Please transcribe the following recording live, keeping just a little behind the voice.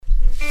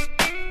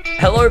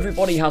Hello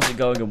everybody, how's it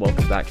going, and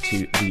welcome back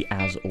to the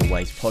As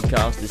Always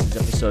podcast. This is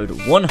episode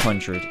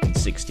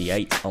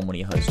 168. I'm one of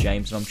your hosts,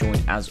 James, and I'm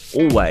joined as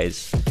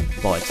always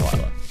by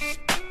Tyler.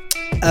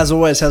 As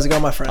always, how's it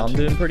going, my friend? I'm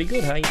doing pretty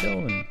good, how you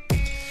doing?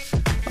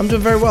 I'm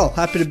doing very well.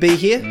 Happy to be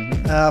here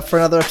for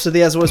another episode of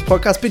the As Always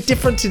podcast. Bit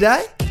different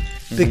today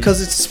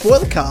because it's a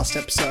spoiler cast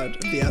episode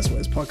of the As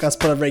Always podcast,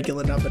 but a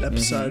regular numbered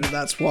episode, and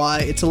that's why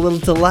it's a little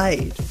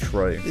delayed.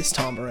 True. This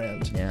time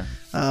around. Yeah.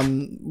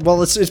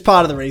 Well, it's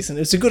part of the reason.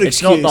 It's a good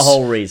excuse. It's not the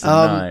whole reason,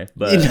 no.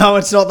 But... No,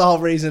 it's not the whole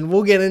reason.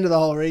 We'll get into the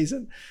whole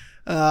reason.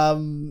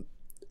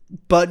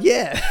 But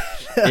yeah,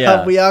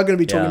 we are going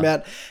to be talking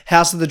about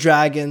House of the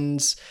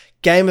Dragons,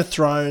 Game of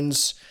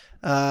Thrones,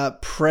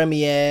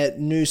 premiere,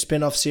 new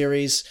spin-off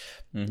series,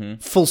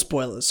 full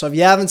spoilers. So if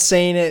you haven't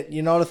seen it,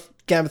 you're not a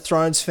Game of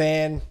Thrones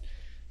fan,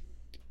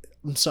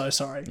 I'm so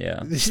sorry.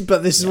 Yeah.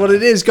 But this is what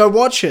it is. Go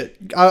watch it.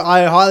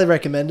 I highly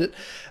recommend it.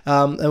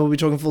 And we'll be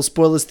talking full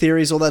spoilers,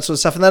 theories, all that sort of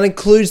stuff. And that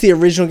includes the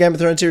original Game of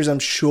Thrones series. I'm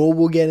sure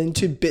we'll get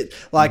into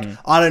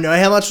I don't know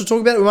how much we'll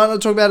talk about it. We might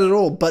not talk about it at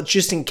all. But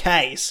just in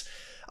case,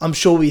 I'm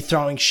sure we'll be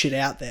throwing shit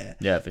out there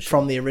for sure.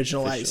 From the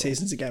original 8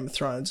 seasons of Game of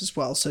Thrones as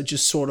well. So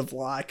just sort of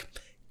like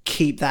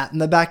keep that in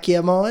the back of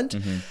your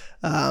mind.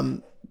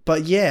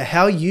 But yeah,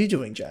 how are you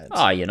doing, James?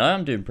 Oh,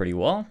 I'm doing pretty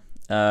well.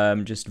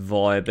 Just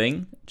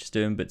vibing, just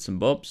doing bits and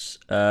bobs.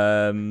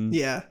 Just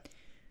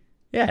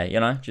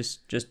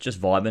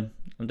vibing.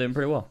 I'm doing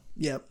pretty well.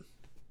 Yep.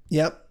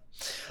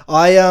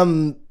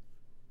 I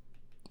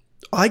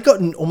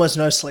got almost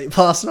no sleep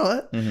last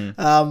night.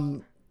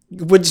 So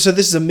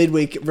this is a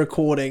midweek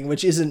recording,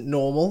 which isn't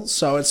normal.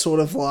 So it's sort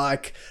of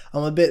like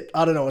I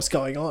don't know what's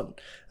going on.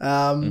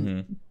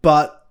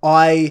 But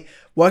I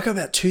woke up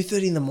about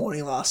 2:30 in the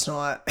morning last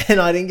night,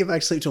 and I didn't get back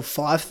to sleep till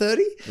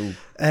 5:30,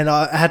 and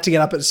I had to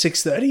get up at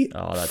 6:30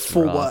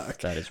 for work.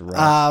 That is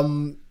rough.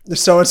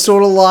 So it's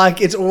sort of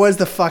like it's always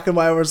the fucking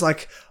way where it's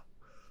like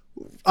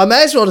I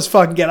may as well just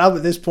fucking get up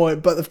at this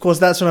point, but of course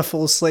that's when I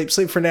fall asleep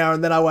for an hour,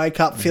 and then I wake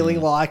up feeling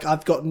like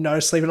I've got no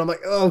sleep, and I'm like,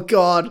 oh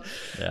god,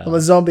 I'm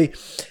a zombie.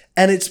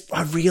 And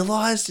I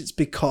realized it's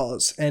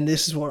because, and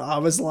this is what I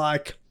was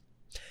like,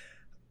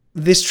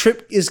 this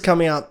trip is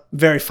coming up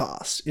very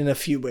fast in a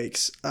few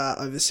weeks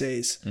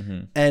overseas.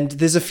 And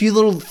there's a few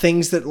little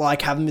things that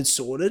like haven't been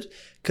sorted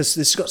because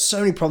this has got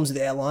so many problems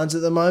with airlines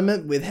at the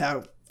moment with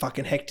how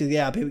fucking hectic they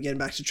are, people getting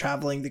back to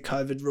traveling, the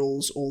COVID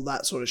rules, all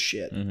that sort of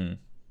shit. And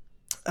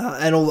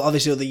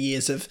obviously all the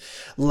years of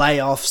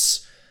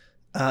layoffs,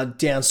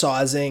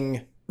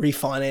 downsizing,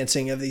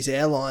 refinancing of these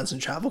airlines and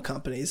travel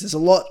companies. There's a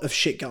lot of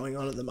shit going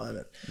on at the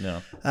moment.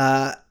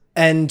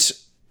 And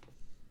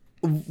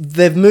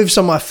they've moved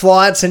some of my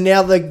flights, and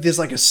now there's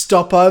like a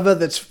stopover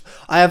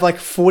I have like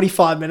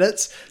 45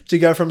 minutes to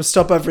go from a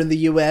stopover in the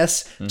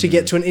US to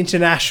get to an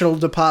international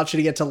departure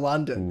to get to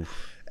London.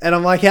 And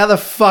I'm like, how the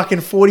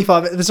fucking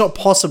 45 minutes? It's not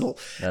possible.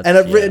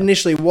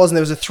 Initially it wasn't.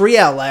 There was a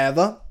 3-hour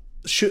layover,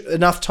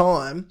 enough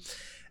time,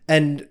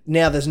 and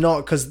now there's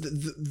not because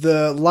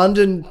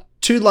the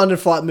two London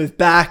flight moved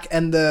back,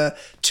 and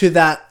to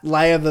that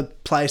layover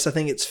place, I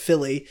think it's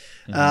Philly.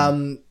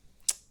 That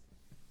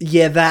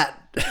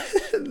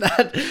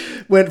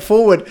went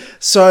forward.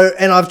 So,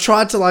 and I've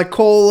tried to like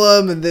call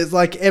them, and there's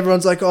like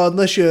everyone's like, oh,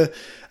 unless you're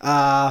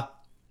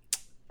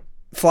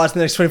flights in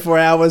the next 24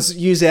 hours,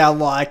 use our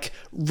like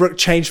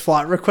change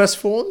flight request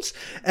forms.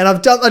 And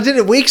I did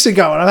it weeks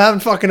ago, and I haven't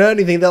fucking heard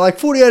anything. They're like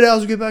 48 hours,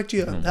 we'll get back to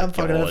you. I haven't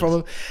fucking heard from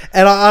them.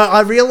 And I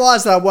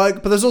realized that I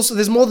woke, but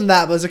there's more than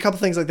that. But there's a couple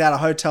things like that. A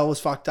hotel was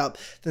fucked up,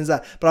 things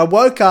like that. But I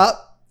woke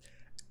up,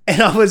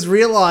 and I was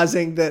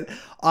realizing that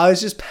I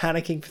was just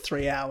panicking for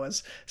 3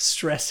 hours,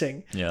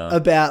 stressing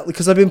about,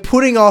 because I've been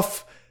putting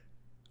off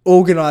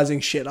organizing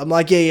shit. I'm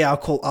like,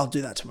 I'll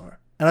do that tomorrow.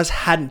 And I just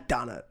hadn't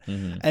done it.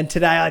 And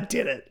today I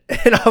did it.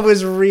 And I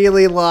was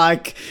really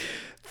like,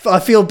 I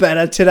feel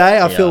better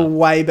today. I feel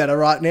way better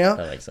right now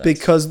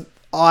because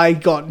I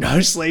got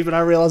no sleep, and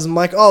I realized I'm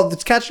like, oh,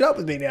 it's catching up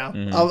with me now.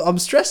 I'm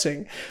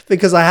stressing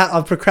because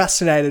I've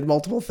procrastinated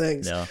multiple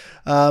things.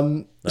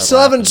 Still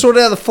haven't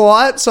sorted out the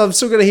flight, so I'm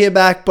still going to hear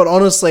back. But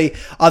honestly,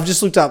 I've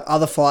just looked up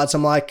other flights.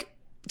 I'm like,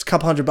 it's a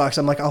couple $100.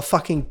 I'm like, I'll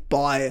fucking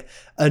buy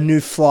a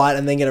new flight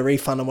and then get a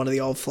refund on one of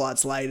the old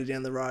flights later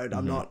down the road.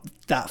 I'm not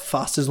that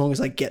fussed as long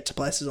as I get to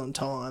places on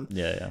time.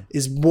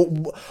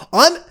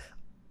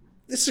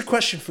 This is a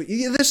question for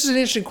you. This is an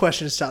interesting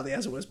question to start the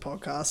As It Was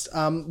podcast.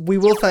 We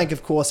will thank,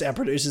 of course, our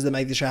producers that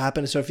make the show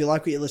happen. So if you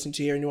like what you're listening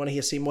to here and you want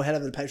to see more, head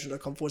over to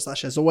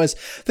patreon.com/as always.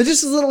 For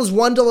just as little as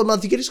 $1 a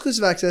month, you get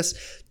exclusive access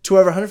to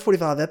over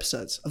 145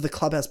 episodes of the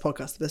Clubhouse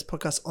podcast, the best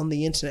podcast on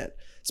the internet.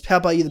 It's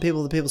powered by you, the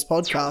people, the people's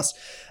podcast.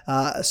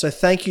 So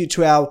thank you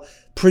to our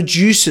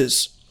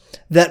producers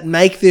that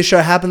make this show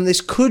happen.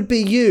 This could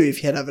be you if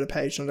you head over to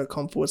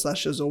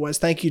patreon.com/as always.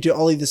 Thank you to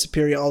Ollie the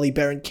Superior, Ollie,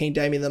 Baron, King,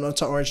 Damien, the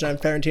Not Orange Name,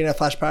 Ferentino,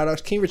 Flash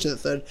Paradox, King Richard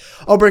III,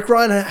 Olbrick,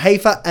 Ryan,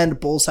 Hafer,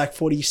 and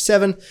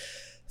Ballsack47.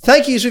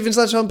 Thank you, Swift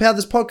Insights, to power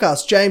this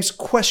podcast. James,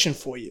 question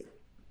for you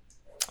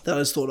that I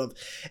just thought of.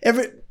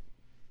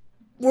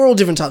 We're all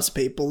different types of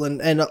people,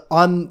 and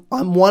I'm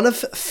one of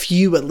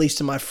few, at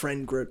least in my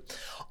friend group.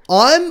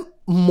 I'm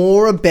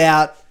more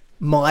about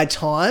my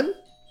time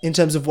in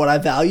terms of what I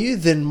value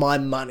than my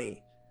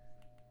money.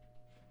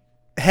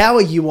 How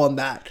are you on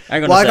that?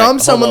 Hang on like, a sec. I'm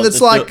someone Hold on.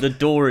 that's like... The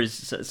door is...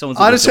 Someone's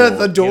at I the just door. heard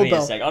the Give me a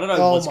doorbell. sec. I don't know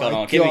Oh what's my going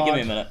on. Give me God.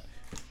 a minute.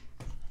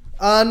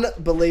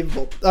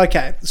 Unbelievable.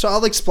 Okay, so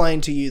I'll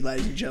explain to you,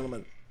 ladies and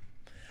gentlemen.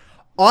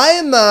 I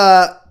am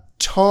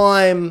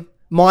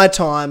my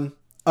time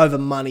over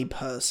money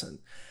person.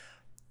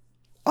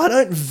 I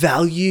don't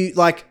value,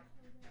 like,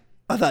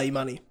 I value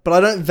money, but I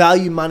don't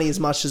value money as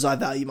much as I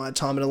value my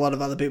time. And a lot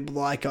of other people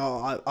are like,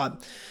 oh, I'm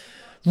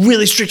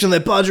really strict on their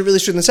budget, really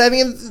strict on saving.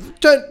 And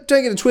don't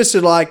get it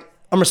twisted. Like,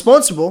 I'm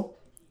responsible,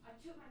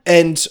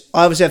 and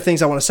I obviously have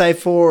things I want to save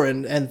for,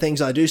 and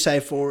things I do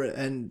save for,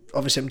 and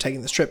obviously I'm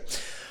taking this trip.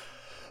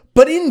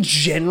 But in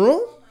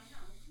general,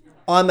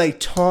 I'm a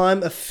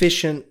time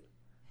efficient.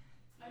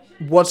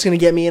 What's going to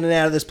get me in and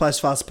out of this place as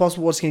fast as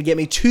possible? What's going to get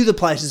me to the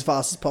place as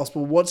fast as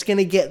possible? What's going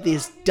to get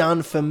this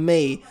done for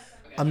me?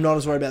 I'm not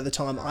as worried about the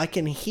time. I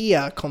can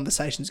hear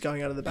conversations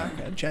going on in the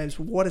background. James,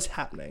 what is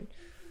happening?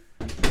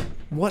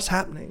 What's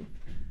happening?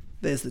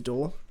 There's the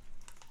door.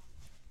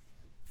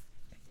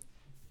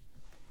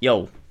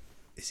 Yo.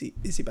 Is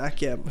he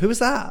back? Yeah. Who was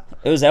that?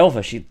 It was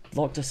Elva. She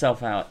locked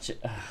herself out.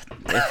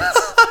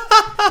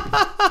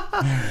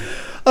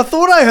 I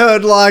thought I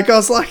heard, like, I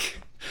was like,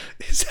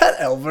 is that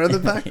Elva in the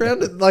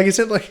background? Like, it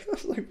said, like, I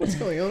was like, what's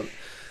going on?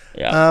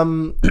 Yeah.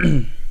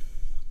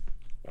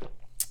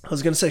 I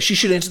was going to say, she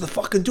should answer the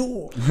fucking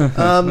door.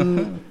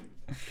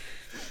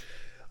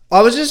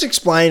 I was just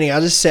explaining. I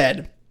just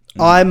said,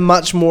 I'm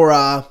much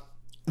more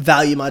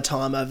value my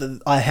time over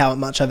how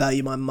much I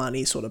value my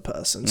money sort of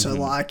person. So,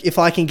 like, if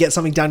I can get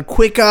something done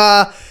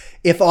quicker,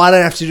 if I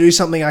don't have to do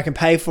something, I can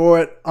pay for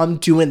it, I'm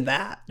doing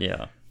that.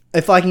 Yeah.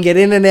 If I can get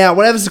in and out,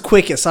 whatever's the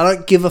quickest, I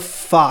don't give a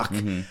fuck.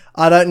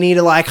 I don't need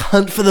to, like,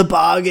 hunt for the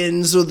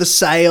bargains or the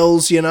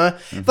sales, you know?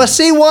 If I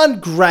see one,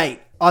 great.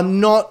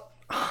 I'm not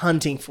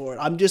hunting for it.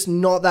 I'm just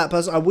not that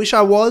person. I wish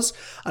I was.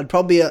 I'd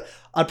probably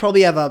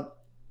have a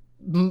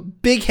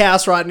big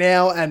house right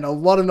now and a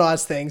lot of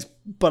nice things,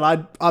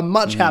 but I'm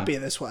much happier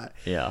this way.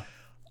 Yeah.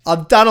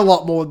 I've done a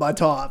lot more with my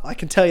time. I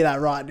can tell you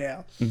that right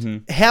now.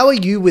 How are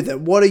you with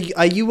it?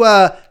 Are you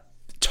a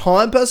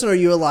time person, or are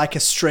you like a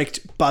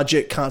strict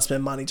budget, can't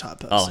spend money type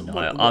person?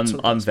 Oh no,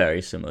 I'm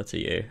very similar to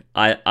you.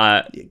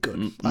 Yeah,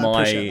 good. I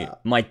appreciate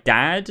that. My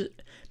dad,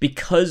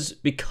 because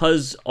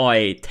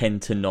I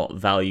tend to not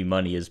value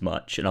money as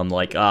much, and I'm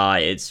like,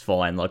 it's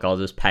fine, like I'll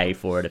just pay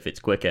for it if it's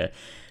quicker.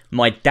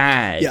 My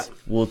dad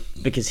will,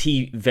 because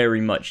he very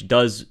much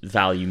does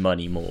value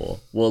money more,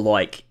 will,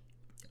 like,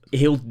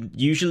 he'll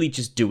usually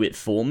just do it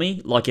for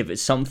me. Like, if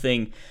it's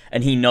something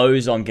and he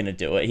knows I'm going to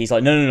do it, he's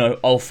like, no,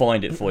 I'll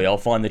find it for you. I'll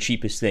find the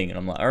cheapest thing. And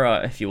I'm like, all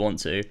right, if you want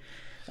to.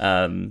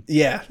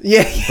 Yeah.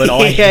 But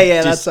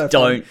I just so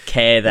don't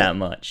care that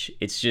much.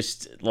 It's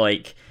just,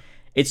 like,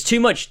 it's too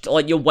much.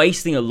 Like, you're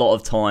wasting a lot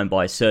of time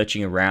by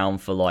searching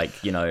around for,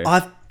 like, you know...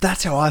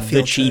 That's how I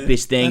feel. The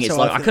cheapest thing. It's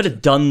like, I could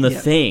have done the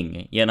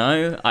thing, you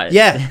know?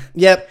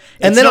 Yep.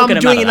 And then I'm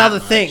doing another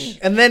thing.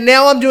 And then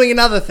now I'm doing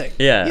another thing.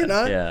 Yeah. You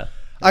know? Yeah.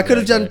 I could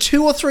have done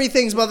 2 or 3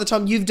 things by the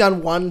time you've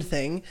done one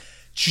thing,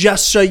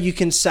 just so you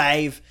can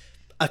save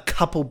a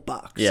couple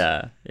bucks.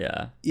 Yeah.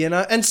 You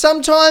know? And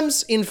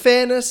sometimes, in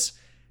fairness,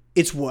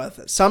 it's worth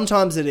it.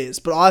 Sometimes it is.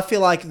 But I feel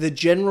like the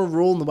general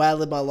rule and the way I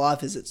live my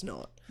life is it's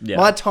not. Yeah.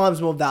 My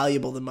time's more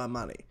valuable than my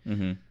money.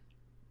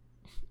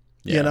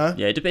 Yeah. You know?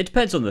 Yeah, it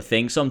depends on the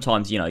thing.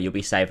 Sometimes, you know, you'll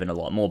be saving a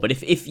lot more. But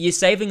if you're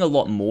saving a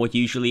lot more,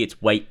 usually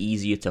it's way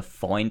easier to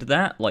find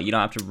that. Like, you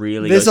don't have to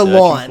really go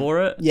searching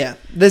for it. Yeah.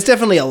 There's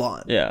definitely a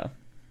line. Yeah.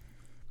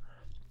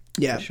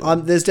 Yeah. Sure.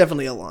 There's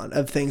definitely a line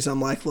of things I'm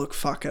like, look,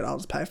 fuck it, I'll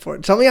just pay for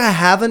it. Something I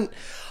haven't...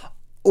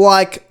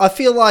 Like, I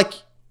feel like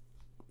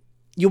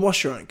you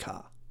wash your own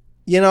car.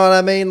 You know what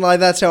I mean? Like,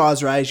 that's how I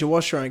was raised. You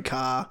wash your own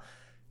car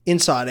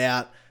inside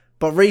out.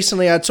 But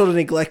recently I'd sort of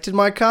neglected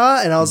my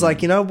car, and I was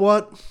like, you know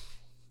what?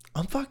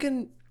 I'm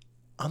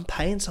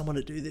paying someone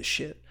to do this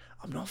shit.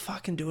 I'm not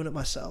fucking doing it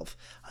myself.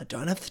 I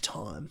don't have the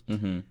time.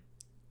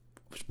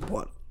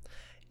 What?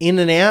 In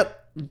and out,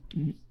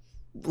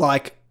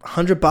 like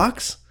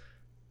 $100?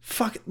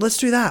 Fuck it. Let's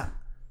do that.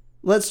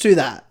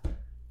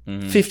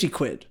 50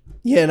 quid.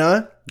 You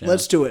know? Yeah.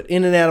 Let's do it.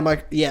 In and out of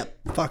my... Yeah,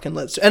 fucking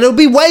let's do it. And it'll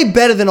be way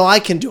better than I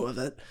can do with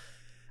it.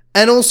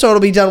 And also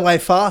it'll be done way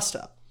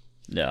faster.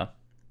 Yeah.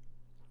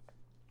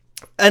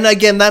 And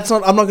again,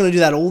 I'm not going to do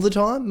that all the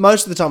time.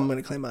 Most of the time, I'm going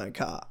to clean my own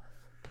car.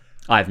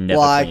 I've never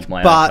cleaned my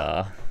own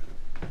car.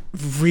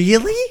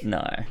 Really?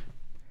 No.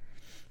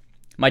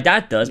 My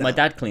dad does. No. My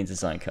dad cleans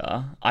his own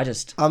car. I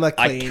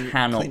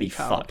cannot be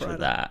fucked with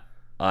that.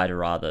 I'd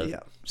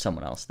rather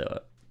someone else do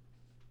it.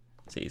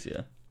 It's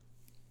easier.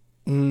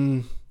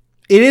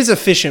 It is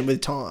efficient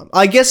with time.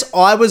 I guess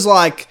I was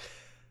like...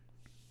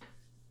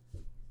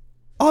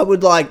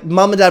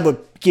 Mum and Dad would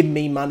give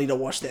me money to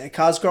wash their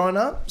cars growing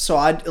up. So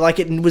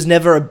it was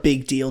never a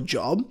big deal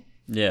job.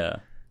 Yeah.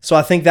 So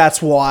I think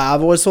that's why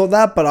I've always thought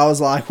that. But I was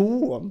like,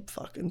 ooh, I'm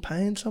fucking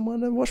paying someone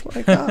to wash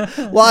my car.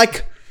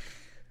 Like,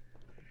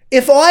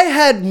 if I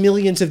had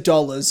millions of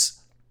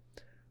dollars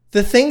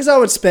The things I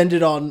would spend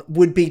it on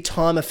would be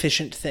time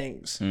efficient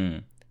things.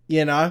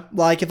 You know,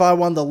 like if I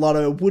won the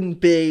lotto, it wouldn't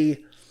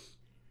be.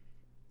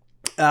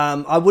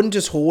 I wouldn't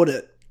just hoard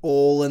it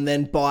all and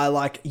then buy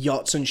like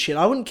yachts and shit.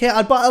 I wouldn't care.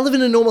 I live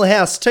in a normal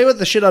house. Tell you what,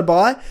 the shit I'd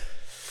buy.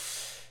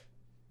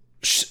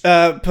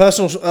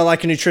 Personal,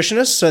 like a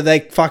nutritionist, so they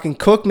fucking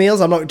cook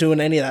meals. I'm not doing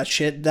any of that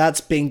shit. That's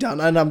being done.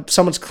 And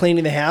someone's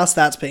cleaning the house.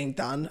 That's being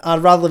done.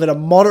 I'd rather live in a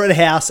moderate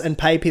house and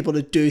pay people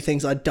to do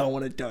things I don't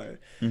want to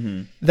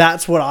do.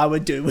 That's what I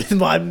would do with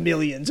my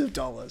millions of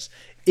dollars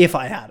if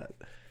I had it.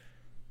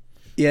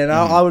 You know,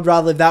 I would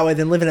rather live that way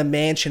than live in a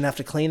mansion and have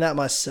to clean that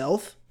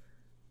myself.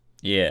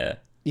 Yeah.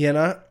 You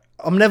know,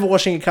 I'm never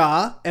washing a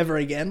car ever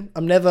again.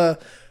 I'm never,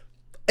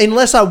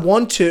 unless I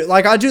want to.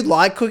 Like, I do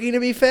like cooking, to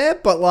be fair,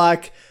 but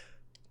like,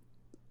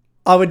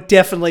 I would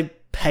definitely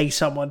pay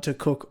someone to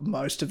cook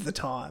most of the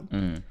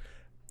time.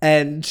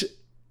 And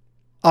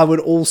I would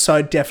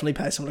also definitely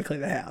pay someone to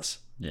clean the house.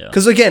 Yeah.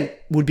 Because again,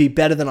 would be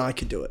better than I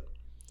could do it.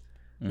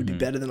 Would be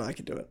better than I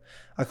could do it.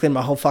 I cleaned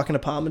my whole fucking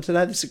apartment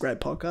today. This is a great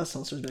podcast.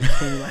 I'm supposed to be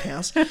cleaning my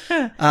house.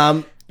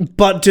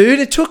 But dude,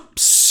 it took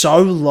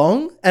so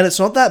long and it's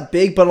not that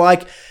big, but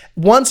like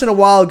once in a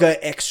while I go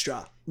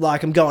extra.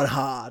 Like I'm going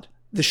hard.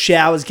 The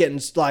shower's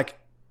getting like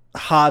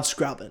hard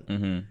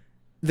scrubbing.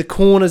 The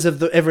corners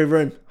of every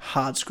room,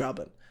 hard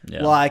scrubbing.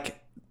 Yeah. Like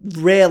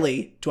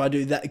rarely do I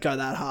go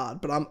that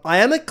hard, but I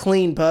am a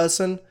clean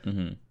person.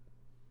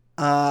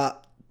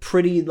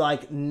 Pretty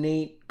like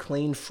neat,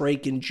 clean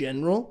freak in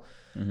general.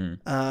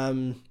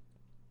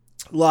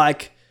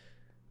 Like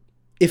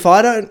if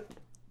I don't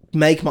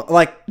make my,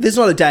 like there's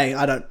not a day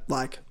I don't,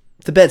 like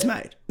the bed's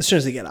made as soon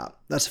as I get up.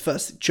 That's the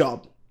first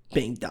job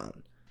being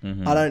done.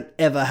 I don't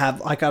ever have,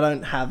 like I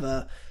don't have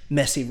a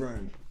messy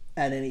room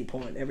at any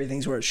point.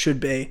 Everything's where it should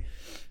be.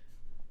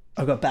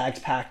 I've got bags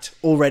packed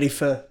all ready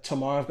for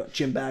tomorrow. I've got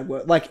gym bag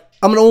work. Like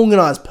I'm an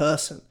organized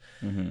person.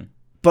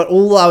 But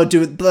all I would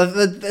do,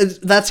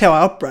 that's how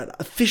I operate.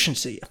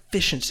 Efficiency.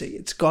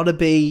 It's got to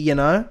be, you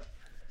know,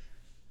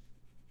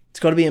 it's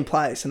got to be in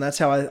place. And that's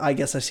how I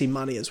guess I see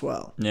money as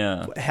well.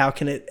 Yeah. How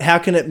can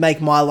it make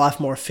my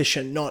life more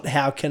efficient? Not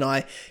how can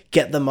I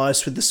get the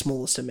most with the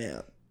smallest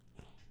amount?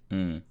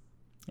 It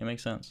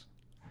makes sense.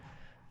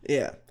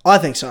 Yeah, I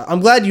think so. I'm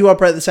glad you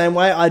operate the same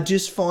way. I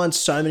just find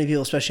so many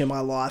people, especially in my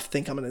life,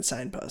 think I'm an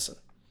insane person.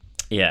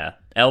 Yeah.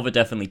 Elva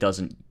definitely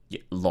doesn't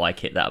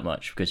like it that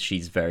much because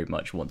she's very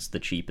much wants the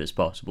cheapest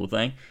possible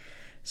thing.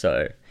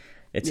 So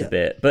it's a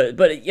bit,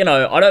 but you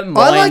know, I don't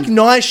mind. I like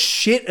nice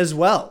shit as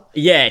well.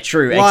 Yeah,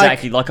 true. Like,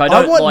 exactly. Like I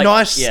don't want like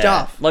nice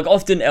stuff. Like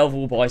often Elva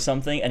will buy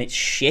something and it's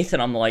shit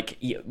and I'm like,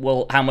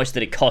 well, how much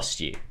did it cost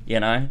you?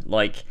 You know,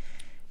 like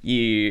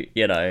you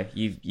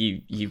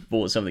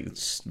bought something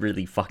that's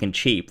really fucking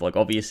cheap. Like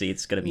obviously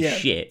it's going to be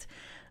shit.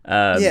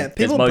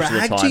 People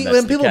brag to you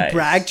when people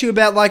brag to you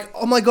about like,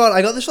 oh my God,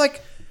 I got this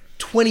like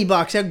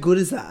 $20. How good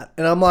is that?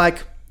 And I'm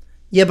like,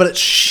 yeah, but it's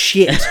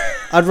shit.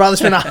 I'd rather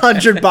spend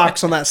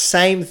 $100 on that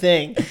same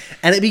thing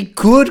and it'd be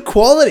good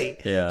quality.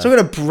 Yeah. So I'm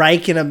going to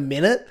break in a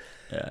minute,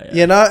 yeah.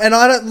 you know? And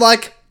I don't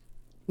like,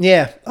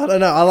 I don't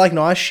know. I like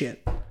nice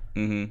shit.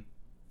 I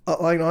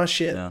like nice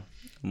shit. Yeah,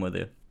 I'm with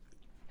you.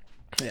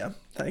 Yeah,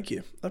 thank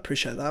you. I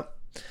appreciate that.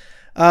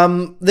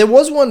 There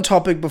was one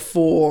topic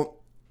before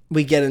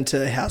we get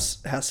into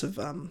House of...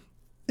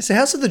 is it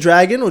House of the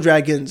Dragon or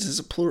Dragons? Is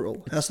it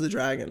plural? House of the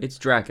Dragon. It's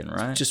dragon,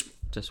 right? Just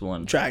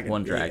one dragon.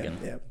 One dragon.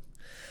 Yeah.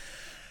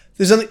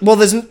 There's more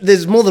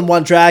than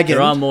one dragon.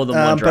 There are more than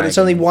one dragon. But it's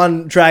only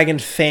one dragon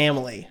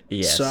family.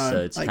 Yes,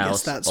 so it's I House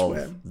guess that's of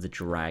where the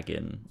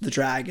Dragon. The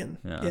dragon.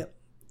 Yeah.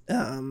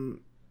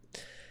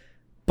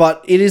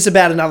 But it is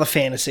about another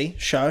fantasy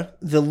show,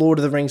 The Lord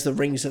of the Rings, The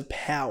Rings of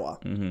Power.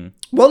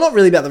 Well, not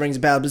really about The Rings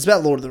of Power, but it's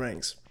about Lord of the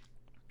Rings.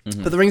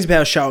 But The Rings of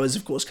Power show is,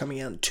 of course, coming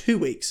out in 2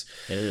 weeks.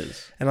 It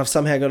is. And I've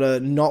somehow got to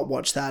not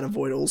watch that,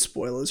 avoid all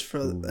spoilers for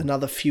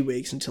another few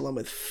weeks until I'm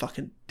with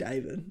fucking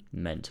David.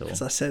 Mental.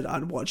 As I said,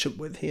 I'd watch it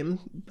with him,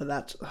 but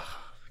that's... Oh,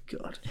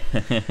 God.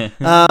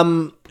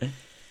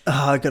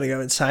 I got to go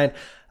insane.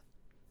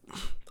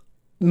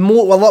 A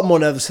lot more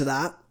nervous for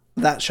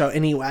that show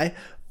anyway.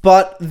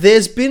 But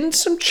there's been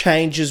some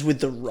changes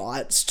with the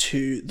rights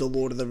to the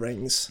Lord of the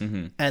Rings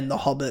and the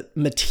Hobbit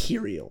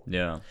material.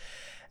 Yeah.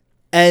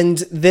 And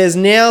there's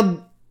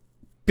now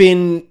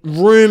been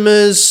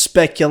rumors,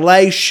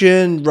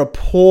 speculation,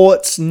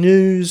 reports,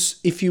 news,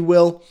 if you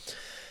will,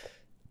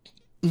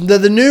 that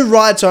the new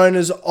rights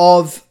owners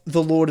of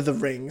the Lord of the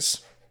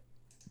Rings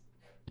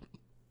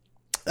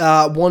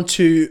want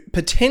to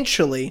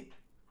potentially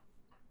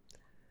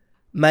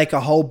make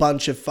a whole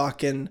bunch of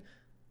fucking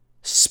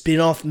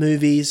spin-off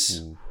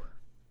movies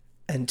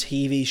and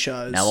TV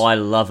shows. Now I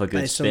love a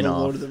good based on the spin-off.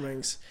 Lord of the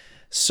Rings.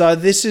 So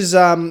this is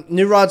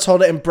new rights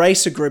holder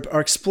Embracer Group are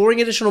exploring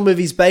additional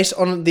movies based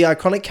on the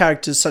iconic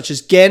characters such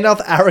as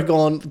Gandalf,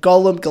 Aragorn,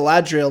 Gollum,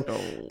 Galadriel,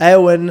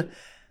 Eowyn,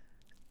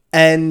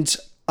 and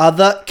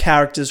other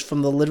characters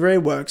from the literary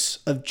works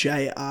of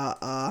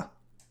J.R.R.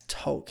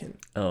 Tolkien.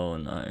 Oh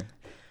no.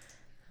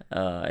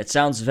 It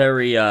sounds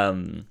very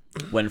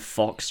when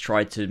Fox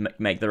tried to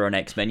make their own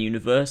X-Men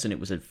universe and it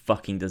was a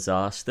fucking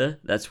disaster.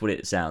 That's what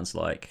it sounds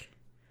like.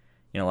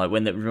 You know, like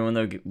when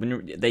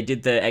they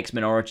did the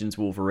X-Men Origins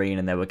Wolverine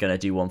and they were going to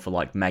do one for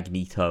like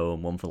Magneto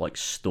and one for like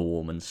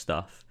Storm and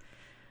stuff.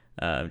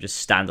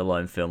 Just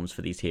standalone films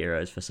for these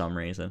heroes for some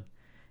reason.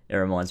 It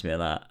reminds me of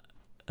that,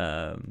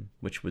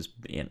 which was,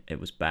 it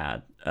was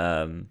bad.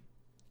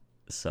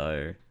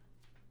 So,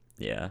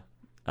 yeah,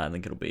 I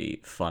think it'll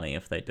be funny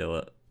if they do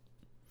it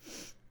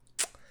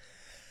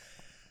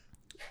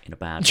in a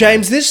bad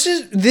James, way.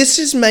 this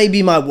is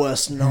maybe my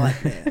worst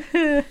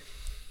nightmare.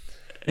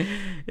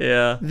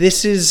 Yeah.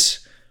 This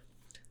is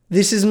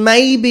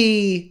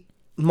maybe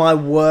my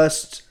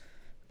worst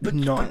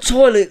nightmare.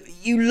 Tyler,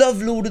 you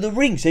love Lord of the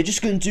Rings. They're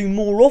just going to do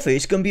more of it.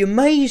 It's going to be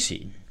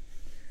amazing.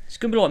 It's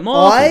going to be like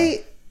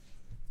Marvel.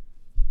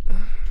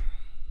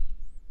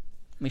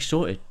 I'm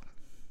excited.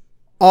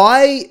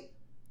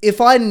 If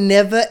I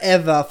never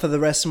ever for the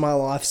rest of my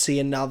life see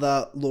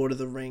another Lord of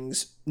the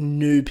Rings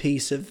new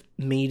piece of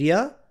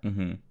media,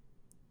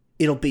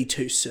 it'll be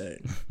too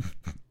soon.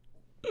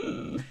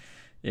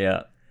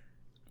 Yeah.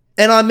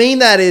 And I mean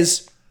that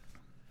is,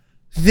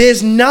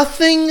 there's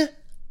nothing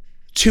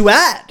to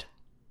add.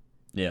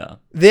 Yeah.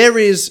 There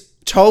is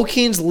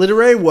Tolkien's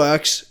literary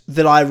works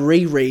that I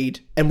reread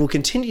and will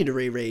continue to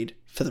reread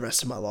for the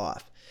rest of my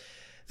life.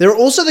 There are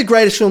also the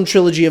greatest film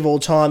trilogy of all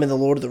time in The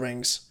Lord of the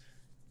Rings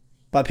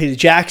by Peter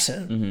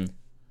Jackson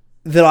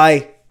that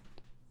I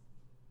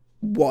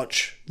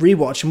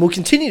rewatch, and will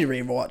continue to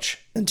rewatch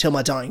until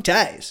my dying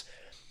days.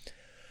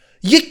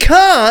 You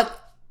can't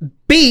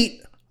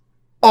beat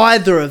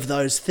either of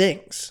those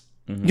things.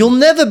 You'll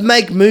never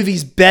make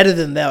movies better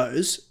than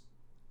those.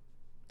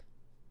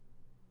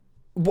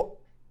 I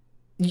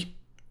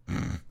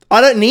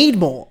don't need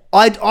more.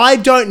 I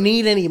don't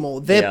need any more.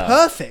 They're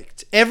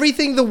perfect.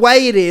 Everything the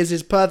way it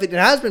is perfect. It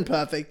has been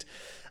perfect,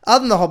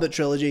 other than the Hobbit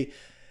trilogy,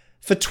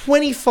 for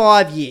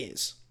 25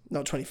 years.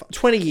 Not 25,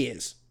 20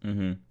 years.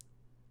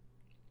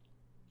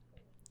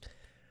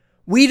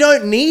 We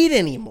don't need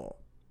any more.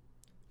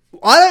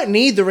 I don't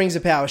need the Rings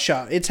of Power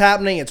show. It's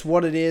happening. It's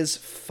what it is.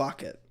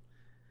 Fuck it.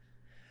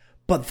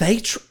 But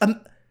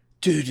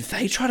dude, if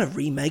they try to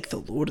remake The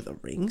Lord of the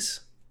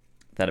Rings,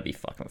 that'd be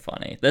fucking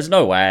funny. There's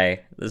no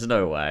way.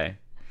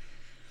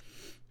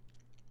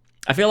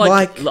 I feel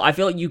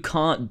like you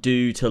can't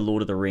do to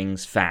Lord of the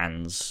Rings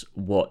fans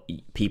what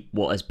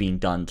has been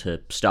done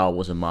to Star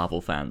Wars and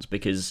Marvel fans,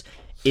 because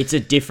it's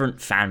a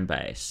different fan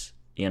base.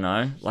 You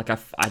know, like I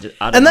don't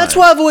and that's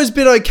know. why I've always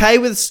been okay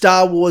with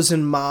Star Wars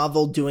and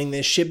Marvel doing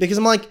this shit, because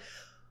I'm like,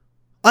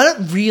 I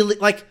don't really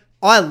like.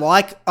 I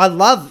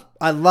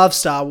love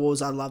Star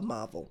Wars. I love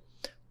Marvel,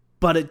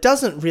 but it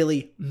doesn't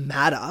really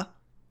matter.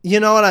 You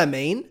know what I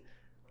mean?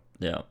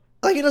 Yeah.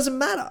 Like, it doesn't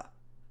matter.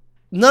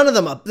 None of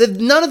them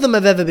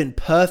have ever been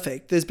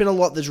perfect. There's been a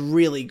lot that's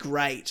really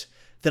great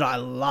that I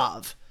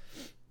love.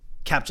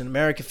 Captain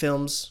America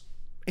films,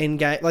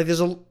 Endgame, like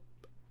there's a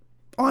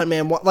Iron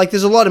Man, like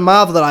there's a lot of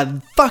Marvel that I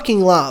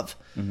fucking love,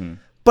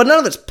 but none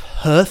of it's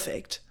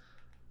perfect.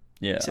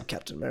 Yeah. Except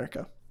Captain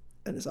America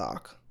and his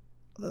arc.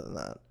 Other than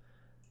that,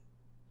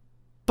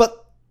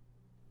 but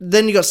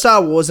then you got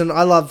Star Wars, and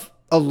I love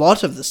a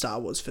lot of the Star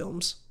Wars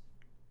films,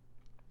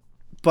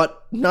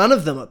 but none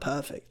of them are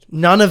perfect.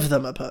 Not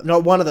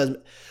one of those.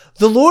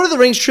 The Lord of the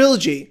Rings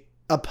trilogy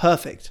are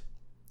perfect.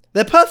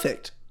 They're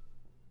perfect.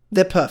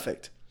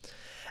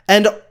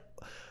 And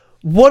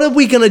what are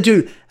we going to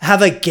do?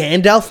 Have a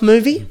Gandalf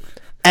movie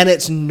and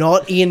it's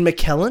not Ian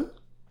McKellen?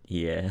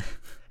 Yeah.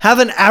 Have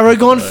an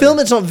Aragorn film,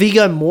 it's not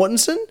Viggo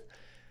Mortensen?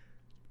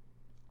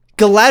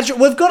 Galadriel,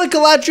 we've got a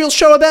Galadriel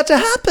show about to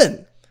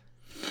happen.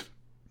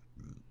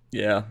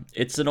 Yeah,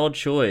 it's an odd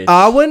choice.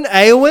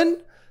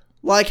 Eowyn,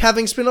 like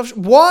having spin-offs.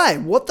 Why?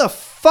 What the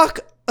fuck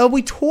are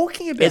we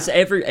talking about? It's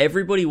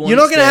everybody wants. You're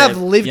not going to have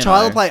Liv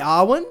Tyler play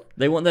Arwen?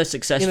 They want their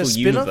successful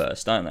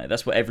universe, don't they?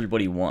 That's what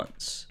everybody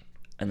wants.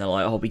 And they're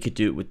like, oh, we could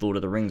do it with Lord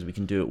of the Rings. We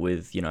can do it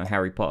with,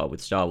 Harry Potter,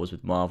 with Star Wars,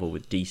 with Marvel,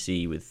 with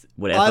DC, with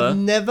whatever. I've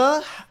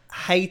never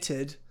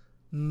hated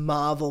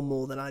Marvel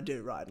more than I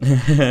do right now.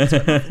 It's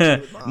got nothing to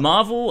do with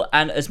Marvel,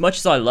 and as much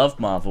as I love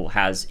Marvel,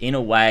 has, in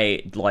a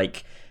way,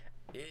 like,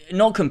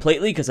 not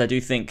completely, because I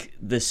do think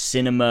the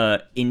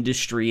cinema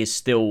industry is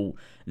still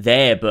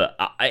there, but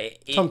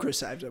Tom Cruise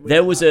saved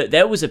it.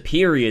 There was a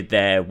period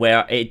there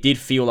where it did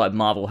feel like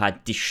Marvel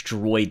had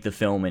destroyed the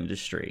film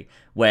industry,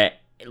 where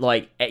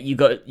like you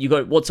got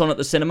what's on at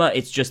the cinema,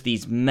 it's just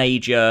these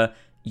major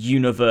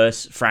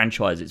universe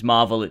franchises.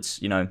 Marvel,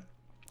 it's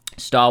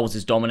Star Wars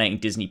is dominating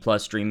Disney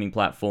Plus streaming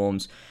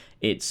platforms.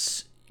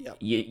 It's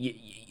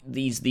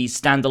these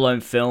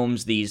standalone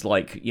films, these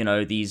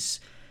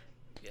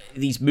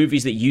these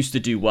movies that used to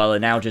do well are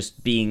now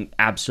just being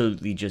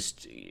absolutely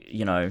just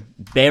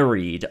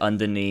buried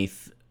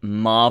underneath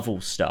Marvel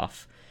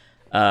stuff,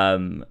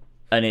 and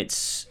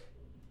it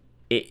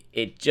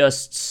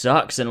just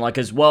sucks. And like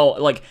as well,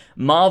 like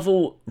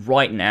Marvel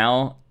right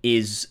now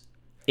it's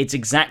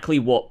exactly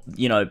what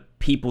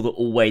people that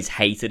always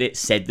hated it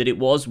said that it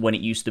was when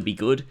it used to be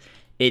good.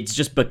 It's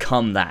just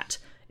become that.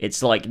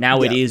 It's like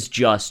now it Yeah. is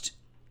just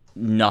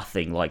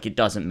nothing. Like it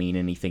doesn't mean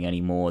anything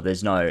anymore.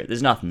 There's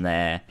nothing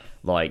there.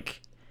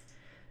 Like,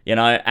 you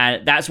know,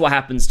 and that's what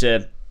happens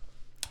to,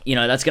 you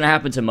know, that's going to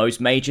happen to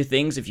most major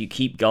things if you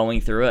keep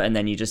going through it, and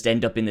then you just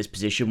end up in this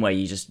position where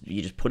you're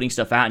just putting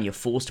stuff out and you're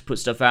forced to put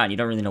stuff out and you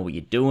don't really know what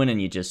you're doing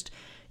and you just,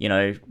 you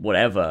know,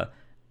 whatever.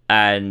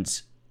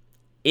 And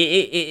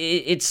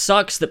it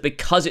sucks that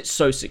because it's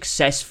so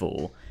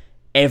successful,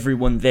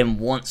 everyone then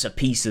wants a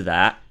piece of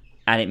that,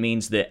 and it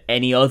means that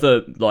any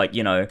other, like,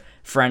 you know,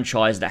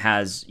 franchise that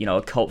has, you know,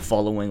 a cult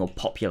following or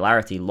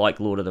popularity like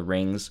Lord of the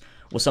Rings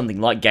or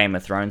something like Game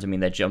of Thrones. I mean,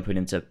 they're jumping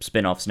into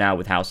spin-offs now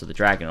with House of the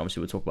Dragon.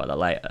 Obviously, we'll talk about that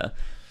later.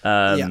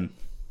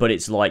 But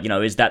it's like, you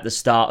know, is that the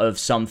start of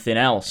something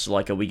else?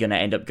 Like, are we going to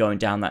end up going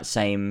down that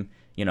same,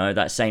 you know,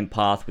 that same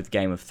path with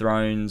Game of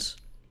Thrones?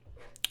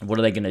 What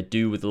are they going to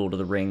do with Lord of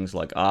the Rings,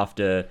 like,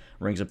 after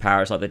Rings of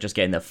Power? It's like they're just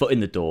getting their foot in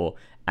the door,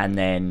 and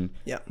then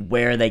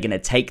where are they going to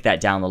take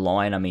that down the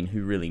line? I mean,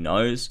 who really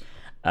knows?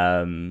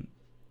 But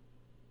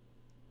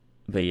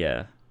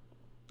yeah,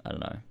 I don't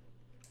know.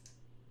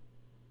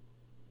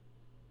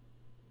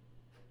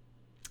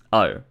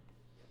 Oh.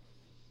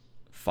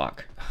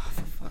 Fuck. Oh,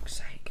 for fuck's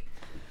sake.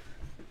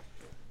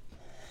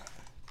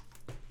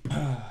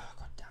 Oh,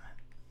 God damn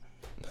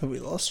it. Have we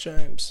lost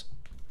James?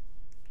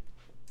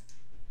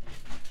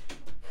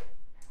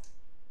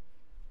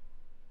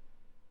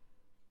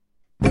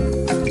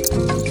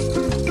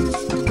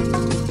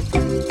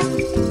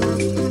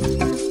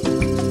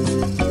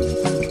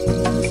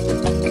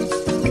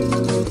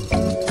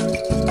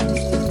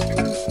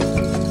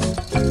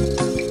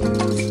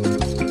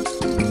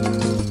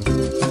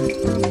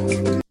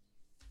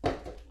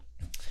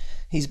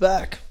 He's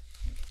back.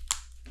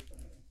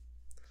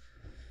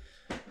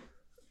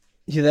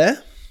 You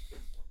there?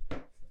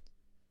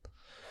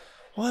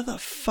 Why the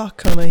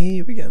fuck can't I hear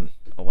you again?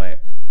 Oh, wait.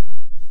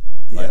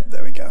 Yep,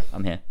 there we go.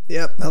 I'm here.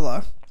 Yep,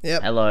 hello.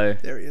 Yep. Hello.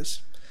 There he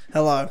is.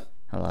 Hello.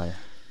 Hello.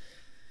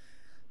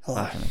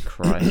 Hello. Fucking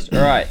Christ.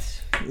 All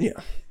right. Yeah.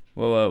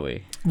 Where were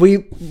we?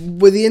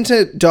 The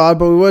internet died,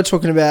 but we were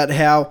talking about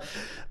how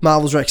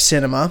Marvel's wrecked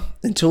cinema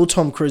until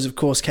Tom Cruise, of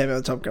course, came out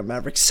with Top Gun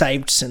Maverick,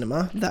 saved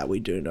cinema. That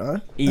we do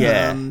know.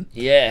 Yeah.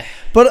 Yeah.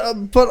 But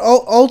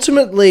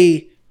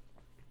ultimately,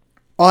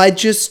 I'll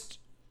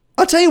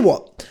tell you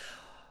what.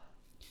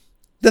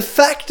 The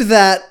fact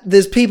that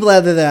there's people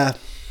out there that are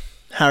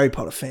Harry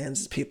Potter fans,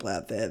 there's people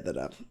out there that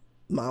are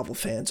Marvel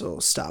fans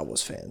or Star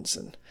Wars fans,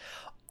 and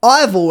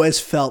I've always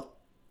felt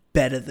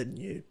better than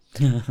you.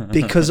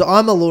 Because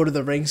I'm a Lord of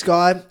the Rings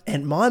guy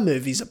and my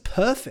movies are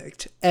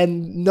perfect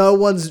and no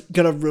one's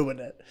going to ruin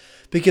it.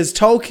 Because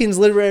Tolkien's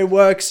literary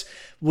works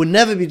would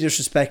never be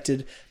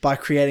disrespected by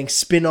creating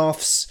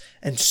spin-offs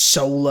and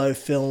solo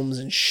films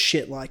and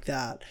shit like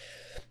that.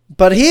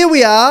 But here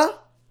we are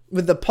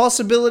with the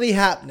possibility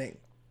happening.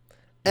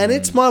 And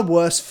it's my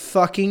worst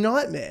fucking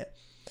nightmare.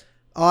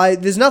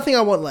 There's nothing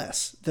I want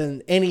less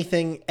than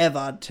anything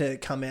ever to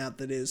come out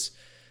that is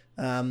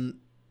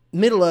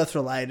Middle-earth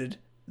related,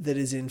 that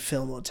is in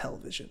film or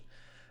television.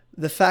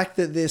 The fact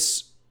that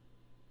this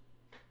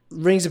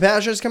Rings of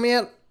Power show is coming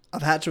out,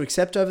 I've had to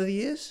accept over the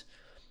years.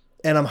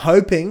 And I'm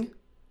hoping,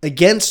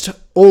 against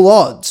all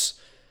odds,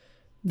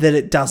 that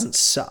it doesn't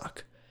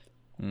suck.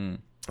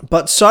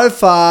 But so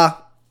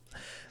far,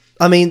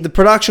 I mean, the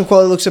production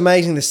quality looks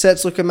amazing. The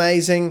sets look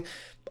amazing.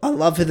 I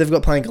love who they've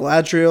got playing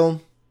Galadriel.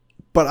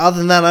 But other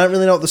than that, I don't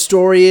really know what the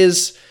story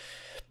is.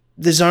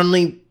 There's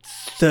only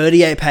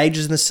 38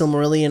 pages in the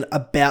Silmarillion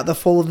about the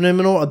fall of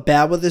Numenor,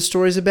 about what this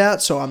story's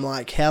about. So I'm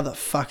like, how the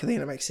fuck are they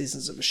going to make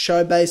seasons of a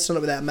show based on it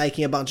without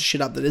making a bunch of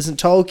shit up that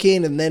isn't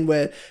Tolkien? And then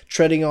we're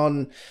treading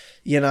on,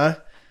 you know,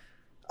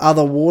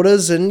 other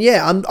waters. And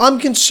yeah, I'm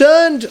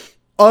concerned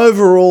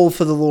overall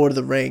for the Lord of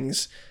the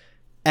Rings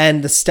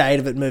and the state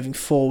of it moving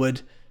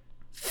forward,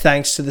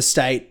 thanks to the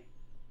state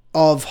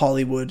of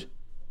Hollywood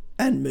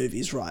and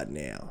movies right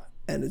now.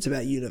 And it's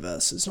about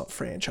universes, not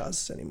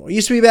franchises anymore. It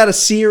used to be about a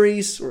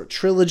series or a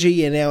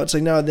trilogy, and now it's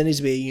like, no, there needs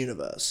to be a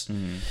universe.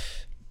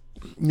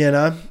 You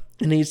know?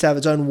 It needs to have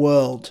its own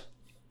world.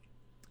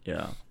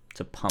 Yeah.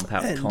 To pump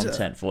out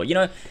content for. You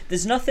know,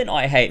 there's nothing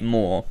I hate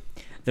more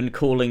than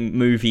calling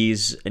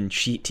movies and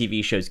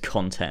TV shows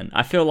content.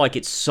 I feel like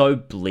it's so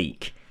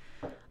bleak.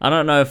 I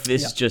don't know if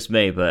this is just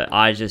me, but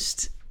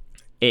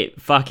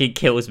it fucking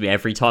kills me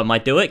every time I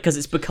do it, because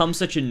it's become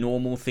such a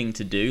normal thing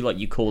to do. Like,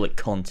 you call it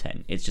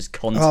content. It's just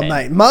content. Oh,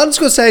 mate. Martin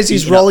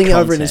Scorsese's rolling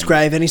over in his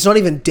grave, and he's not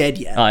even dead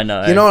yet. I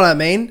know. You know what I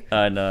mean?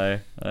 I know.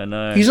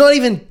 He's not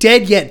even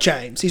dead yet,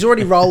 James. He's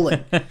already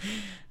rolling.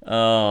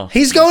 Oh,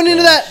 he's going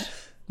into that.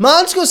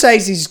 Martin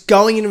Scorsese's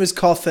going into his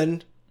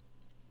coffin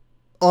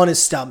on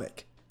his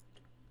stomach.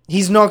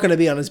 He's not going to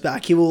be on his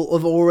back.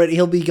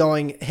 He'll be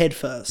going head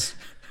first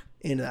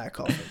into that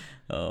coffin.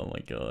 Oh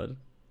my god.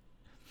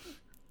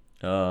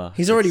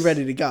 He's already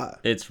ready to go.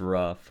 It's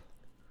rough.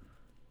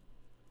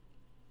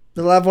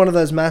 They'll have one of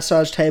those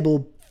massage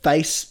table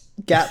face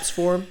gaps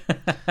for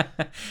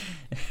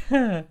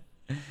him.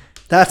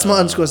 That's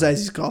Martin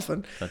Scorsese's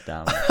coffin. God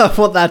damn I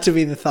want that to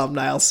be the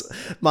thumbnails.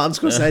 Martin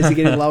Scorsese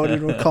getting lowered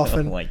into a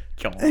coffin. Oh my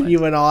God. And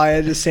you and I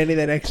are just standing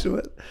there next to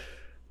it.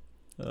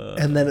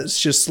 And then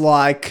it's just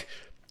like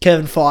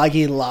Kevin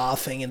Feige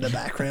laughing in the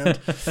background.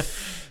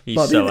 He's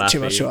Might be so a bit happy. too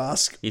much to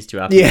ask. He's too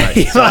happy. Yeah, Mate.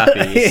 He's so happy.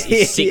 yeah.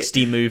 He's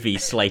 60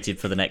 movies slated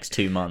for the next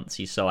 2 months.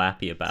 He's so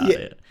happy about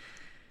it.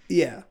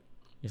 Yeah.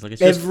 He's like,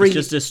 it's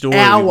just a story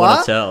we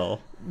want to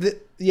tell.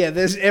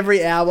 There's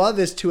every hour,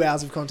 there's 2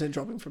 hours of content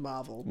dropping from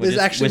Marvel.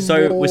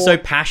 We're so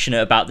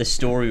passionate about this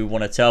story we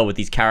want to tell with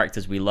these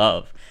characters we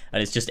love,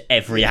 and it's just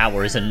every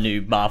hour is a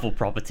new Marvel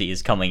property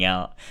is coming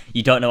out.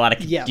 You don't know how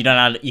to. Yeah.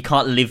 You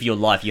can't live your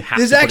life. You have.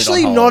 There's to put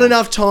actually it on not hold.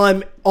 enough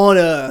time on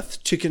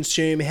Earth to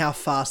consume how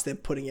fast they're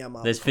putting out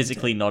Marvel. There's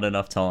physically not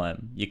enough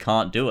time. You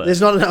can't do it.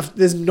 There's not enough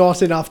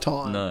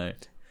time. No.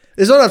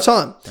 There's not enough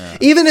time. Yeah.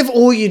 Even if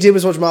all you did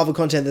was watch Marvel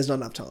content, there's not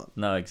enough time.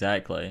 No,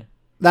 exactly.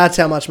 That's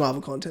how much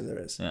Marvel content there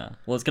is. Yeah.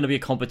 Well, it's going to be a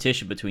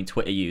competition between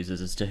Twitter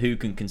users as to who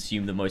can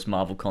consume the most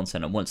Marvel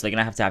content at once. They're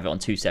going to have it on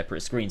 2 separate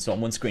screens. So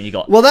on one screen you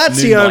got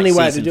that's Moon the Knight only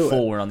way to season do 4,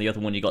 it. and on the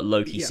other one you got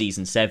Loki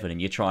season 7, and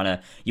you're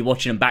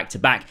watching them back to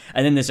back,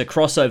 and then there's a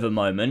crossover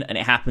moment, and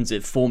it happens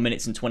at 4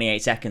 minutes and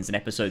 28 seconds in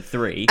episode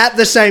 3. At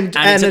the same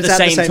time, and it's at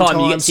the same time.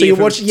 You get to see it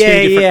from two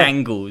different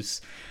angles.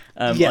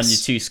 On your 2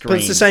 screens. But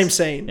it's the same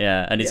scene.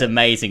 Yeah, and it's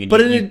amazing, and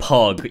you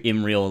pog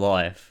in real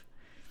life.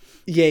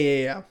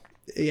 Yeah.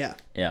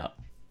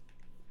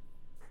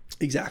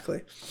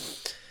 Exactly.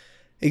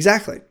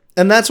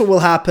 And that's what will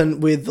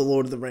happen with The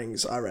Lord of the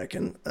Rings, I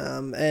reckon.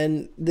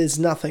 And there's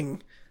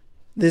nothing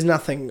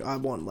I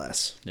want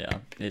less. Yeah,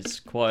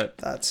 it's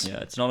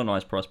it's not a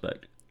nice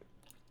prospect.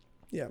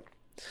 Yeah.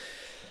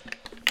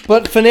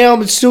 But for now,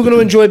 I'm still going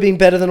to enjoy being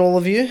better than all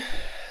of you.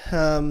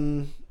 Yeah,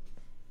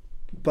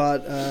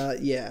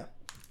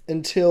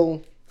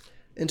 until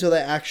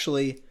they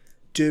actually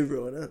do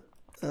ruin it.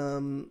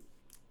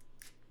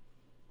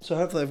 So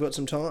hopefully I've got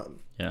some time.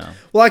 Yeah.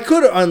 Well, I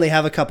could only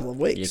have a couple of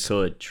weeks. You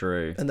could,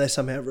 true. And they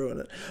somehow ruin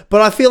it.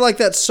 But I feel like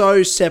that's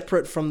so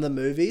separate from the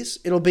movies.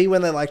 It'll be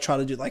when they like try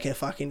to do like a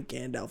fucking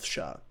Gandalf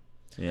show.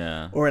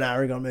 Yeah. Or an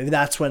Aragon movie.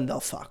 That's when they'll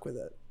fuck with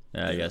it.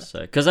 Yeah, I guess so.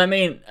 Because I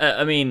mean,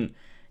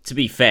 to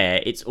be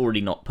fair, it's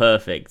already not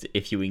perfect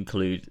if you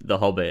include The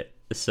Hobbit.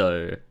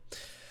 So,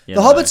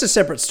 The Hobbit's a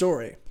separate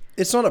story.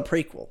 It's not a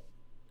prequel.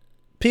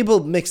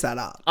 People mix that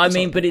up. I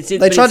mean, but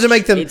they tried to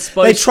make them.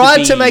 They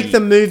tried to make the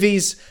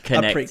movies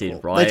connected, a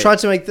prequel. right? They tried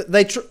to make it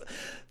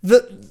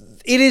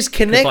is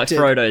connected. Like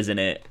Frodo's in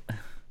it.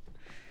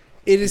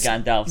 It is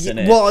Gandalf's in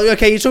it. Well,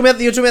 okay, you're talking about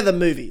the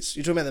movies.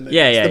 Yeah.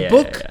 The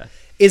book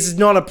is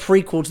not a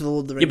prequel to the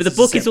Lord of the Rings. Yeah, but the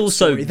book is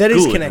also good,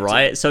 is connected,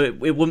 right? So it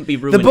wouldn't be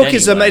ruined. The book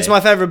is anyway. It's my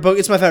favorite book.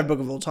 It's my favorite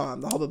book of all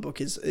time. The Hobbit book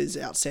is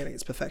outstanding.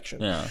 It's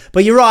perfection. Yeah.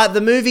 But you're right. The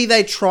movie,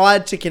 they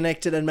tried to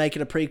connect it and make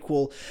it a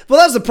prequel. Well,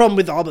 that's the problem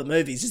with the Hobbit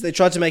movies, is they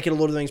tried to make it a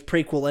Lord of the Rings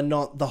prequel and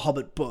not the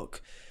Hobbit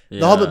book. Yeah.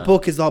 The Hobbit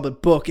book is the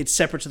Hobbit book. It's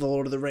separate to the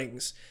Lord of the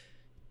Rings.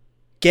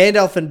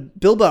 Gandalf and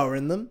Bilbo are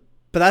in them,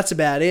 but that's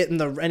about it.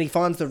 And he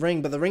finds the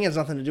ring, but the ring has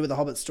nothing to do with the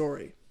Hobbit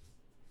story.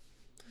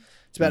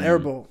 It's about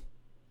Erebor.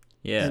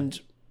 Yeah. And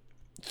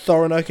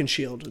Thorin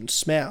Oakenshield and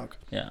Smaug.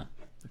 Yeah.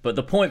 But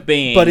the point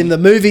being... But in the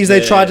movies,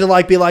 they tried to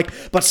be like,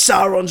 but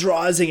Sauron's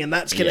rising and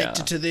that's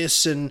connected to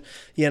this, and,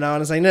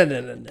 and it's like, no.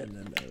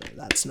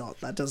 That's not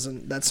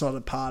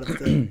a part of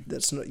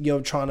the... you're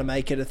trying to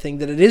make it a thing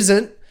that it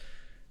isn't.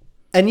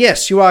 And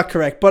yes, you are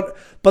correct, but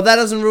that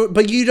doesn't ruin...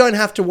 But you don't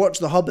have to watch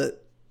the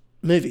Hobbit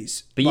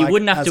movies. But you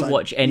wouldn't have to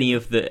watch any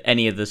of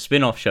the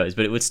spin-off shows,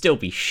 but it would still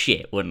be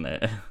shit, wouldn't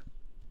it?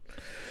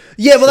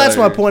 Yeah, well, that's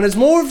my point. It's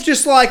more of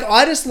just like,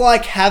 I just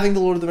like having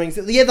the Lord of the Rings.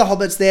 Yeah, the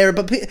Hobbit's there,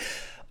 but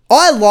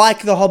I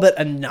like the Hobbit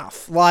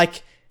enough.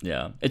 Like,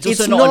 yeah, it's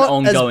also not an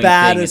ongoing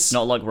thing. It's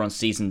not like we're on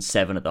season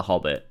 7 of the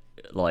Hobbit.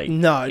 Like, it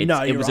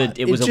was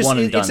a one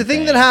and done. It's a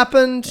thing that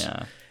happened.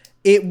 Yeah.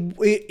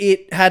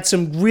 It had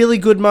some really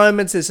good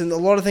moments. There's a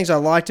lot of things I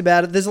liked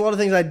about it. There's a lot of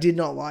things I did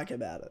not like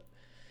about it.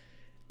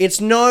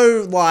 It's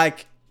no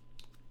like,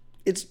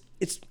 it's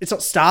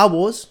not Star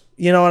Wars.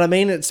 You know what I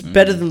mean? It's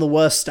better than the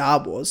worst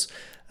Star Wars.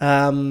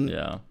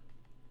 Yeah,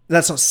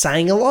 that's not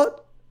saying a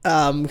lot,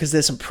 because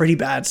there's some pretty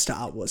bad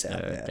Star Wars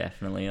out there.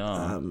 Definitely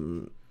are.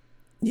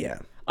 Yeah.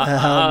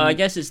 I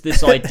guess it's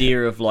this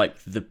idea of like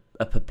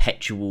a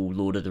perpetual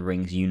Lord of the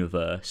Rings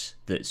universe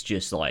that's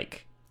just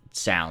like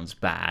sounds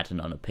bad and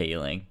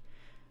unappealing,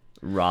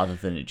 rather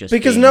than it just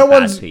because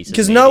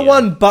being no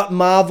one but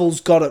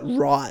Marvel's got it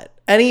right.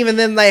 And even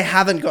then, they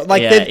haven't got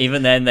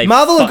even then they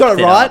Marvel have got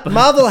it right. up.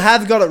 Marvel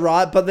have got it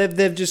right, but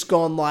they've just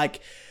gone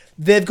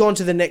they've gone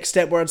to the next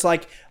step where it's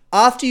like,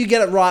 after you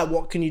get it right,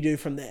 what can you do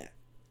from there?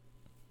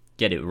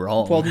 Get it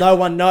wrong. Well, no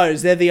one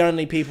knows. They're the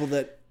only people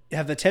that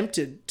have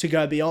attempted to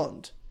go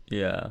beyond.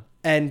 Yeah.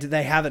 And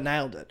they haven't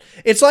nailed it.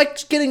 It's like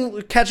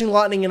catching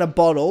lightning in a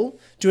bottle,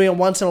 doing a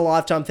once in a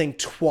lifetime thing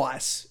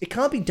twice. It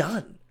can't be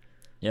done.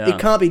 Yeah. It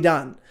can't be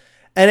done.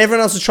 And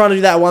everyone else is trying to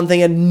do that one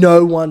thing and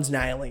no one's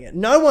nailing it.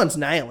 No one's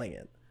nailing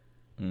it.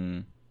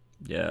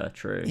 Yeah,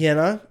 true.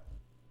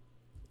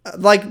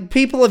 Like,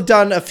 people have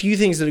done a few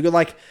things that are good.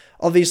 Like,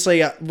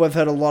 obviously we've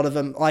heard a lot of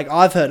them. Like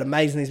I've heard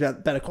amazing things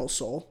about Better Call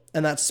Saul,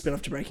 and that's a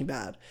spin-off to Breaking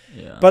Bad.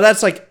 Yeah. But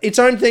that's like its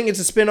own thing. It's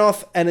a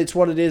spin-off, and it's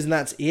what it is, and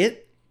that's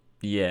it.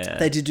 Yeah.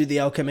 They did do the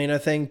El Camino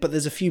thing, but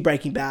there's a few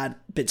Breaking Bad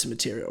bits of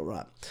material,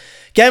 right?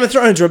 Game of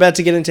Thrones, we're about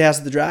to get into House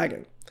of the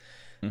Dragon.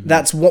 Mm-hmm.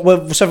 That's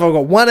what so far we've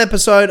got one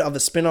episode of a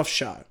spin-off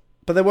show,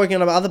 but they're working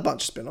on another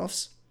bunch of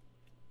spin-offs.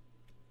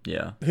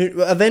 Yeah.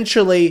 Who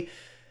eventually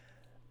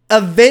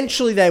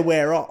they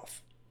wear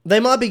off. They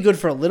might be good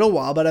for a little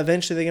while, but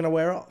eventually they're going to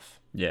wear off.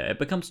 Yeah, it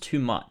becomes too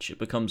much. It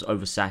becomes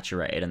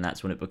oversaturated, and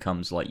that's when it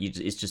becomes like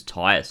it's just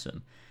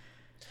tiresome.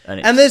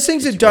 And there's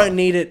things that don't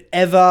need it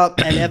ever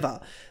and ever.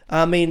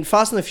 I mean,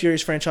 Fast and the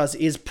Furious franchise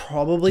is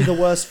probably the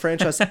worst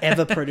franchise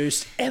ever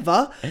produced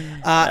ever.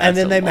 And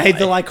then they made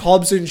the like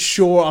Hobbs and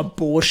Shaw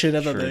abortion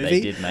of a movie,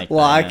 they did make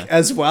like that, yeah.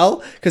 as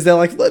well, because they're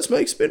like, let's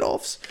make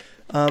spin-offs.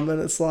 And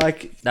it's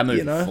like, that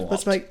movie let's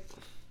flopped. make.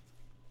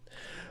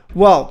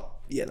 Well,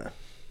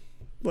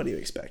 what do you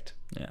expect?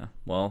 Yeah,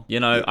 well,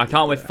 I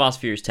can't wait for Fast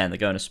and Furious 10. They're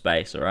going to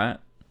space, all right?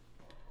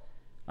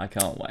 I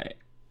can't wait.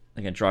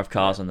 They're going to drive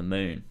cars on the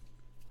moon.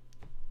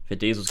 Vin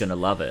Diesel's going to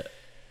love it.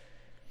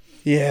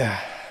 Yeah,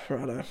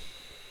 righto.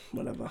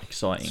 Whatever.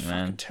 Exciting, it's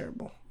man.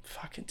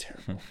 Fucking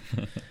terrible.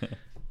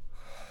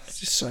 It's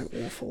just so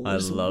awful. I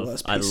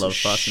love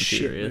Fast and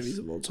Furious.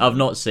 I've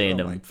not seen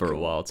them for a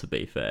while, to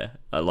be fair.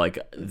 I've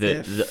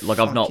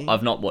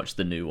not watched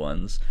the new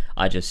ones.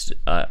 I just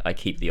I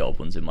keep the old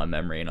ones in my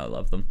memory, and I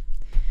love them.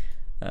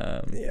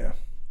 Yeah.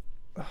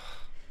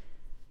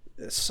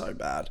 They're so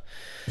bad.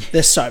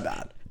 They're so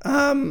bad.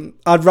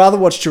 I'd rather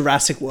watch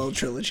Jurassic World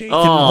trilogy than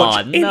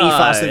watch any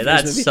Fast and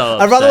Furious movie. So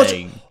I'd rather watch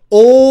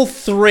all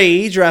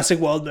 3 Jurassic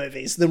World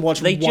movies than watch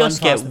they one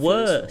just Fast get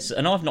worse,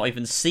 and I've not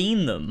even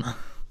seen them.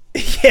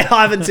 Yeah,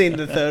 I haven't seen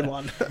the third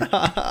one.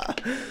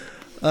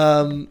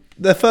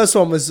 The first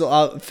one was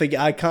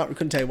I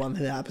couldn't tell you one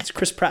thing that happens.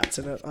 Chris Pratt's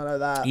in it. I know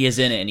that He is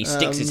in it, and he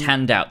sticks his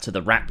hand out to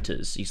the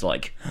raptors. He's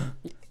like,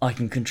 "I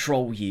can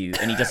control you,"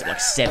 and he does it like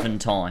 7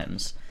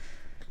 times.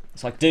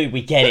 It's like, dude,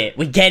 we get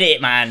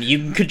it, man. You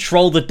can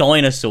control the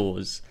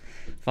dinosaurs.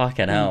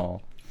 Fucking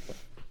hell.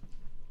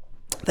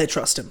 They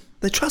trust him.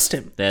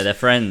 They're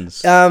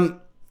friends.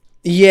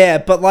 Yeah,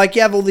 but like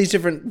you have all these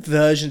different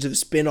versions of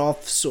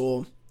spin-offs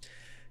or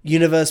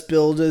universe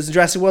builders.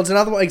 Jurassic World's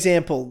another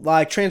example.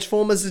 Like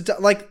Transformers,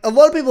 like a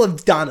lot of people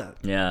have done it.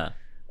 Yeah.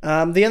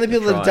 The only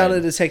people that have done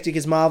it as hectic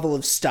as Marvel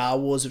of Star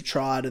Wars have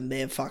tried, and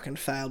they've fucking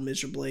failed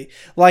miserably.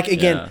 Like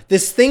again,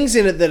 there's things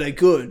in it that are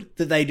good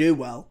that they do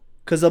well.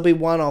 Because there'll be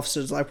one-offs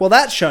that's like, well,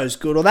 that show's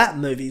good or that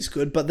movie's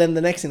good, but then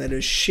the next thing they do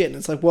is shit. And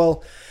it's like,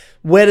 well,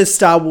 where does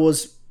Star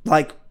Wars,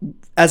 like,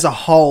 as a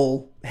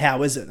whole,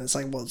 how is it? And it's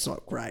like, well, it's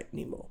not great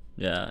anymore.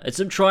 Yeah,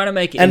 I'm trying to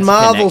make it and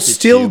Marvel's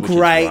still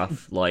great.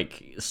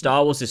 Like,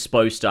 Star Wars is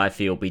supposed to, I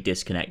feel, be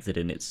disconnected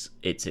in its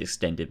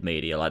extended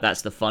media. Like,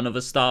 that's the fun of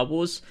a Star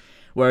Wars.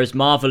 Whereas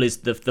Marvel is,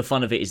 the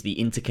fun of it is the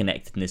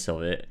interconnectedness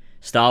of it.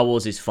 Star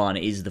Wars is fun,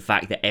 is the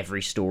fact that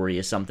every story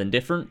is something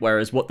different.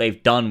 Whereas what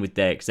they've done with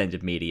their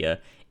extended media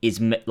is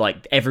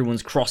like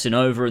everyone's crossing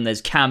over and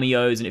there's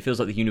cameos and it feels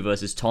like the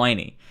universe is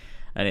tiny.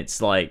 And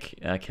it's like,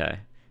 okay.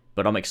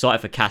 But I'm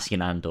excited for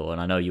Cassian Andor, and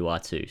I know you are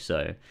too,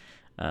 so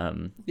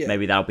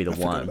maybe that'll be the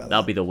one.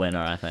 That'll be the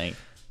winner, I think.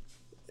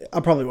 I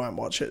probably won't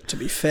watch it, to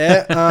be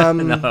fair. No,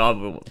 I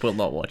will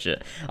not watch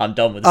it. I'm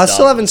done with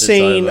Star Wars.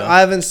 I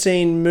haven't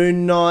seen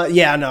Moon Knight.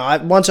 Yeah, no.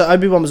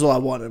 Obi-Wan was all I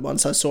wanted.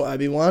 Once I saw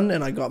Obi-Wan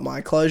and I got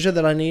my closure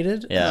that I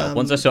needed. Yeah,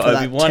 once I saw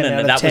Obi-Wan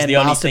and that was the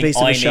only thing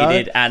I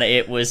needed, and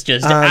it was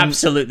just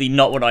absolutely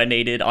not what I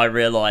needed. I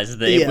realised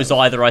that it was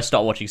either I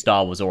start watching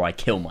Star Wars or I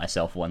kill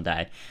myself one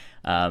day.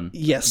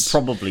 Yes,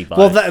 probably both.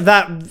 Well,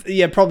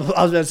 probably.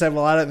 I was going to say,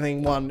 well, I don't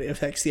think one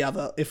affects the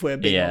other. If we're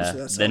being honest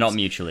with ourselves, they're not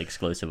mutually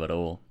exclusive at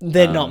all.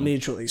 They're not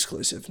mutually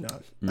exclusive.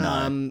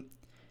 No.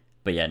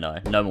 But yeah,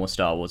 no more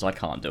Star Wars. I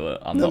can't do it.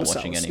 I'm not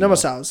watching anymore. No more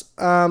Star Wars.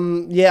 I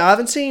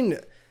haven't seen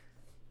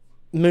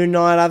Moon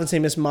Knight. I haven't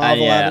seen Miss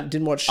Marvel. I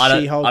didn't watch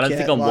She-Hulk. I don't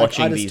think I'm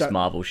watching these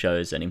Marvel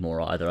shows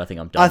anymore either. I think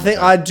I'm done.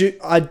 I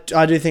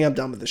do think I'm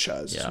done with the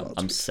shows. Yeah, as well,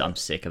 I'm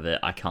sick of it.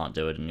 I can't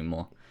do it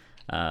anymore.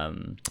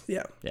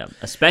 Yeah.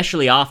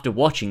 Especially after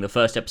watching the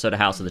first episode of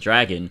House of the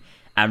Dragon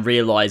and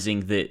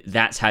realizing that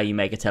that's how you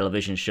make a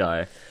television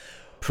show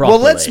properly.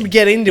 Well, let's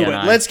get into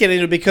it. Let's get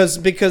into it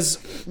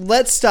because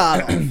let's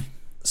start off.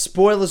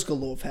 Spoilers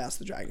galore for House of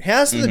the Dragon.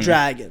 House of the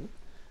Dragon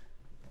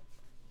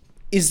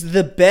is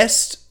the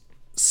best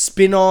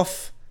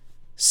spin-off,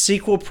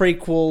 sequel,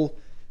 prequel,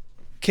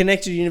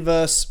 connected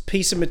universe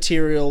piece of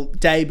material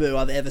debut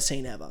I've ever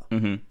seen ever.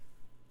 Mm-hmm.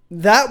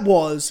 That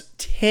was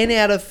 10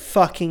 out of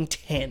fucking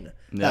 10.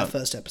 That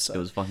first episode. It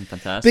was fucking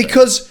fantastic.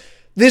 Because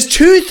there's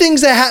 2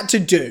 things they had to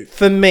do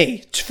for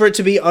me for it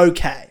to be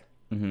okay.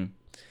 Mm-hmm.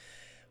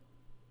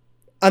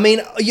 I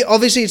mean,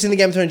 obviously it's in the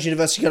Game of Thrones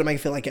universe. You got to make it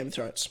feel like Game of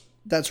Thrones.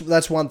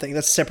 That's one thing.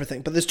 That's a separate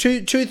thing. But there's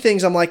two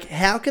things. I'm like,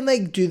 how can they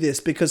do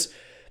this? Because,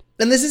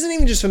 and this isn't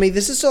even just for me.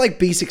 This is to like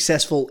be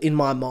successful in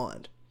my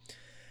mind.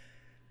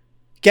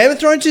 Game of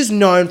Thrones is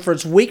known for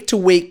its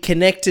week-to-week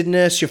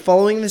connectedness. You're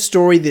following the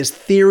story. There's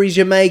theories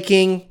you're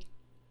making.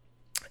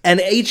 And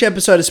each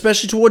episode,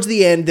 especially towards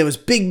the end, there was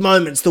big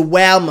moments, the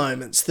wow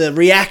moments, the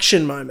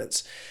reaction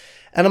moments.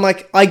 And I'm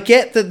like, I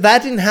get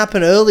that didn't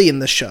happen early in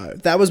the show.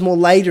 That was more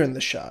later in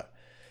the show.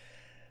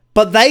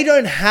 But they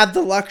don't have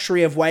the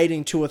luxury of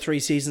waiting 2 or 3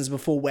 seasons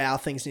before wow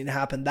things need to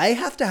happen. They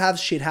have to have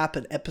shit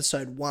happen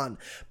episode 1.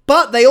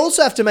 But they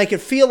also have to make it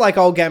feel like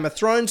old Game of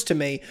Thrones to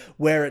me,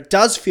 where it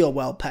does feel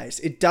well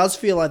paced. It does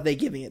feel like they're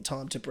giving it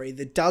time to breathe.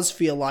 It does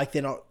feel like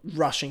they're not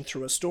rushing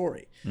through a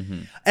story.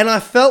 Mm-hmm. And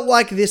I felt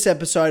like this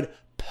episode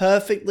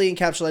perfectly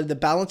encapsulated the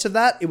balance of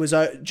that. It was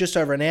just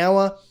over an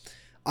hour.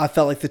 I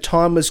felt like the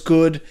time was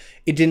good.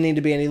 It didn't need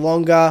to be any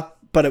longer.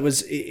 But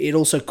it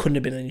also couldn't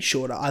have been any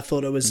shorter. I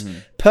thought it was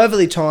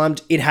perfectly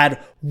timed. It had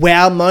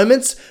wow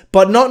moments,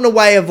 but not in a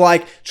way of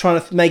like trying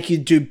to make you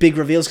do big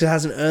reveals because it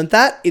hasn't earned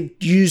that.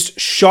 It used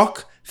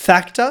shock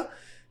factor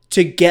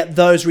to get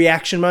those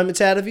reaction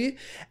moments out of you.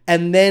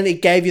 And then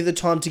it gave you the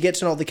time to get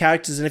to know the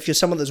characters. And if you're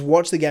someone that's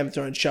watched the Game of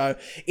Thrones show,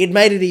 it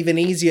made it even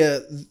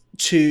easier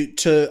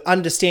to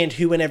understand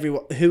who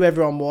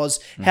everyone was,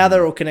 how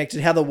they're all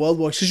connected, how the world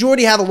works. Because you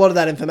already have a lot of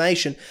that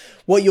information.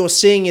 What you're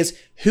seeing is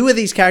who are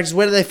these characters,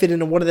 where do they fit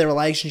in, and what are their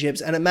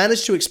relationships. And it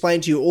managed to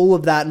explain to you all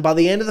of that. And by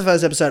the end of the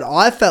first episode,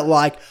 I felt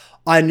like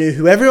I knew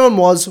who everyone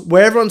was,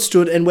 where everyone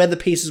stood, and where the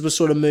pieces were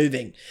sort of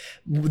moving.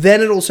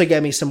 Then it also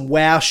gave me some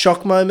wow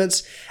shock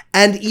moments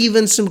and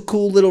even some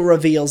cool little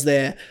reveals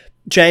there.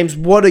 James,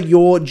 what are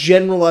your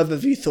general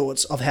overview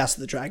thoughts of House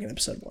of the Dragon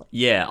episode 1?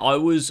 Yeah,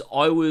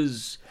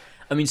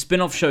 I mean,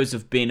 spin-off shows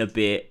have been a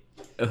bit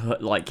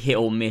like hit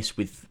or miss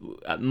with,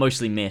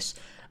 mostly miss,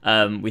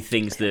 with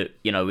things that,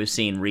 you know, we've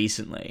seen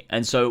recently.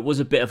 And so it was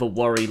a bit of a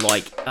worry,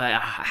 like,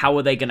 how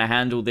are they going to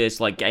handle this?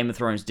 Like, Game of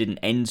Thrones didn't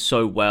end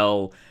so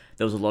well.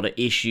 There was a lot of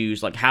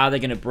issues. Like, how are they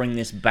going to bring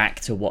this back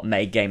to what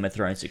made Game of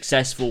Thrones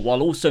successful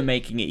while also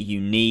making it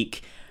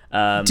unique? Can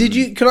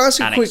I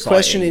ask a quick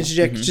question,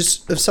 interject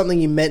just of something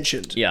you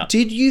mentioned? Yeah.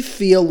 Did you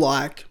feel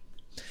like,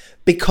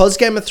 because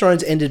Game of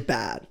Thrones ended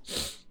bad,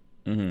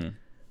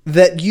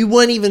 that you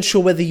weren't even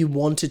sure whether you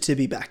wanted to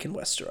be back in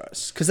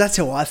Westeros? Because that's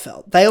how I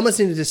felt. They almost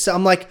needed to...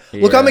 I'm like,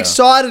 look, I'm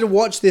excited to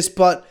watch this,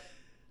 but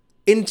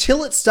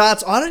until it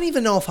starts, I don't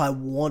even know if I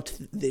want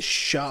this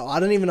show. I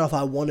don't even know if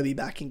I want to be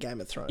back in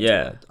Game of Thrones.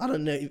 Yeah. I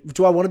don't know.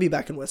 Do I want to be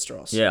back in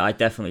Westeros? Yeah, I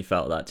definitely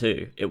felt that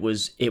too. It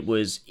was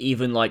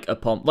even like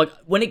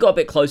when it got a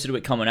bit closer to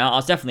it coming out, I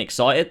was definitely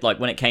excited. Like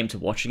when it came to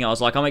watching it, I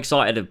was like, I'm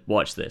excited to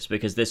watch this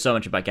because there's so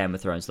much about Game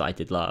of Thrones that I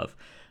did love.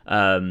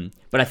 But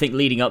I think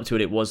leading up to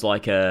it, it was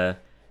like a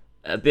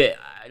bit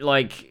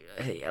like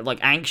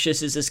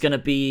anxious. Is this going to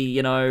be,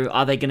 you know,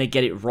 are they going to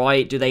get it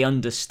right? Do they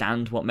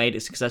understand what made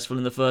it successful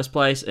in the first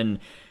place? And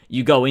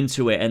you go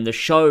into it and the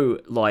show,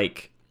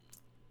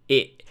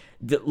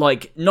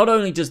 not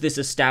only does this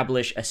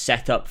establish a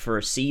setup for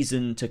a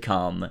season to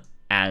come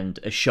and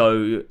a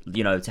show,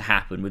 you know, to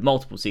happen with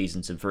multiple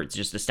seasons and for it to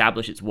just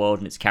establish its world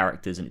and its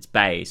characters and its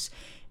base,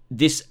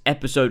 this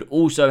episode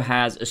also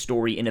has a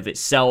story in of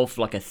itself,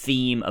 like a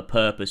theme, a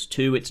purpose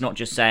too. It's not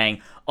just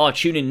saying, oh,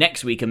 tune in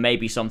next week and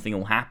maybe something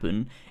will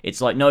happen.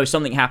 It's like, no,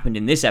 something happened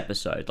in this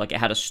episode. Like, it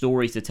had a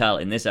story to tell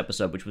in this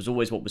episode, which was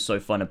always what was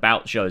so fun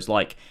about shows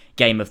like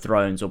Game of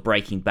Thrones or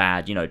Breaking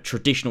Bad, you know,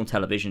 traditional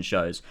television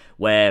shows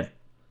where,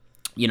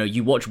 you know,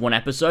 you watch one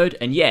episode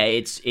and yeah,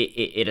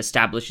 it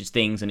establishes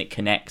things and it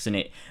connects and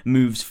it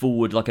moves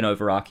forward like an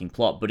overarching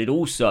plot, but it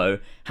also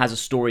has a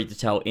story to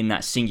tell in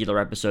that singular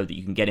episode that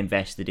you can get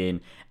invested in,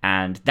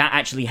 and that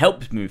actually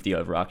helps move the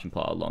overarching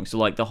plot along. So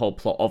like the whole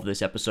plot of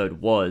this episode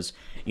was,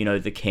 you know,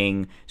 the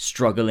king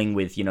struggling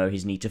with, you know,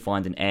 his need to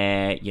find an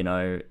heir, you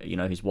know,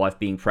 his wife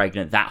being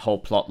pregnant, that whole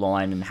plot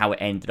line and how it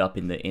ended up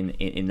in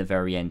the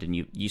very end, and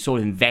you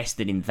sort of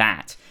invested in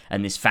that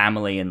and this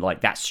family and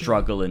like that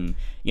struggle, and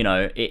you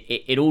know,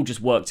 it all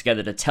just worked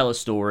together to tell a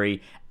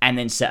story and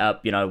then set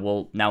up, you know,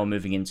 well, now we're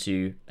moving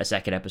into a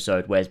second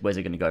episode, where's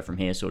it going to go from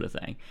here, sort of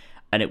thing.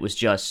 And it was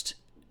just,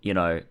 you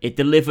know, it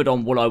delivered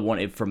on what I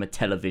wanted from a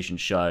television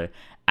show,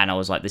 and I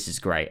was like, this is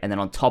great. And then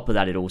on top of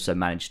that, it also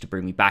managed to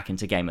bring me back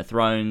into Game of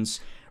Thrones,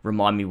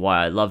 remind me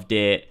why I loved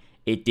it.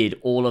 It did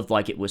all of,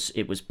 like, it was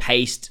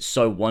paced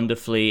so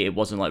wonderfully. It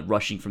wasn't like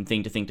rushing from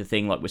thing to thing to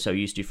thing like we're so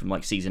used to from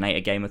like season 8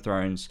 of Game of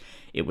Thrones.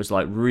 It was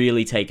like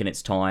really taking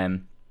its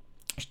time.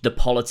 The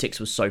politics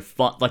was so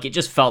fun. Like, it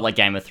just felt like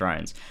Game of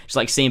Thrones. Just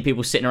like seeing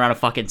people sitting around a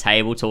fucking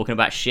table talking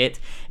about shit.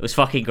 It was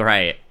fucking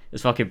great. It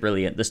was fucking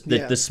brilliant.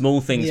 The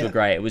small things were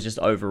great. It was just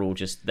overall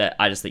just that.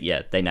 I just think,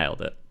 yeah, they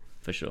nailed it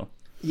for sure.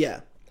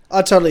 Yeah,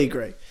 I totally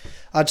agree.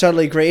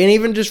 And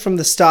even just from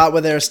the start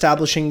where they're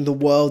establishing the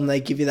world and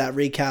they give you that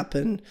recap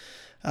and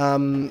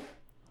and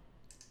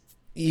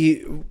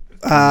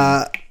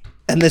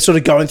they're sort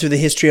of going through the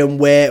history and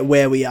where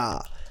we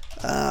are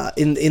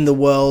in the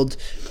world,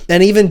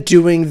 and even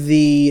doing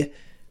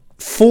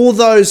for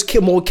those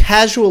more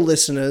casual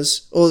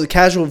listeners or the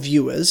casual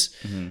viewers,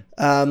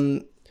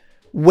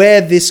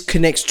 where this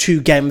connects to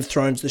Game of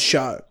Thrones, the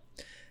show.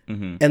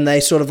 And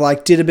they sort of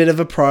like did a bit of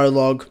a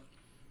prologue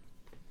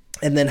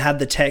and then had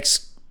the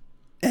text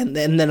and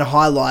then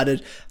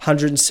highlighted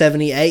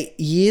 178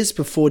 years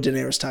before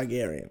Daenerys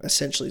Targaryen,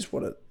 essentially is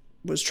what it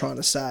was trying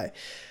to say.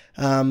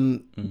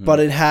 But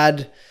it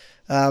had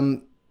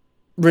Rhaenyra,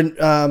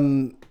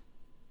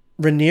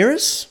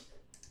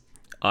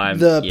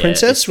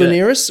 princess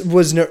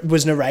Rhaenyra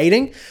was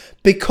narrating,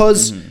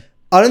 because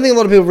I don't think a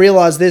lot of people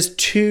realize there's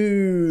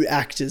 2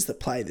 actors that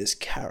play this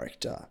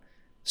character.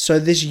 So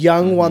this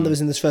young one that was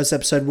in this first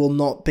episode will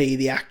not be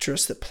the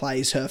actress that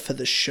plays her for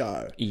the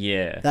show.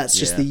 Yeah. That's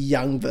just the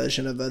young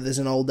version of her. There's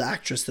an older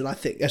actress that I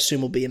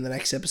assume will be in the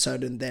next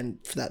episode, and then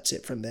that's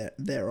it from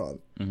there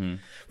on.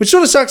 Which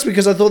sort of sucks,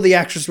 because I thought the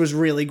actress was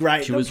really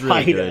great. She was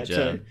really good,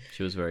 yeah.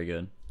 She was very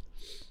good.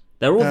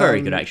 They're all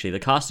very good, actually. The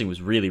casting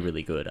was really,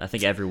 really good. I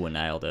think everyone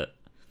nailed it.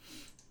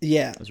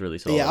 Yeah. It was really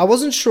solid. Yeah, I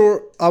wasn't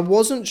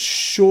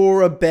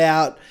sure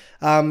about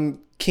King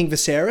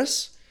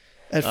Viserys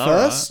at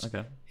first. Right.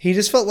 Okay. He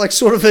just felt like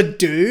sort of a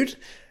dude.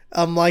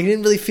 Like, I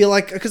didn't really feel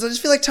like, because I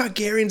just feel like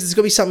Targaryens, there's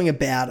got to be something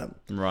about him.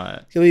 Right.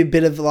 There's got to be a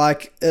bit of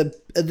like,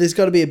 there's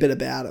got to be a bit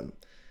about him.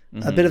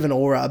 A bit of an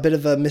aura, a bit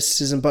of a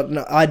mysticism. But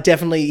no,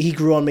 he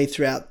grew on me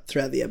throughout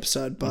the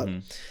episode. But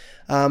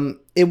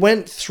it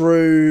went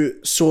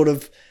through sort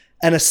of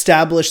and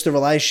established the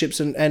relationships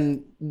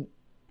and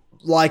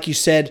like you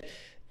said,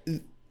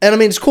 and I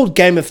mean, it's called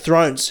Game of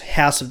Thrones,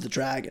 House of the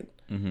Dragon.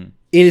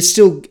 It is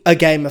still a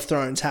Game of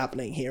Thrones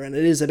happening here, and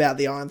it is about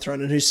the Iron Throne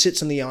and who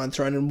sits on the Iron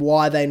Throne and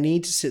why they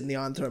need to sit in the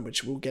Iron Throne,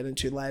 which we'll get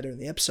into later in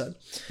the episode.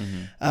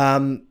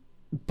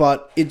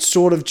 But it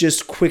sort of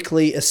just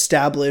quickly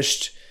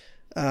established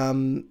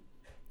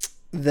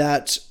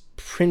that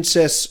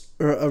Princess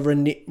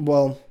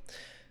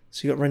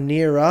so you got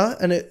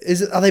Rhaenyra, and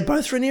are they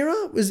both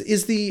Rhaenyra?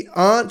 Is the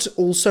aunt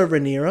also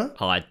Rhaenyra?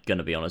 I'm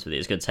gonna be honest with you,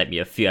 it's gonna take me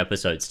a few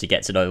episodes to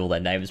get to know all their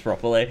names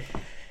properly.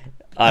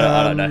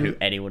 I don't know who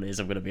anyone is,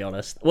 I'm going to be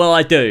honest. Well,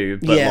 I do,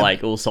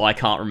 but also I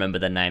can't remember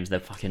their names. They're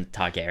fucking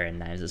Targaryen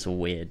names. It's all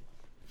weird.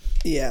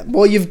 Yeah.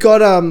 Well, you've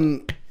got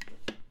I'm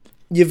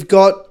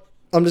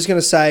just going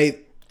to say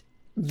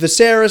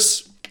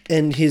Viserys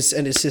and his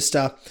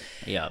sister.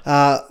 Yeah.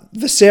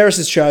 Viserys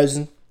is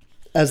chosen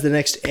as the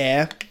next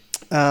heir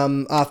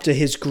after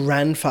his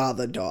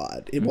grandfather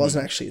died. It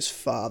wasn't actually his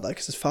father,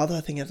 because his father,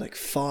 I think, had like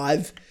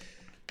 5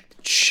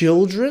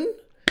 children,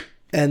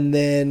 and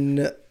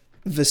then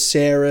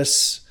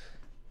Viserys,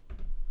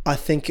 I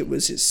think it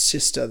was his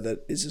sister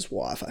that is his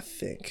wife, I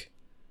think,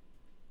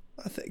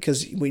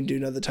 because we do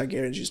know the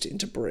Targaryens used to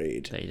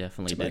interbreed. They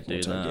definitely did do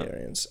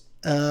Targaryens.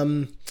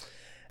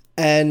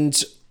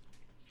 And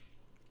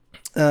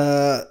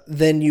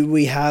then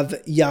we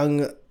have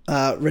young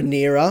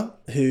Rhaenyra,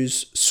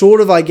 who's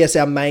sort of, I guess,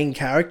 our main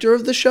character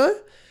of the show.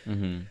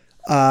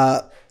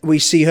 We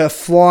see her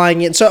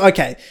flying in. So,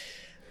 okay,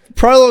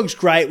 prologue's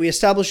great. We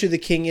establish who the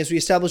king is. We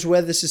establish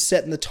where this is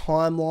set in the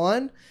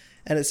timeline.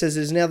 And it says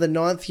it is now the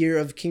 9th year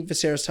of King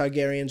Viserys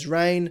Targaryen's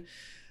reign,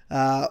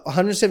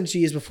 172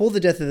 years before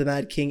the death of the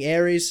Mad King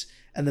Aerys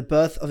and the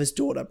birth of his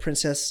daughter,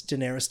 Princess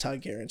Daenerys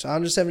Targaryen. So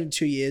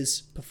 172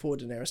 years before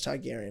Daenerys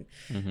Targaryen.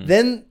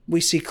 Then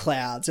we see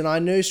clouds. And I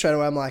knew straight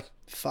away, I'm like,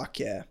 fuck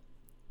yeah.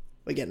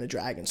 We're getting a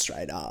dragon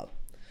straight up.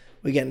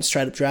 We're getting a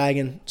straight up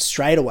dragon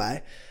straight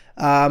away.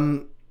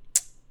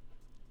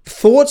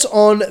 Thoughts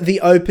on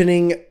the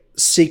opening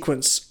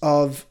sequence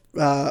of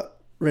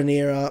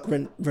Rhaenyra.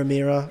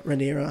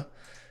 I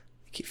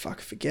keep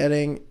fucking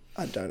forgetting.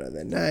 I don't know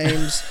their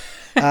names.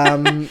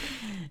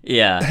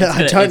 Yeah,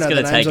 I don't know the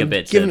names. Take a I'm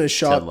bit giving it a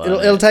shot.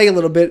 It'll take a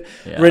little bit.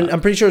 Yeah.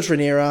 I'm pretty sure it's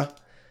Rhaenyra.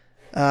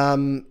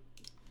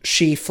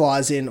 She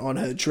flies in on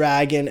her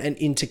dragon and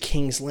into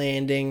King's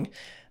Landing,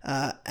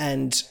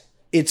 and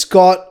it's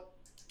got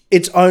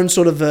its own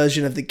sort of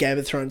version of the Game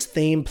of Thrones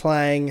theme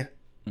playing.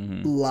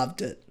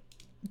 Loved it.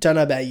 Don't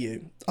know about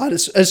you.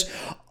 As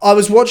I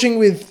was watching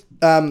with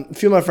a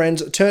few of my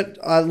friends,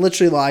 I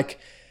literally, like,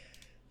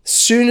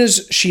 soon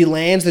as she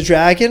lands the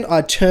dragon,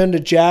 I turn to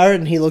Jared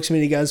and he looks at me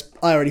and he goes,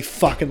 I already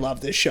fucking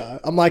love this show.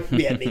 I'm like,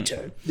 yeah, me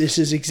too. This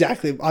is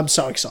exactly, I'm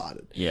so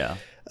excited. Yeah.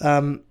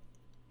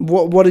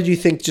 What did you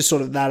think, just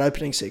sort of that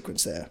opening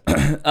sequence there?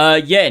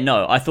 Yeah,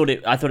 no, I thought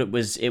it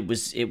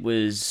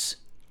was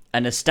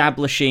an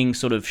establishing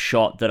sort of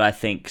shot that I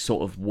think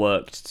sort of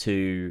worked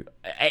to...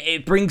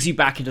 It brings you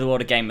back into the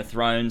world of Game of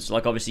Thrones.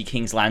 Like, obviously,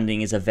 King's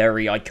Landing is a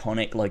very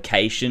iconic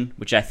location,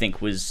 which I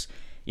think was...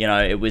 You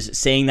know, it was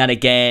seeing that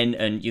again,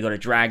 and you got a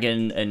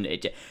dragon,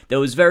 and there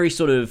was very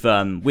sort of,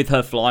 with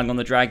her flying on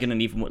the dragon,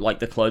 and even with, like,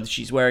 the clothes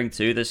she's wearing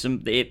too, there's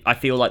some... I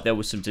feel like there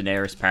was some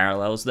Daenerys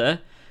parallels there.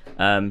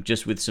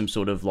 Just with some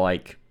sort of,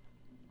 like...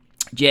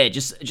 Yeah,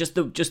 just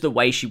the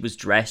way she was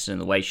dressed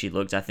and the way she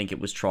looked, I think it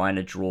was trying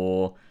to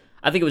draw...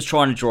 I think it was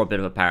trying to draw a bit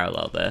of a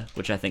parallel there,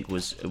 which I think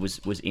was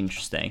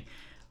interesting.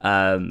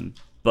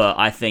 But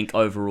I think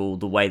overall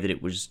the way that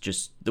it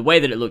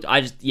looked,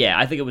 I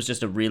think it was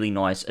just a really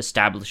nice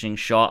establishing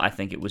shot. I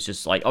think it was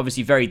just, like,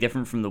 obviously very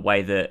different from the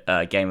way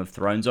that Game of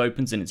Thrones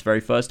opens in its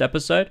very first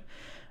episode.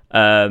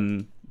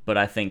 But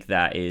I think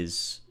that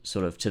is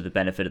sort of to the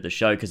benefit of the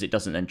show, because it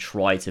doesn't then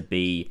try to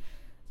be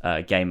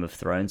Game of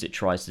Thrones. It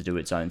tries to do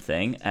its own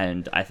thing,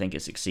 and I think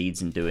it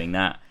succeeds in doing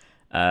that.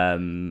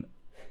 And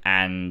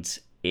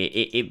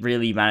it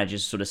really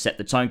manages to sort of set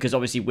the tone, because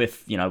obviously we're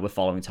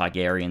following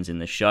Targaryens in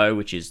the show,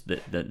 which is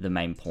the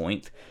main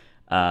point.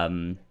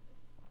 And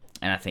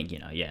I think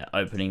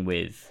opening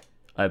with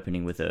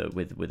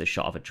a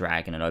shot of a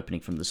dragon and opening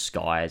from the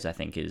skies, I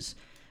think is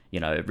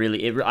I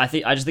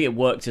just think it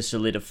worked to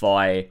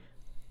solidify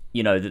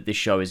that this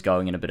show is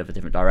going in a bit of a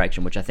different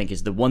direction, which I think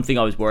is the one thing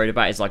I was worried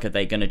about, is like, are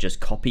they going to just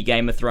copy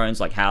Game of Thrones?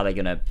 Like, how are they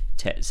going to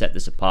set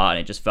this apart?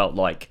 And it just felt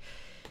like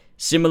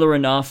similar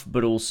enough,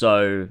 but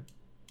also,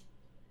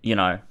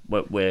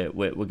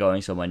 we're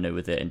going somewhere new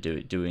with it and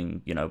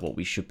doing what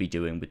we should be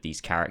doing with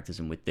these characters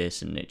and with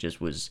this. And it just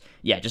was,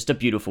 just a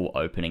beautiful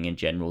opening in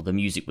general. The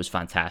music was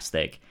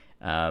fantastic.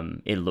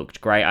 It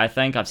looked great, I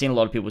think. I've seen a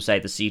lot of people say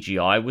the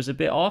CGI was a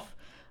bit off.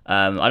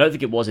 I don't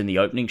think it was in the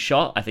opening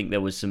shot. I think there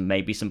was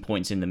maybe some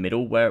points in the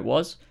middle where it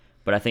was,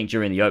 but I think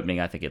during the opening,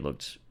 I think it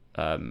looked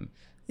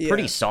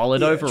pretty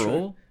solid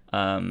overall.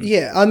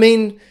 I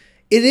mean,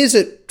 it is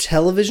a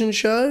television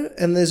show,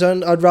 and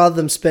I'd rather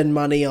them spend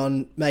money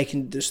on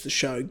making just the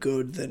show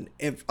good than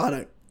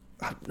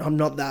I'm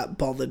not that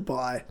bothered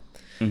by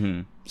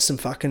some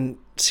fucking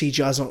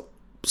CGI's not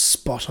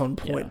spot on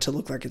point to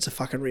look like it's a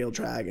fucking real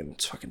dragon.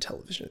 It's fucking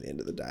television at the end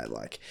of the day,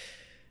 like,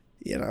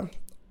 Yeah.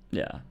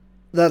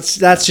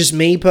 That's just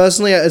me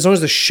personally. As long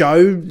as the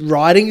show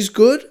writing's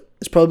good,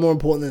 it's probably more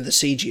important than the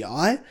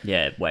CGI.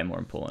 Yeah, way more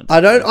important.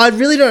 I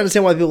really don't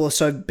understand why people are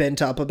so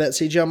bent up about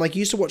CGI. I'm like, you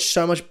used to watch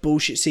so much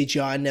bullshit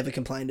CGI and never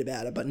complained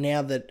about it. But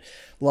now that,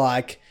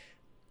 like,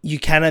 you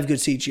can have good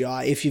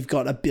CGI if you've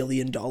got $1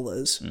 billion,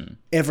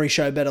 every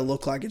show better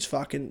look like it's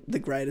fucking the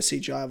greatest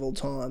CGI of all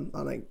time.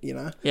 I think,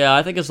 Yeah,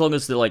 I think as long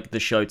as the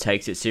show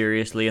takes it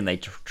seriously and they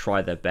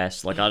try their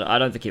best, like, I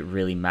don't think it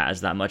really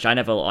matters that much. I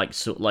never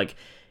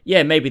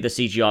maybe the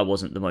CGI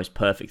wasn't the most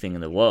perfect thing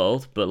in the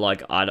world, but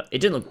like it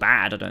didn't look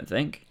bad. I don't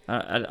think.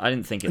 I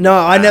didn't think it. No,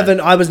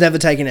 I was never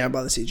taken out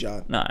by the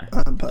CGI. No,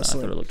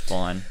 personally, I thought it looked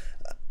fine.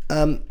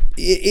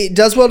 It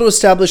does well to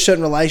establish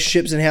certain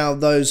relationships and how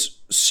those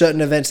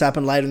certain events that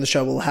happen later in the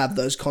show will have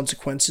those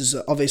consequences.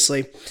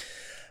 Obviously,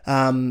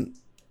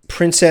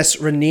 Princess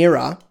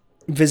Rhaenyra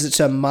visits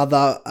her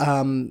mother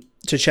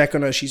to check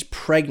on her. She's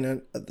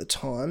pregnant at the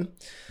time,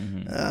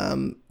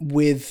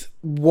 with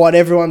what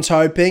everyone's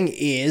hoping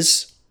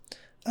is.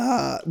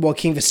 What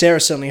King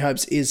Viserys certainly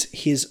hopes is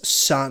his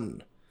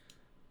son,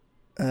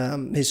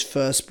 his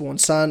firstborn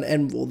son,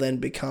 and will then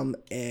become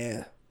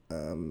heir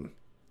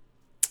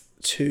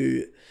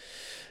to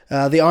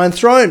the Iron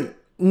Throne.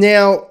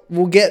 Now,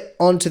 we'll get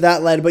onto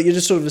that later, but you're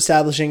just sort of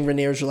establishing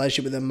Rhaenyra's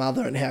relationship with her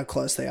mother and how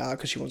close they are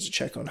because she wants to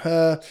check on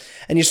her.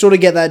 And you sort of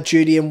get that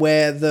duty and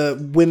where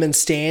the women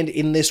stand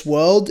in this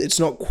world. It's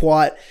not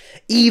quite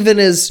even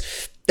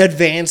as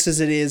advanced as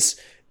it is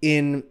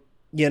in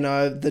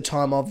the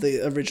time of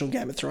the original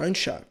Game of Thrones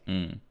show.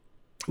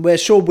 Where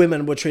sure,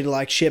 women were treated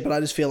like shit, but I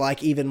just feel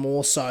like even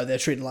more so they're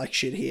treated like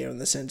shit here in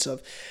the sense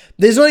of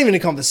there's not even a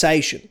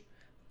conversation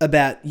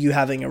about you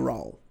having a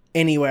role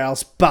anywhere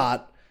else,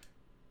 but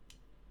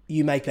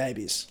you make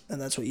babies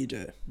and that's what you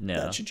do. Yeah.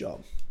 That's your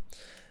job.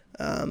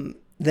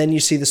 Then you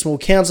see the small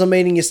council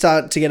meeting, you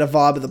start to get a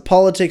vibe of the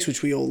politics,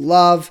 which we all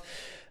love,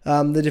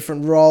 the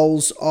different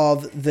roles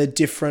of the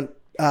different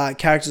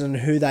characters and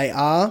who they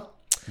are.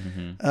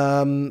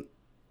 And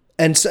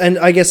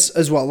I guess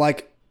as well,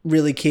 like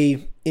really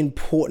key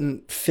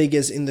important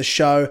figures in the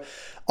show.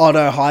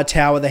 Otto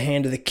Hightower, the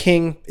Hand of the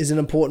King, is an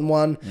important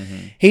one.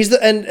 He's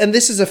and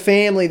this is a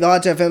family, the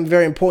Hightower family,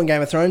 very important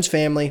Game of Thrones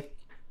family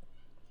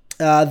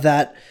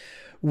that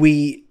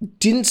we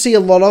didn't see a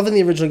lot of in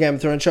the original Game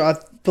of Thrones show. I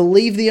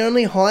believe the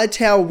only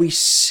Hightower we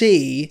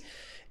see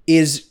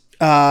is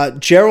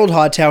Gerald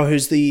Hightower,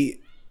 who's the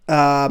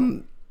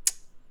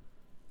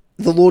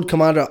Lord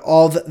Commander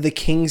of the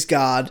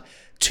Kingsguard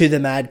to the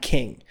Mad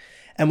King.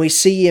 And we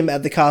see him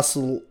at the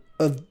castle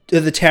of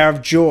the Tower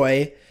of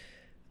Joy,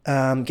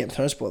 Game of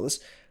Thrones spoilers,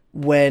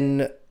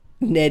 when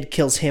Ned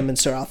kills him and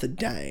Sir Arthur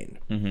Dayne.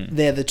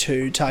 They're the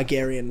two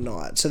Targaryen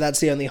knights. So that's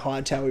the only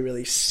Hightower we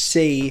really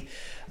see,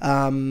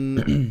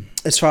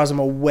 as far as I'm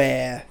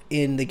aware,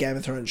 in the Game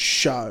of Thrones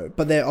show.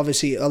 But they're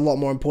obviously a lot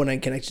more important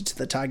and connected to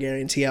the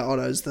Targaryens here.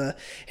 Otto's the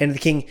Hand of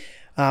the King.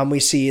 We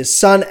see his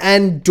son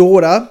and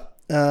daughter,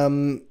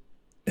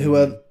 who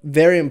are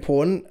very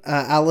important.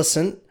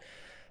 Alicent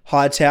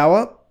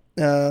Hightower,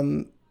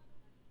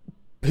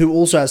 who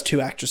also has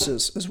two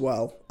actresses as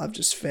well, I've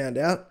just found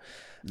out.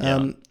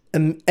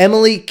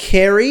 Emily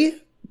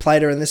Carey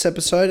played her in this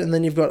episode, and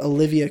then you've got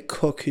Olivia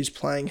Cook, who's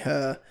playing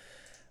her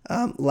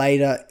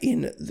later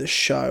in the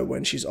show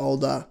when she's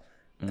older.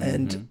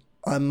 And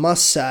I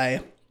must say,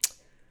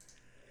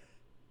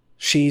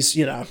 she's,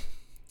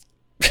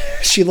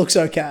 she looks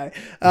okay.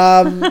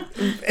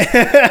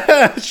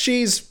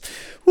 She's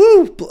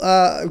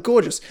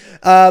gorgeous.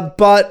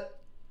 But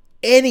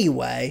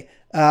anyway,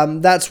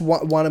 that's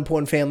one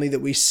important family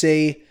that we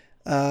see.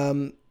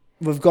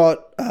 We've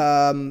got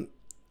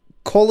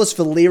Corlys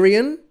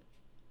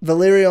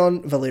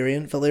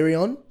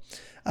Velaryon,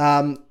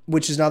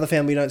 which is another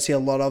family we don't see a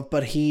lot of,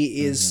 but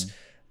he is...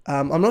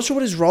 I'm not sure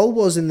what his role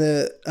was in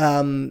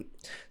the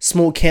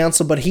small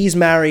council, but he's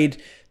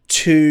married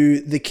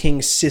to the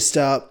king's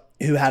sister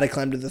who had a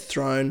claim to the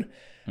throne.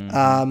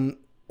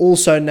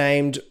 Also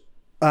named,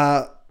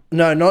 no,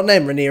 not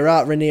named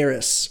Rhaenyra,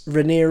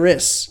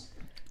 Rhaenyra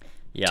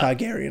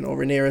Targaryen, or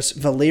Rhaenyra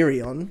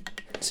Valerion,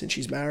 since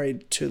she's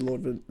married to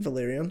Lord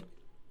Valerion.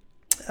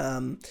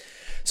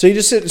 So you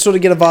just sort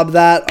of get a vibe of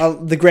that.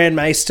 The Grand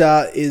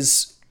Maester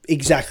is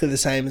exactly the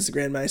same as the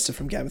Grand Maester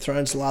from Game of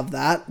Thrones. Love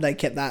that. They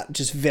kept that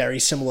just very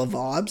similar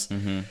vibes.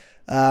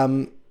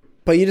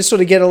 But you just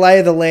sort of get a lay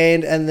of the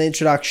land and the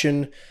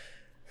introduction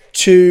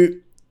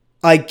to,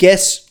 I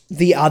guess,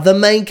 the other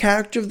main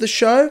character of the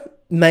show,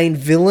 main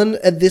villain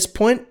at this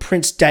point,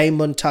 Prince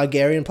Daemon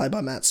Targaryen, played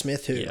by Matt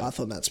Smith, who I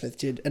thought Matt Smith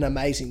did an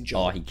amazing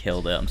job. Oh, he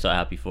killed it. I'm so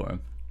happy for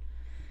him.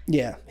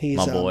 Yeah, he's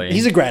my boy.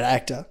 He's a great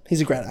actor.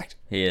 He's a great actor.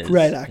 He is.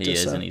 Great actor. He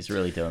is, and he's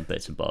really doing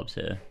bits and bobs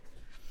here.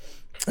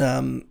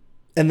 And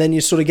then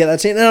you sort of get that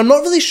scene. And I'm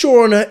not really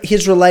sure on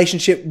his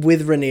relationship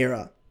with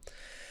Rhaenyra,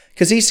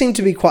 because he seemed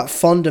to be quite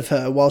fond of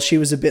her while she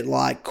was a bit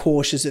like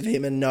cautious of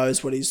him and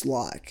knows what he's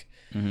like.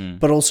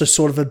 But also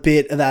sort of a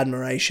bit of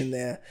admiration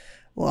there.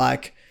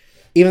 Like,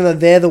 even though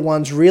they're the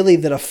ones really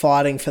that are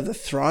fighting for the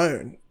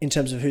throne in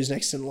terms of who's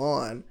next in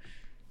line,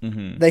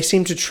 they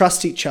seem to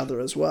trust each other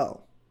as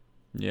well.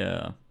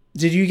 Yeah.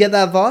 Did you get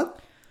that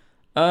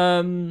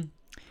vibe?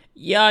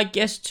 Yeah, I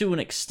guess to an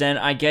extent.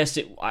 I guess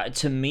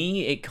to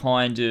me, it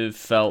kind of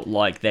felt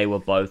like they were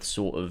both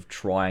sort of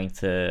trying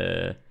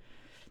to,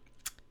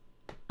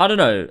 I don't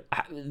know.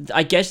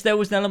 I guess there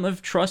was an element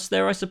of trust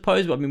there, I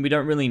suppose. But I mean, we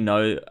don't really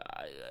know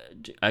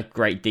a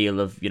great deal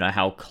of,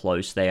 how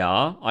close they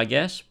are, I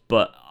guess.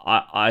 But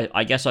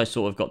I guess I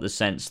sort of got the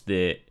sense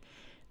that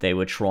they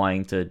were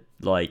trying to,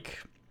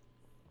 like,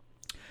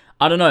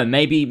 I don't know,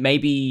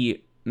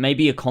 maybe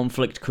a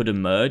conflict could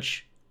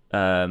emerge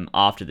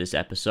after this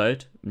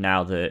episode,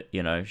 now that,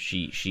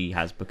 she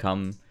has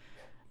become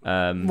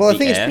well, I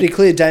think it's pretty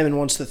clear Daemon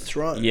wants the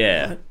throne.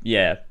 Yeah, right?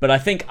 Yeah. But I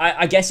think,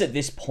 I guess at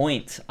this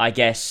point,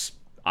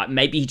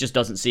 maybe he just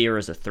doesn't see her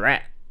as a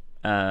threat.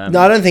 No,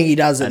 I don't think he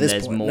does at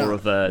this point.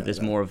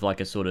 There's more of like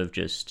a sort of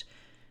just,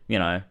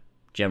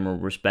 general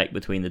respect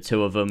between the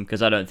two of them,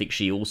 because I don't think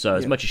she also,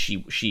 as much as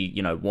she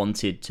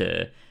wanted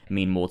to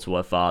mean more to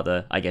her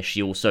father, I guess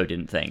she also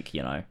didn't think,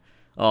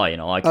 I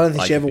don't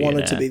think she ever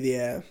wanted to be the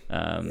heir.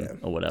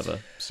 Or whatever.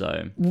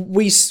 So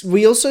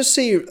we also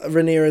see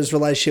Rhaenyra's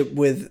relationship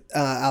with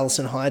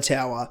Alicent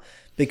Hightower,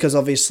 because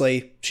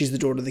obviously she's the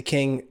daughter of the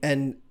king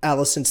and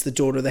Alicent's the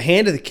daughter of the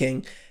Hand of the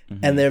King,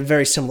 and they're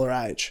very similar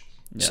age.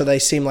 Yeah. So they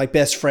seem like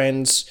best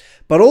friends.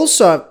 But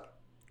also,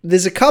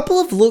 there's a couple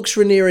of looks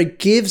Rhaenyra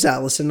gives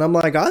Alicent, and I'm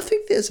like, I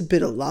think there's a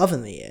bit of love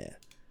in the air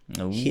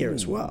here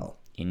as well.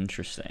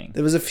 Interesting.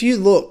 There was a few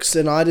looks,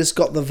 and I just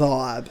got the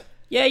vibe.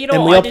 Yeah,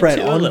 and we operate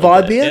on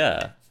vibe here.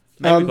 Yeah.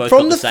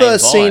 From the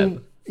first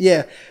scene,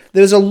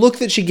 there's a look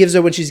that she gives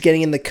her when she's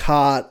getting in the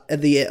cart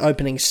at the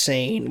opening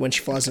scene when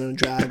she flies on a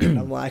dragon.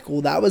 I'm like,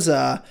 well, that was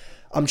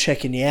I'm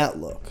checking you out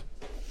look.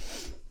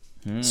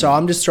 So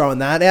I'm just throwing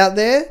that out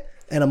there,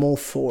 and I'm all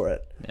for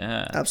it.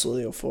 Yeah,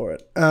 absolutely all for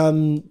it.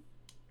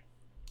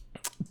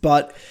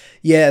 But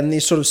yeah, and you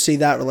sort of see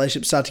that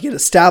relationship start to get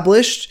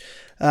established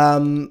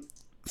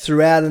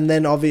throughout, and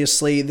then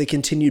obviously the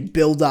continued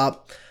build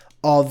up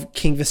of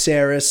King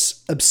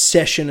Viserys'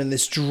 obsession and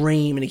this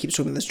dream, and he keeps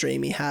talking about this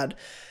dream he had.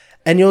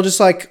 And you're just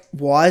like,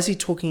 why is he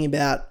talking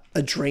about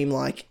a dream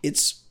like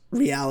it's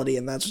reality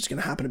and that's what's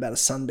going to happen about a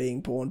son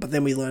being born? But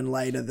then we learn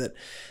later that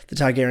the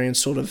Targaryens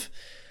sort of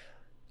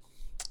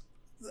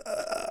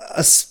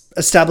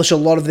establish a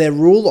lot of their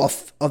rule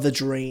off of the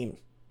dream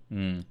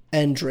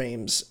and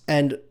dreams.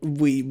 And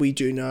we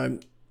do know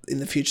in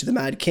the future the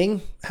Mad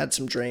King had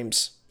some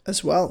dreams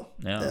as well.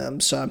 Yeah.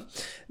 So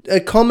a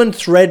common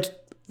thread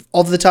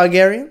of the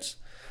Targaryens.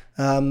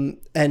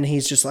 And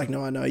he's just like,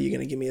 no, I know you're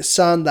going to give me a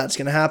son. That's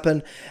going to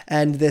happen.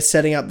 And they're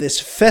setting up this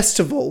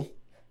festival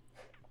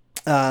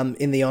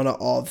in the honor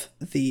of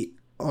the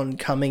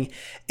oncoming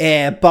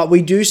heir. But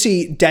we do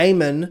see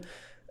Daemon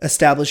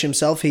establish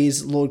himself.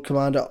 He's Lord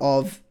Commander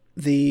of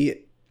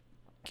the...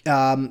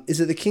 is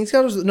it the King's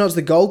Guard? No, it's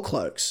the Gold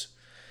Cloaks.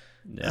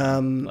 Yeah,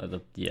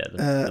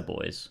 the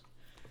boys.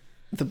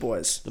 The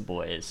boys. The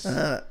boys.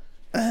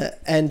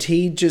 And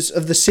he just,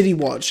 of the City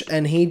Watch,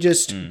 and he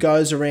just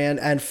goes around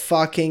and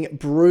fucking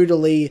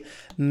brutally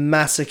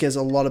massacres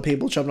a lot of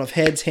people, chopping off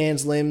heads,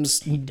 hands, limbs,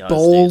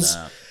 balls.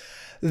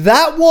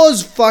 That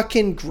was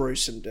fucking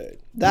gruesome, dude.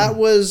 That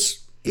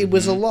was, it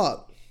was a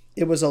lot.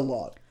 It was a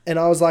lot. And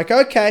I was like,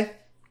 okay,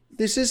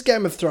 this is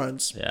Game of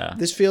Thrones. Yeah.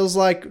 This feels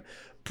like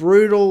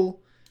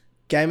brutal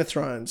Game of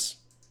Thrones.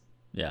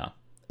 Yeah.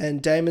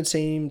 And Daemon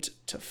seemed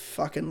to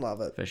fucking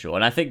love it. For sure.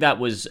 And I think that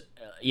was,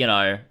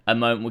 a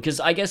moment, because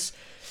I guess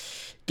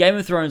Game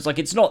of Thrones, like,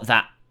 it's not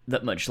that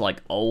much,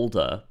 like,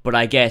 older, but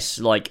I guess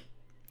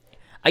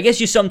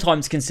you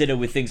sometimes consider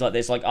with things like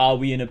this, like, are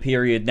we in a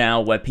period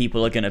now where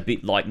people are going to be,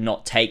 like,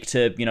 not take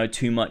to,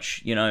 too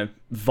much,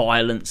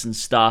 violence and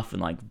stuff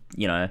and, like,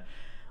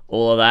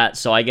 all of that.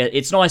 So I guess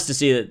it's nice to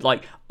see that,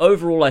 like,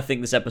 overall, I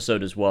think this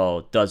episode as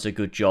well does a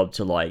good job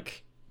to,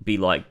 like, be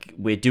like,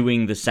 we're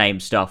doing the same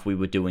stuff we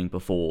were doing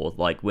before.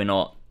 Like, we're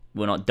not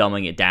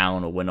dumbing it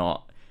down, or we're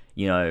not,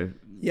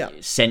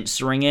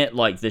 censoring it.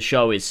 Like, the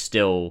show is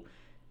still,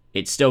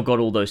 it's still got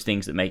all those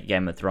things that make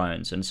Game of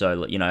Thrones. And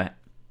so,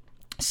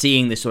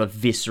 seeing this sort of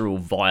visceral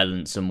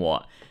violence and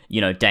what,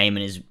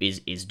 Daemon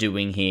is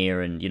doing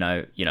here, and,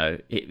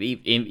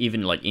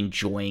 even like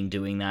enjoying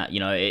doing that,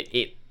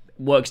 it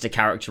works to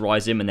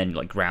characterize him and then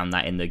like ground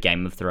that in the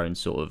Game of Thrones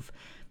sort of,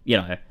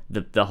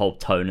 the whole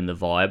tone and the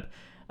vibe.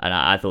 And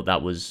I thought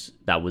that was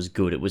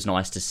good. It was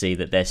nice to see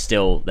that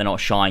they're not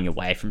shying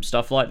away from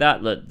stuff like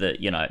that. That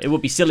it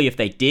would be silly if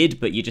they did,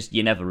 but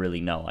you never really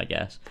know, I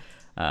guess.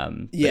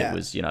 It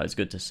was it's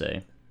good to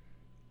see.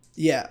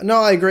 Yeah,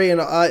 no, I agree,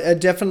 and I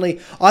definitely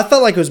I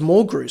felt like it was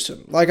more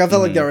gruesome. Like, I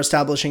felt like they were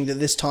establishing that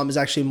this time is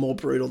actually more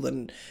brutal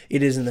than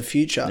it is in the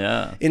future.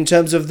 Yeah. In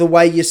terms of the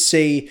way you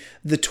see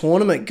the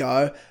tournament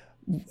go.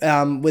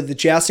 With the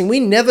jousting,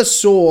 we never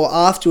saw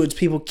afterwards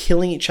people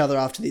killing each other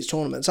after these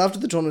tournaments. After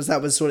the tournaments,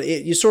 that was sort of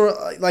it. You saw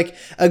like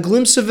a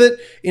glimpse of it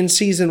in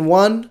season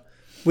 1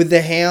 with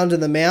the Hound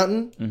and the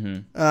Mountain,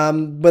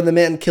 when the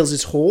Mountain kills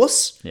his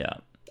horse. Yeah.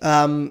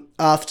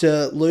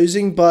 After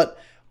losing, but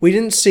we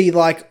didn't see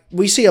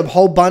we see a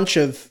whole bunch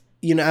of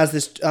as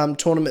this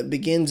tournament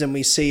begins, and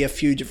we see a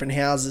few different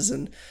houses,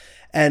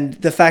 and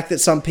the fact that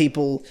some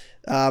people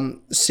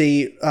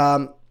see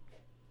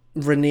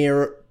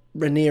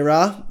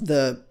Rhaenyra,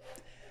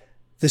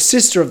 the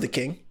sister of the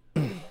king.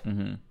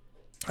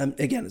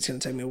 Again, it's going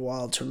to take me a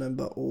while to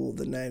remember all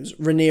the names.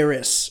 Rhaenyra.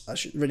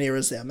 Rhaenyra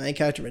is our main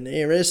character.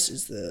 Rhaenyra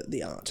is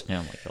the aunt. Oh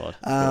my god.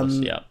 Of course,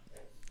 yeah.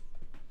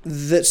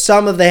 That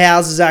some of the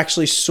houses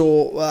actually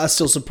are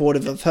still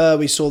supportive of her.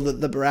 We saw that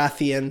the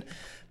Baratheon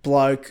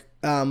bloke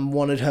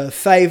wanted her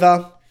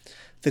favor.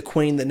 The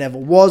queen that never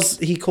was,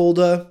 he called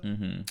her.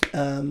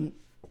 And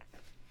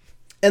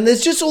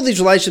there's just all these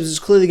relationships that's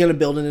clearly going to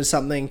build into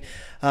something,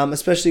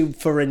 especially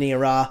for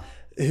Rhaenyra,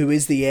 who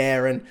is the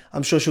heir, and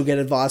I'm sure she'll get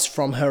advice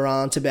from her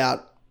aunt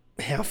about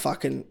how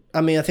fucking...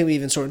 I mean, I think we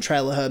even saw in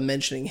trailer her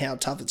mentioning how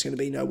tough it's going to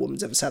be. No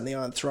woman's ever sat in the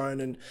Iron Throne,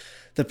 and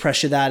the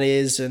pressure that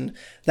is, and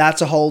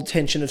that's a whole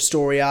tension of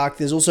story arc.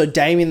 There's also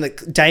Daemon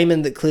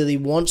that clearly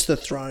wants the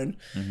throne,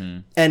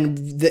 and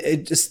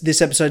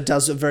this episode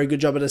does a very good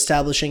job at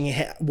establishing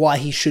why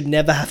he should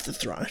never have the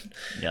throne.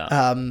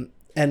 Yeah.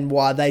 And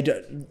why they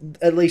don't,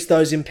 at least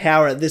those in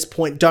power at this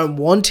point, don't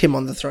want him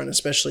on the throne,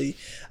 especially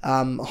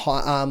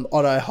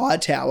Otto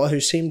Hightower, who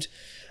seemed,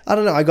 I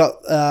don't know, I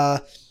got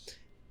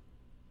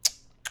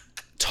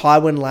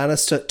Tywin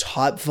Lannister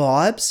type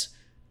vibes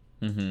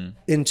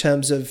in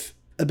terms of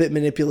a bit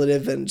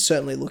manipulative and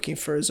certainly looking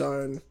for his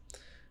own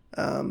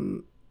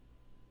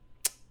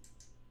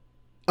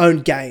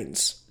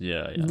gains.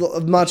 Yeah.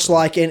 Much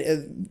like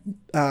in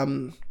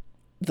the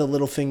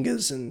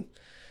Littlefingers and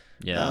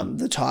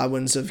the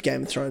Tywins of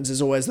Game of Thrones.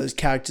 There's always those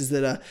characters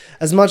that are,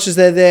 as much as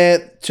they're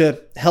there to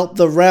help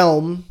the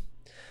realm,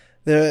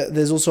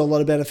 there's also a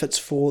lot of benefits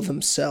for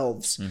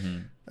themselves.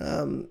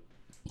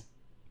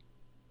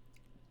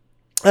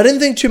 I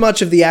didn't think too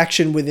much of the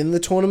action within the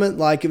tournament.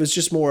 Like, it was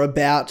just more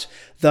about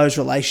those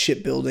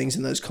relationship buildings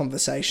and those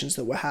conversations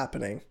that were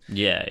happening.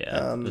 Yeah.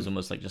 It was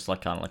almost like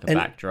kind of like a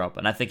backdrop.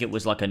 And I think it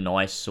was like a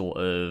nice sort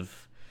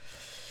of,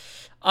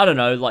 I don't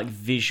know, like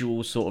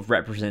visual sort of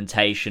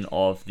representation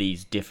of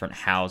these different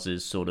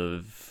houses sort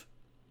of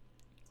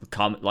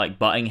like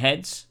butting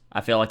heads.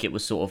 I feel like it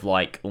was sort of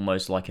like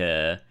almost like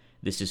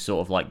this is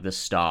sort of like the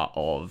start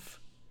of,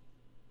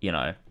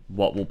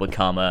 what will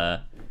become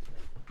a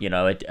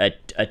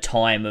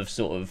time of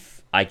sort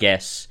of, I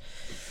guess,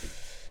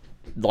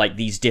 like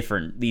these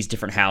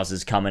different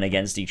houses coming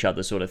against each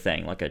other sort of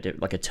thing, like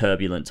a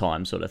turbulent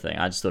time sort of thing.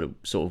 I just thought it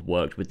sort of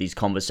worked with these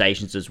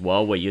conversations as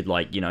well, where you'd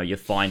like, you're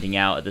finding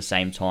out at the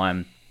same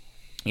time,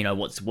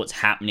 what's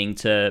happening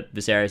to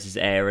Viserys'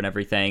 heir and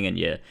everything, and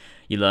you're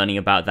learning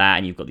about that,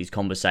 and you've got these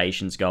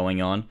conversations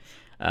going on.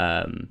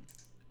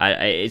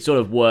 It sort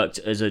of worked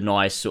as a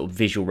nice sort of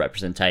visual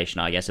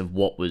representation, I guess, of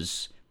what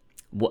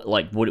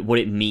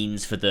it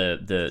means for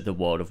the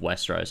world of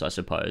Westeros, I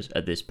suppose,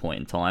 at this point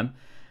in time.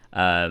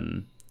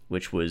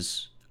 Which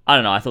was, I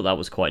don't know, I thought that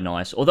was quite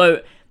nice. Although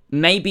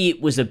maybe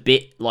it was a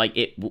bit like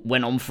it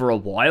went on for a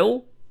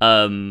while,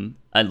 and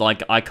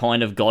like I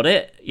kind of got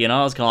it,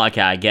 I was kind of like,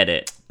 okay, I get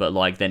it, but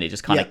like then it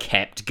just kind of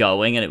kept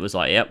going, and it was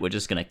like, yep, we're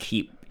gonna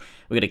keep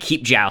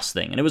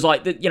jousting, and it was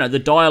like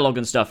the dialogue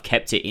and stuff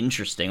kept it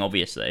interesting,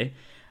 obviously.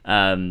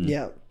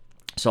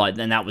 So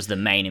then that was the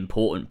main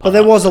important part. But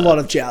there was a lot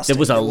of jousting. There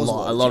was a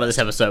lot of this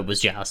episode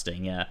was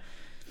jousting, yeah.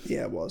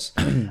 Yeah, it was.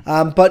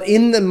 But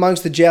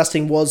amongst the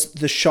jousting was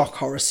the shock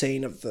horror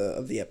scene of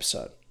the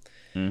episode,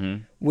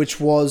 which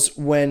was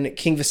when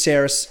King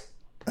Viserys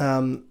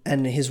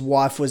and his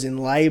wife was in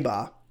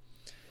labor,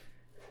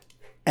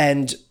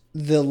 and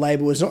the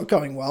labor was not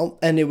going well,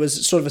 and it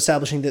was sort of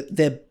establishing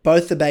that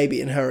both the baby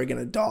and her are going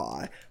to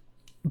die,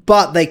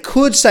 but they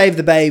could save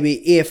the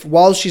baby if,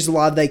 while she's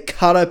alive, they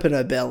cut open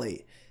her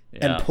belly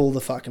and pull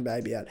the fucking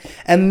baby out.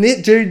 And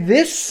dude,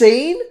 this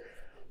scene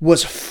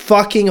was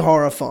fucking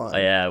horrifying. Oh,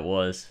 yeah, it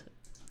was.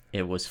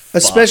 It was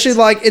fucked. Especially,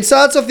 like, it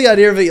starts off the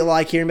idea of it, you're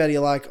like, hearing about it,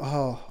 you're like,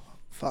 oh,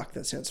 fuck,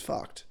 that sounds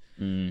fucked.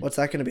 What's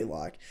that going to be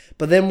like?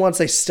 But then once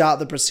they start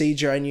the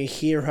procedure and you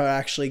hear her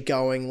actually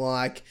going,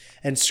 like,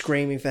 and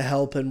screaming for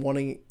help and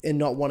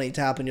not wanting it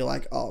to happen, you're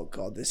like, oh,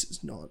 God, this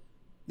is not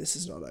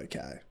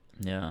okay.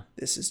 Yeah.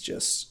 This is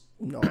just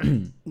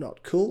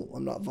not cool.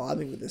 I'm not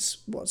vibing with this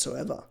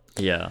whatsoever.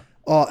 Yeah.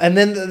 Oh, and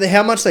then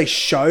how much they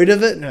showed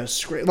of it and her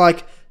scream,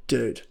 like,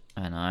 dude.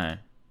 I know.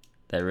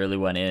 They really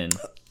went in.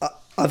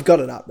 I've got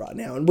it up right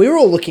now, and we were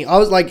all looking. I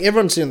was like,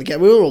 everyone's sitting on the game.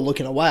 We were all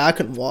looking away. I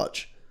couldn't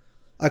watch.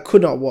 I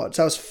could not watch.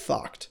 That was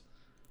fucked.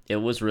 It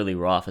was really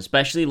rough,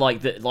 especially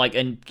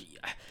and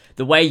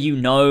the way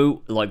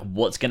like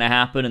what's gonna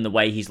happen, and the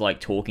way he's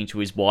like talking to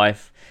his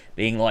wife,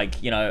 being like,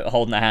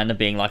 holding her hand and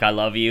being like, "I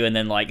love you," and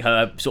then like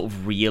her sort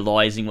of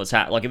realizing what's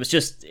happening. Like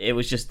it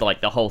was just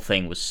like the whole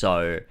thing was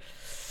so.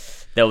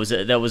 It was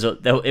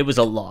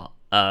a lot.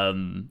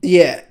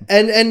 Yeah,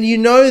 and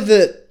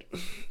that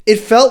it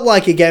felt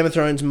like a Game of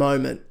Thrones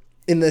moment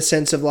in the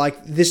sense of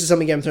like, this is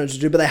something Game of Thrones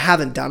would do, but they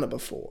haven't done it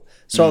before.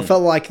 So it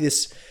felt like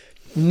this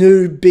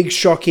new, big,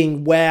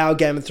 shocking, wow,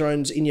 Game of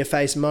Thrones in your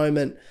face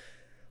moment.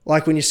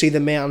 Like when you see the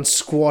mountain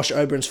squash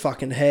Oberyn's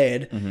fucking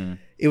head. Mm-hmm.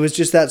 It was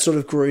just that sort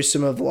of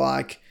gruesome of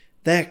like,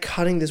 they're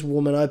cutting this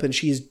woman open.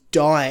 She's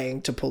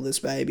dying to pull this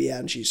baby out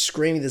and she's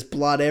screaming, there's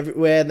blood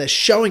everywhere, and they're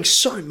showing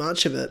so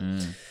much of it.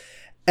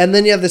 And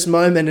then you have this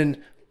moment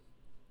and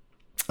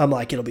I'm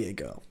like, it'll be a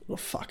girl. It'll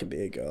fucking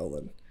be a girl.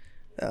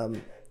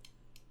 And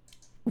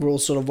we're all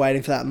sort of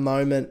waiting for that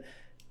moment.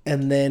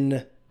 And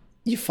then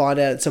you find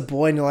out it's a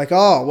boy and you're like,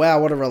 oh,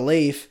 wow, what a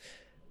relief.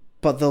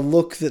 But the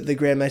look that the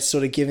Grandmaster's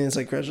sort of giving is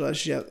like,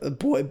 congratulations, you have a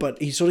boy. But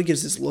he sort of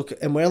gives this look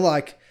and we're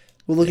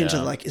looking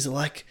to like, is it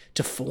like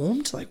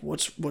deformed? Like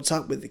what's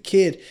up with the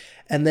kid?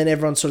 And then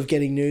everyone's sort of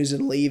getting news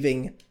and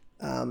leaving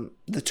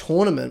the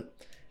tournament.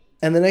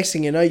 And the next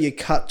thing you know, you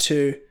cut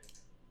to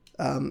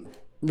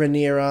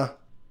Rhaenyra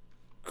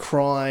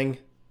crying,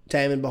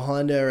 Daemon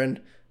behind her, and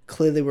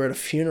clearly we're at a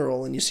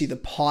funeral and you see the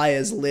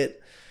pyres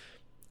lit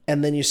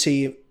and then you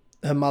see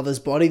her mother's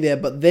body there,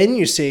 but then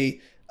you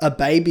see a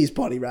baby's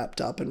body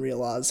wrapped up and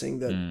realizing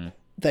that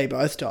they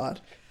both died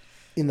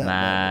in that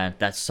moment.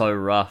 That's so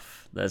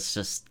rough. That's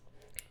just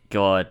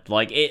God,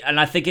 like it, and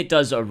I think it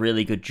does a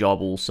really good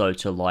job also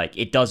to like,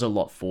 it does a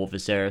lot for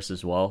Viserys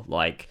as well,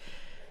 like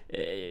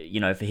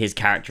for his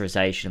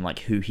characterization, like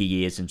who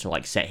he is, and to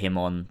like set him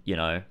on,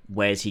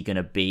 where's he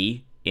gonna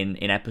be in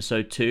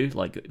episode 2,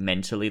 like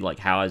mentally, like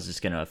how is this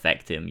going to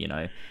affect him,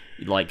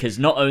 like because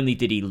not only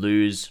did he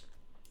lose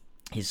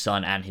his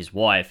son and his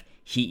wife,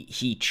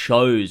 he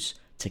chose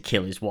to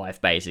kill his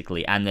wife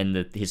basically, and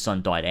then his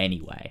son died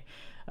anyway.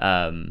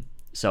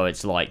 So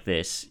it's like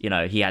this,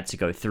 he had to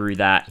go through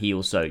that. He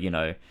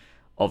also,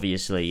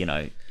 obviously,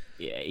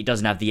 he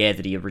doesn't have the heir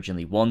that he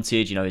originally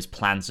wanted. His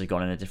plans have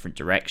gone in a different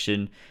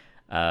direction.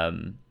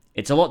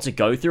 It's a lot to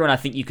go through, and I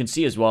think you can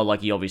see as well, like,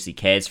 he obviously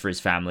cares for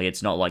his family.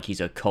 It's not like he's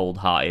a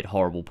cold-hearted,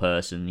 horrible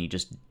person. He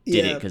just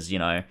did it because,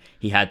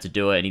 he had to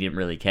do it, and he didn't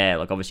really care.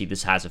 Like, obviously,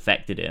 this has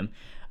affected him.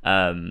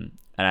 And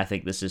I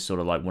think this is sort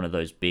of like one of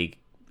those big,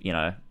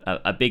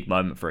 a big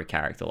moment for a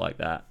character like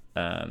that.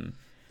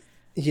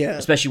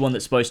 Especially one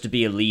that's supposed to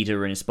be a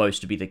leader and is supposed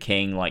to be the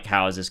king. Like,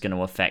 how is this going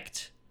to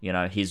affect,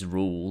 his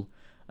rule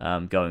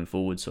going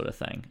forward, sort of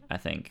thing? I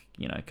think,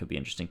 it could be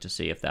interesting to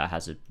see if that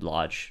has a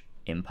large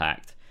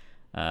impact.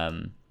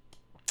 And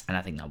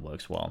I think that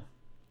works well.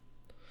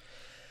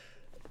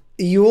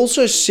 You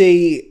also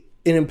see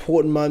an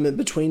important moment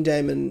between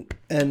Daemon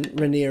and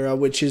Rhaenyra,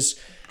 which is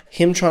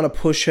him trying to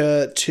push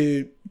her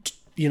to,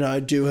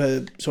 do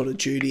her sort of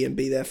duty and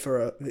be there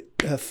for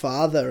her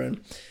father.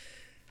 And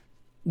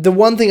the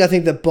one thing I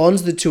think that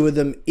bonds the two of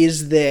them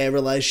is their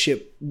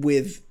relationship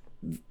with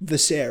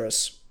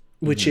Viserys,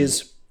 which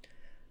is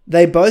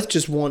they both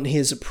just want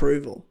his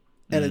approval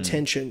and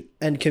attention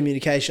and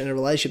communication and a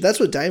relationship. That's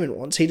what Daemon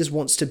wants. He just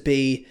wants to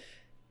be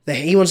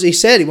he wants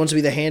to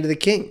be the hand of the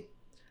king.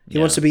 He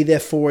wants to be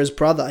there for his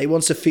brother. He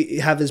wants to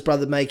have his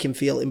brother make him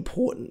feel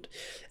important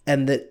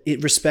and that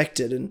it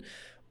respected. And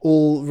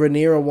all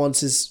Rhaenyra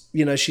wants is,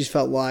 she's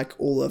felt like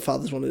all her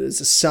father's wanted is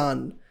a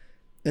son.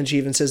 And she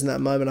even says in that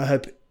moment, I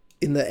hope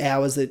in the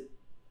hours that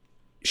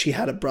she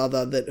had a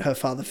brother that her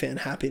father found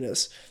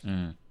happiness.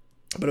 But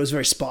it was a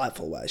very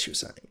spiteful way she was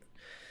saying it.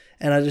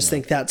 And I just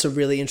think that's a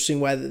really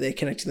interesting way that they're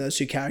connecting those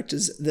two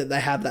characters, that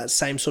they have that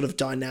same sort of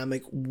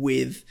dynamic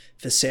with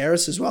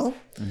Viserys as well.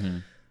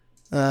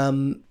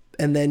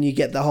 And then you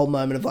get the whole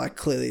moment of like,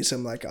 clearly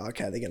some like,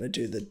 okay, they're going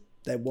to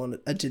they want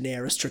a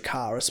Daenerys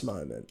Dracarys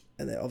moment.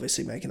 And they're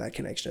obviously making that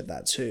connection of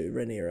that too.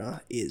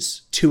 Rhaenyra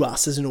is, to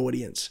us as an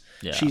audience,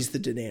 she's the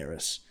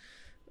Daenerys.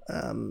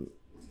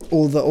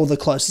 Or the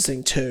closest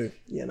thing to,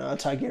 a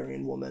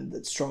Targaryen woman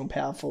that's strong,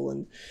 powerful,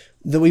 and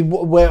that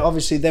where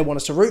obviously they want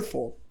us to root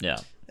for.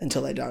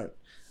 Until they don't,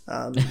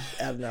 out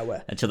of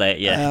nowhere. until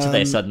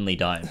they suddenly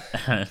don't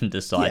and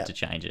decide to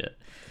change it.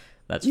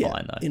 That's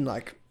fine though. In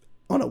like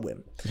on a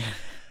whim.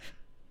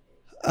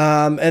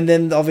 And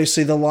then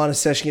obviously the line of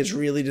session gets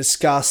really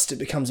discussed. It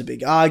becomes a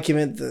big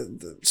argument.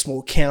 The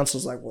small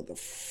council's like, what the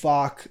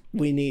fuck?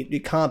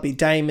 It can't be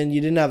Daemon.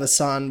 You didn't have a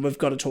son. We've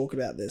got to talk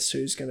about this.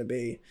 Who's going to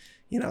be,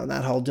 and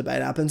that whole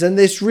debate happens. And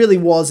this really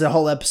was a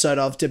whole episode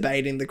of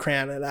debating the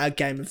crown and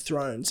Game of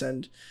Thrones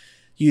and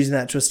using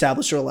that to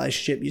establish a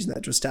relationship, using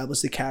that to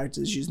establish the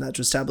characters, using that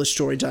to establish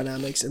story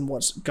dynamics and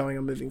what's going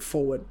on moving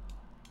forward.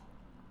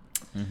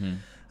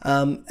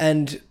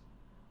 And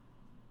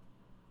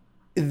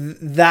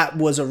that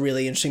was a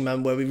really interesting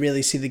moment where we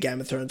really see the Game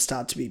of Thrones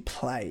start to be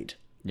played.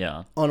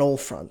 Yeah. On all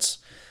fronts.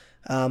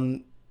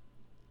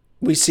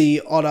 We see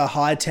Otter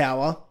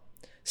Hightower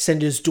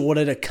send his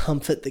daughter to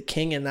comfort the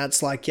king, and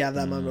that's like, that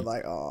moment of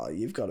like, oh,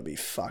 you've got to be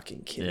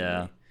fucking kidding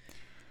me.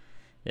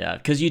 Yeah,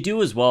 because you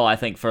do as well, I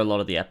think, for a lot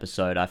of the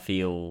episode,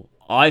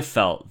 I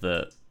felt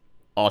that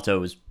Otto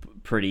was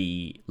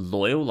pretty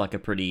loyal, like a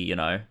pretty,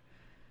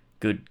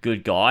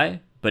 good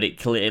guy. But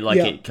it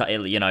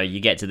you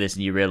get to this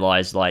and you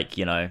realize, like,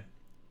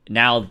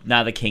 now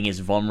the king is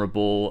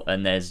vulnerable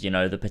and there's,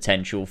 the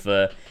potential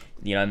for,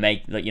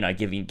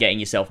 getting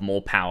yourself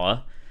more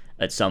power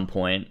at some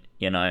point,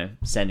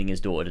 sending his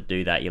daughter to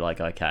do that. You're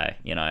like, okay,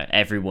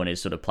 everyone is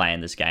sort of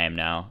playing this game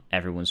now.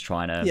 Everyone's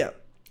trying to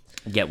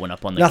get one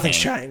up on the Nothing's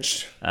king.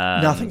 Changed.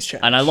 Nothing's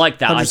changed. And I like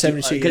that.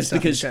 172 years,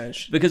 nothing's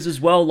changed. Because as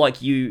well,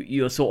 like,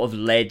 you're sort of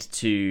led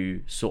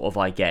to sort of,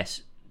 I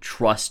guess,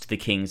 trust the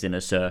king's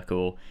inner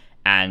circle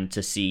and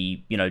to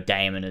see,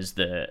 Daemon as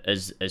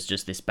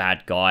just this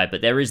bad guy.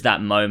 But there is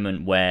that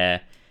moment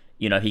where,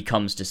 he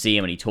comes to see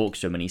him and he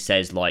talks to him and he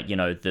says, like,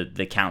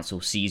 the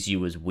council sees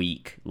you as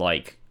weak.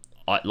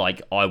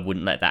 I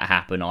wouldn't let that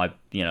happen. I,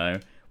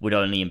 would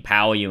only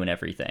empower you and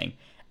everything.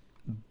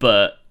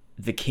 But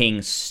the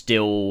king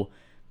still,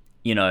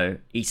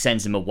 he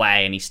sends him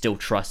away and he still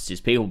trusts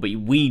his people. But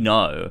we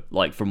know,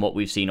 like, from what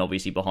we've seen,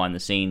 obviously, behind the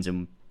scenes,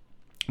 and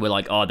we're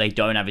like, oh, they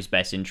don't have his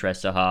best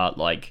interests at heart.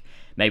 Like,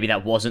 maybe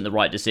that wasn't the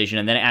right decision.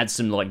 And then it adds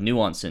some, like,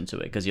 nuance into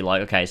it, because you're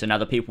like, okay, so now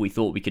the people we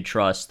thought we could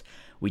trust,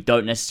 we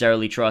don't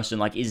necessarily trust. And,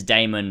 like, is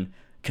Daemon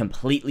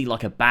completely,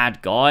 like, a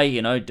bad guy?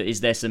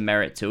 Is there some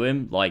merit to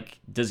him? Like,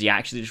 does he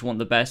actually just want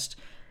the best,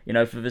 for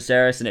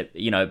Viserys? And it,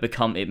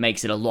 it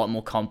makes it a lot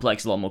more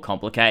complex, a lot more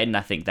complicated. And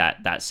I think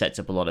that sets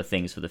up a lot of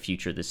things for the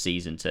future of this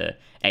season to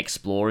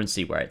explore and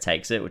see where it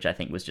takes it, which I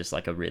think was just,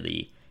 like, a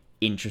really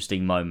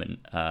interesting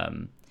moment.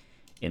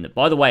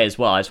 By the way, as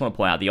well, I just want to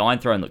point out the Iron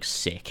Throne looks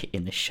sick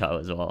in this show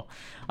as well.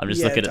 I'm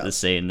just looking at the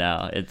scene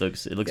now. It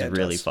looks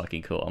really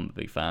fucking cool. I'm a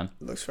big fan.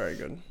 It looks very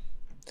good.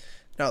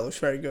 No, it looks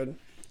very good.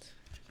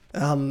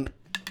 But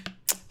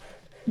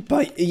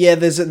yeah,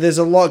 there's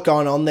a lot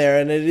going on there,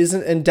 and it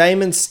isn't. And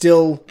Daemon's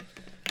still,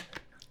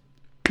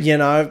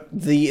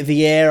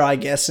 the heir, I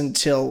guess,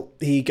 until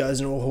he goes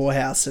into a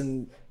whorehouse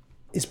and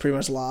is pretty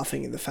much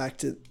laughing at the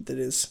fact that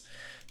his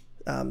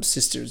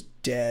sister is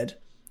dead.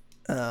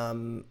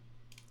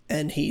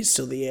 And he's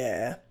still the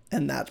heir,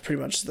 and that's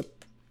pretty much the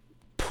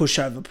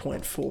pushover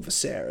point for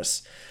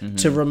Viserys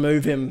to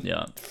remove him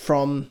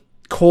from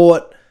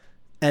court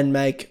and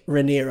make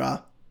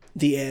Rhaenyra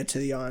the heir to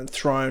the Iron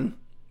Throne.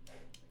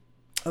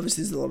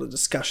 Obviously, there's a lot of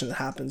discussion that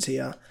happens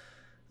here,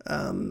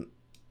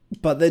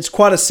 but there's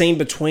quite a scene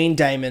between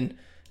Daemon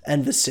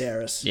and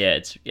Viserys. Yeah,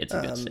 it's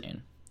a good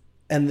scene,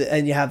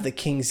 and you have the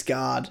King's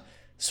Guard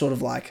sort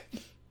of like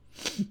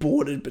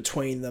bordered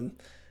between them.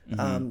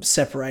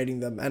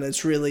 Separating them, and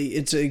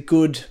it's a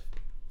good,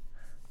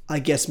 I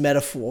guess,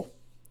 metaphor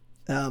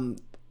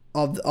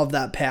of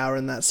that power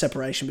and that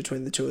separation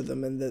between the two of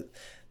them, and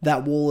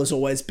that wall has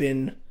always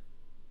been,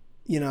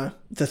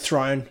 the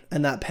throne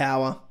and that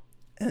power,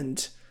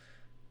 and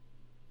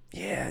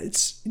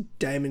it's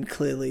Daemon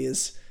clearly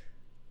is.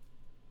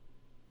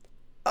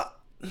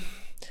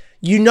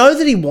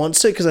 That he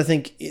wants it, because I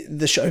think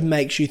the show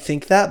makes you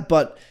think that,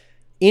 but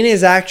in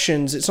his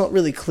actions, it's not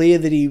really clear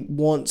that he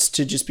wants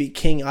to just be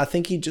king. I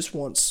think he just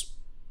wants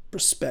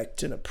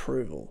respect and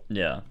approval.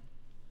 Yeah.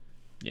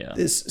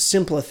 There's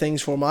simpler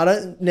things for him. I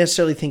don't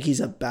necessarily think he's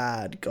a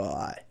bad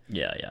guy.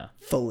 Yeah.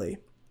 Fully.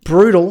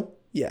 Brutal,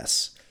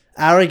 yes.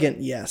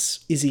 Arrogant,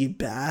 yes. Is he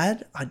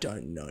bad? I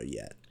don't know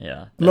yet.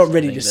 Yeah. I'm not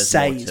ready to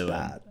say he's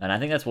bad. And I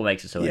think that's what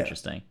makes it so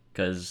interesting,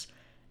 because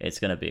it's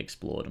going to be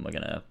explored, and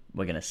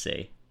we're gonna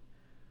see,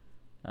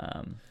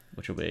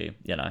 which will be,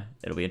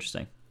 it'll be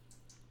interesting.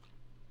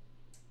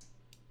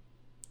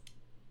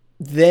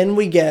 Then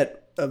we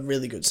get a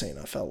really good scene,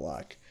 I felt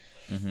like.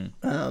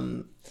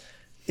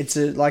 It's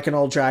like an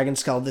old dragon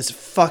skull, this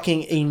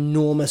fucking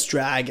enormous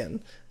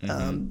dragon,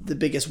 the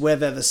biggest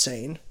we've ever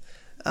seen.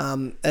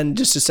 And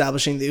just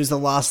establishing that he was the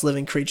last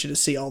living creature to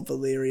see Old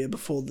Valyria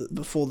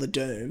before the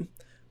Doom,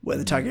 where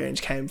the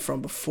Targaryens came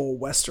from before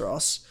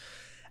Westeros.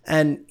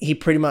 And he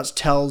pretty much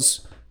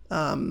tells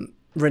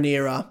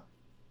Rhaenyra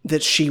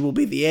that she will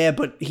be the heir,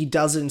 but he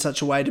does it in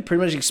such a way to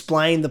pretty much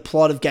explain the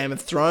plot of Game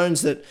of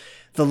Thrones, that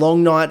the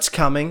Long Night's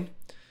coming,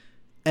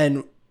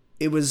 and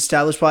it was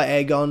established by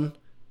Aegon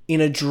in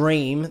a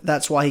dream.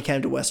 That's why he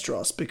came to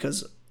Westeros,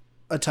 because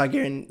a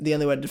Targaryen, the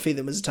only way to defeat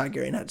them was a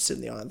Targaryen had to sit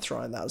in the Iron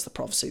Throne. That was the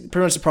prophecy.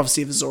 Pretty much the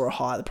prophecy of Azor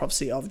Ahai, the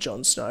prophecy of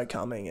Jon Snow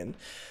coming, and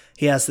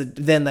he has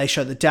then they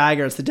show the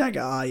dagger. It's the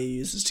dagger Arya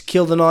uses to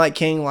kill the Night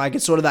King. Like,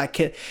 it's sort of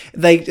that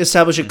they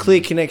establish a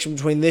clear connection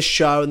between this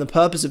show and the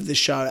purpose of this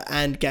show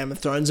and Game of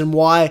Thrones, and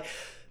why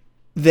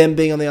them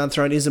being on the Iron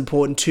Throne is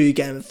important to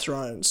Game of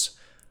Thrones.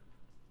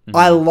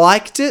 I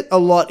liked it a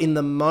lot in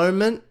the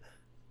moment.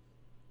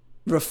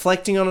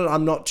 Reflecting on it,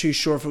 I'm not too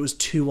sure if it was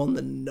too on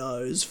the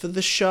nose for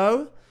the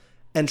show,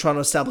 and trying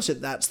to establish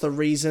that that's the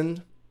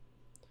reason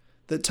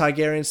that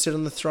Targaryen sit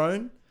on the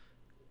throne.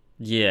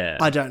 Yeah.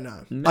 I don't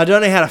know. I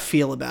don't know how to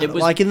feel about it.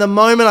 Like, in the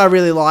moment, I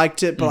really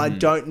liked it, but I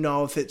don't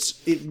know if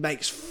it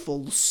makes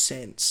full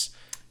sense.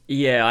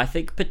 Yeah, I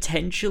think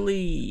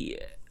potentially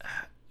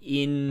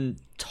in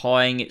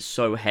tying it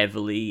so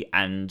heavily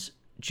and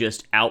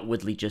just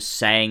outwardly just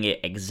saying it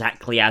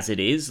exactly as it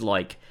is,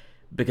 like,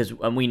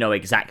 and we know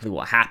exactly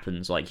what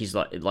happens. Like, he's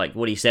like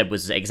what he said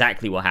was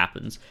exactly what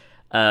happens.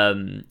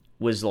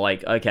 Was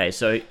like, okay,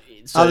 so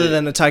other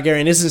than a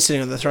Targaryen isn't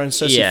sitting on the throne,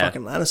 Cersei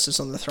fucking Lannister's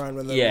on the throne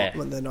when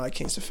the Night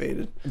King's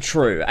defeated.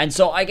 True, and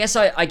so I guess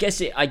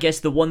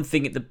the one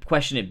thing, the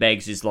question it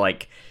begs is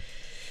like,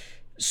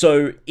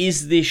 so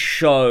is this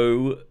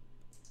show,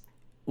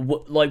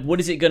 what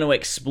is it going to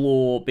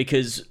explore?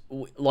 Because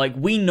like,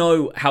 we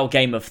know how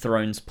Game of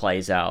Thrones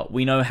plays out.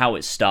 We know how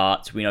it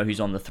starts. We know who's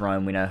on the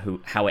throne. We know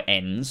how it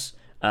ends.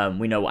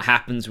 We know what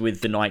happens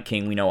with the Night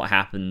King. We know what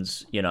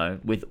happens,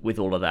 with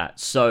all of that.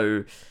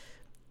 So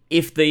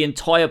if the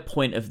entire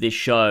point of this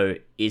show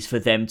is for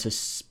them to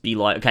be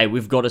like, okay,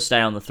 we've got to stay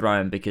on the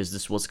throne because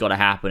this is what's got to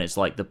happen. It's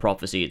like the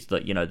prophecy. It's the,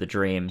 the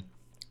dream.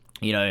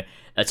 A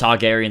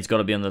Targaryen's got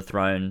to be on the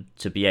throne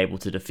to be able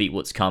to defeat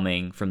what's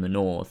coming from the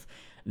north.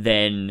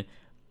 Then,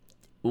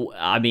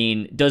 I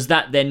mean, does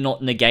that then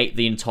not negate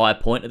the entire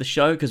point of the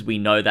show? Because we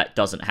know that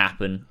doesn't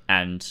happen,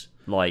 and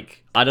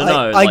like, I don't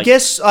know. I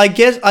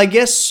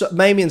guess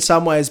maybe in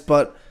some ways,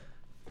 but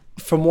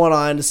from what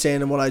I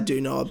understand and what I do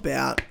know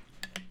about,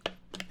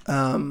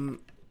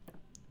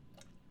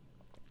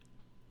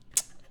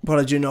 what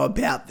I do know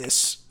about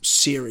this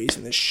series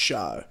and this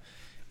show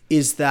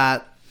is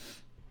that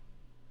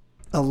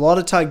a lot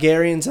of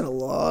Targaryens and a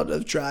lot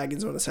of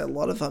dragons, when I say a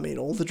lot of, I mean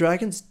all the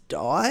dragons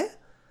die.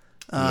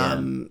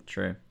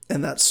 True.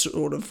 And that's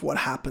sort of what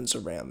happens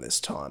around this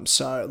time.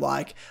 So,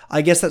 like,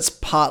 I guess that's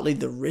partly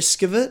the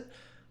risk of it.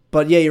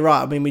 But yeah, you're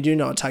right. I mean, we do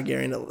know a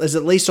Targaryen is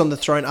at least on the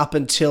throne up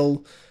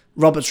until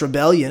Robert's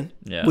Rebellion,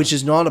 which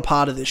is not a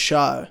part of this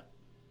show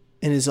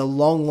and is a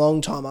long,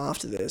 long time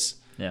after this.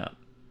 Yeah.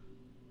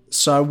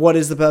 So what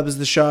is the purpose of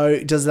the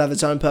show? Does it have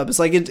its own purpose?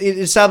 Like, it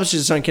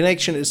establishes its own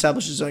connection. It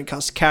establishes its own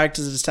cast of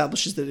characters. It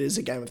establishes that it is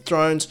a Game of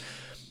Thrones.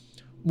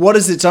 What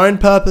is its own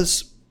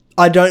purpose?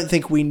 I don't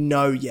think we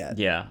know yet.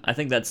 Yeah, I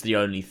think that's the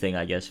only thing,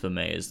 I guess, for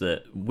me, is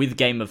that with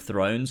Game of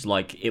Thrones,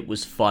 like, it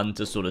was fun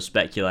to sort of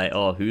speculate,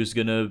 who's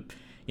gonna,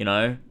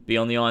 be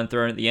on the Iron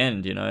Throne at the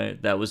end,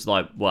 That was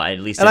like, well, at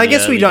least. And I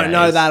guess we don't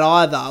know that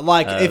either.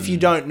 Like, if you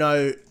don't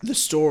know the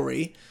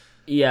story.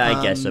 Yeah,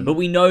 I guess so. But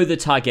we know the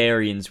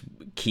Targaryens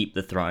keep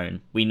the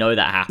throne. We know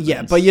that happens.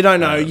 Yeah, but you don't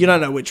know. You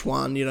don't know which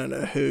one. You don't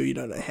know who. You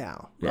don't know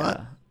how. Right?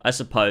 Yeah. I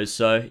suppose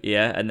so,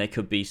 yeah, and there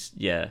could be,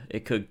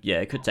 it could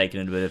take it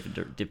in a bit of a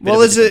different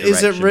is it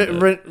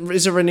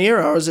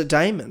Rhaenyra, or is it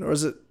Daemon, or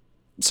is it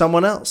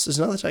someone else? There's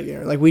another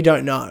Targaryen. Like, we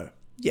don't know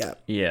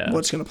yet. Yeah.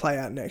 What's going to play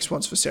out next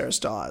once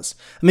Viserys dies?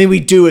 I mean, we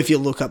do if you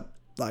look up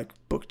like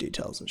book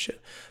details and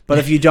shit. But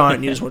if you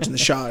don't, you're just watching the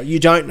show. You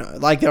don't know.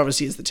 Like, there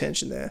obviously is the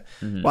tension there.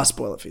 Why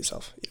spoil it for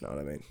yourself? You know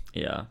what I mean?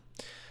 Yeah.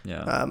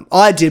 Yeah.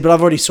 I did, but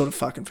I've already sort of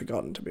fucking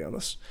forgotten, to be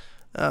honest.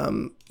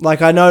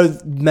 Like, I know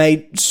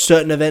made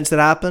certain events that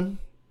happen,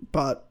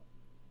 but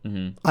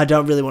I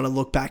don't really want to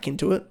look back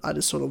into it. I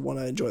just sort of want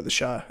to enjoy the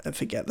show and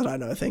forget that I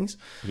know things.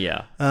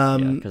 Yeah.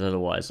 Because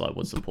otherwise, like,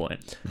 what's the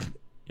point?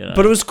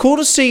 But it was cool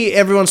to see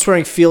everyone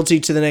swearing fealty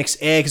to the next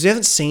heir, because we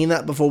haven't seen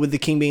that before with the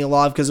king being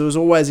alive, because it was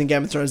always in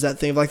Game of Thrones that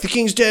thing of like, the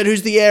king's dead,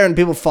 who's the heir? And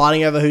people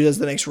fighting over who does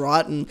the next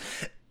right. And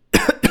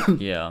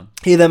yeah,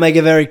 here they make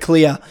it very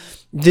clear.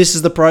 This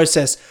is the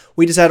process.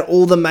 We just had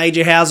all the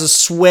major houses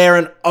swear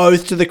an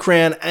oath to the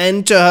crown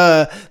and to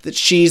her that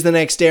she's the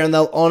next heir, and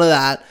they'll honour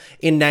that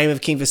in name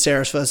of King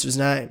Viserys, first of his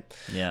name.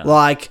 Yeah.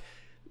 Like,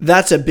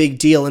 that's a big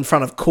deal in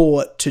front of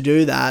court to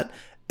do that.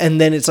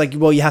 And then it's like,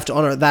 well, you have to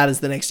honour that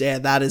as the next heir.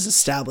 That is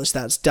established.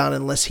 That's done,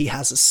 unless he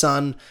has a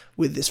son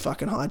with this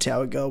fucking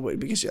Hightower girl,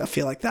 because I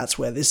feel like that's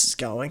where this is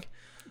going.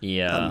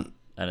 Yeah.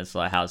 And it's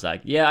like, how's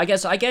that? Yeah, I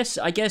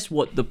guess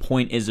what the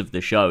point is of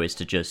the show is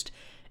to just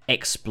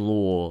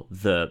explore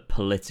the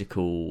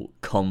political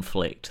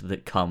conflict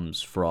that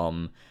comes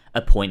from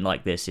a point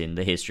like this in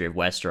the history of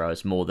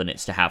Westeros, more than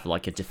it's to have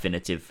like a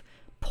definitive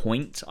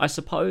point, I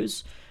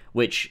suppose,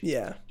 which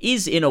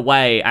is in a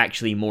way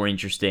actually more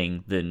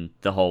interesting than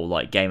the whole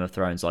like Game of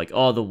Thrones, like,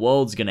 the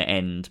world's gonna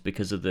end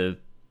because of the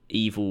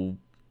evil,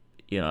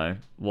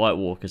 White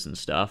Walkers and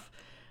stuff.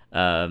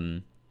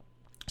 So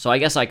I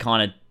guess I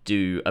kind of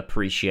do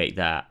appreciate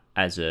that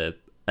as a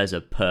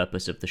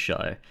purpose of the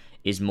show,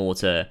 is more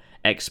to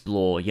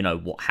explore, you know,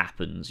 what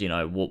happens, you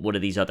know, what do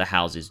these other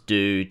houses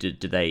do?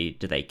 Do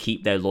they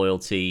keep their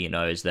loyalty? You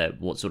know, is there,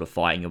 what sort of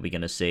fighting are we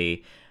going to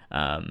see?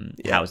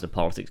 How is the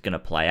politics going to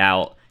play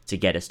out to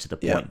get us to the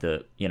point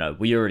that, you know,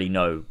 we already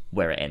know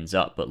where it ends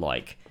up, but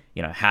like,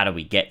 you know, how do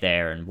we get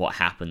there and what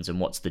happens and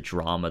what's the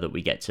drama that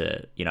we get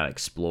to, you know,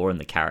 explore in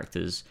the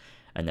characters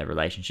and their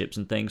relationships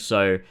and things.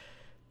 So,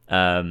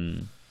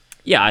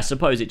 I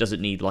suppose it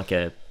doesn't need like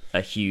a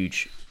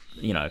huge,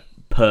 you know,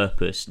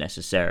 purpose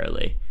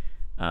necessarily.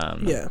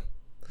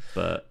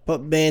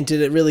 But man,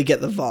 did it really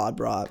get the vibe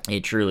right?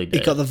 It truly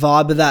did. It got the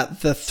vibe of that,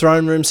 the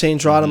throne room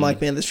scenes right. I'm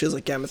like, man, this feels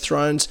like Game of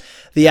Thrones.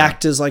 The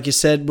actors, like you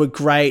said, were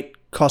great.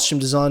 Costume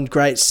design,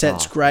 great.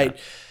 Sets, great.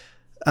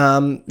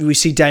 Yeah. We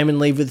see Daemon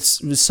leave with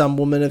some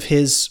woman of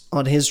his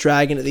on his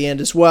dragon at the end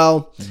as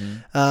well.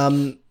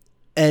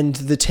 And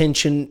the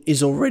tension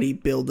is already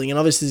building. And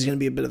obviously there's going to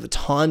be a bit of a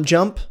time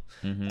jump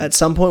at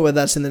some point, whether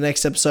that's in the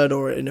next episode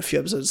or in a few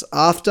episodes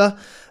after.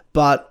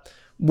 But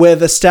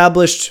we've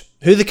established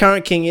who the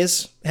current king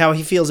is, how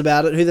he feels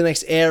about it, who the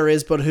next heir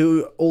is, but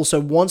who also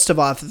wants to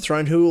vie for the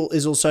throne, who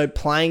is also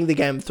playing the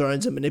Game of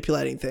Thrones and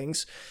manipulating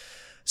things.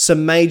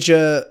 Some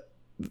major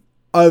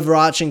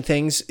overarching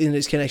things in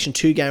its connection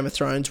to Game of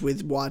Thrones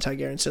with why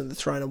Targaryen sit on the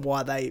throne and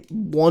why they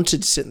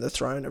wanted to sit in the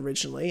throne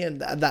originally,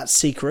 and that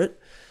secret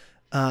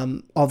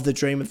of the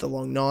Dream of the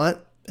Long Night,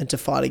 and to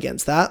fight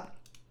against that.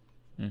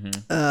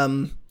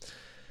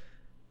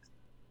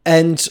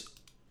 And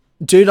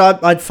dude,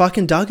 I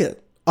fucking dug it.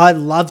 I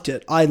loved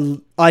it.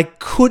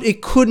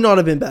 It could not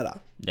have been better.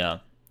 Yeah.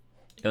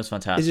 It was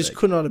fantastic. It just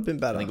could not have been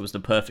better. I think it was the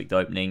perfect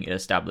opening. It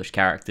established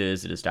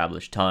characters, it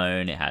established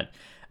tone, it had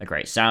a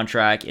great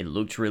soundtrack, it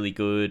looked really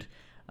good.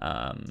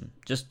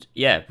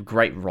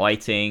 Great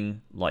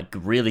writing, like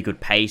really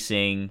good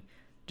pacing,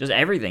 just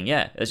everything.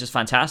 Yeah, it was just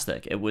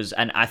fantastic. It was,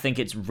 and I think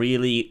it's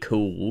really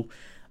cool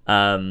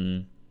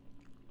to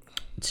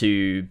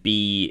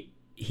be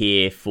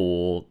here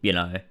for, you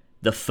know,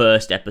 the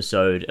first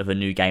episode of a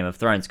new Game of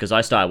Thrones, because I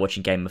started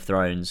watching Game of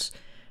Thrones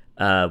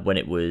when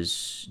it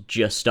was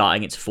just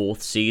starting its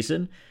 4th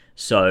season.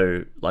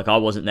 So, like, I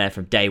wasn't there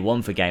from day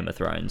one for Game of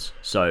Thrones.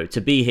 So,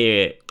 to be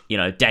here, you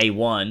know, day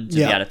one, to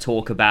be able to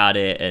talk about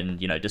it and,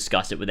 you know,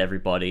 discuss it with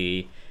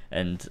everybody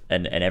and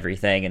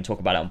everything and talk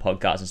about it on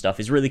podcasts and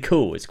stuff is really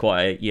cool. It's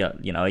quite a,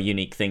 you know, a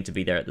unique thing to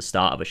be there at the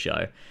start of a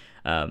show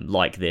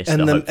like this,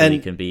 and that hopefully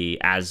can be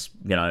as,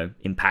 you know,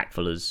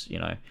 impactful as, you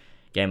know,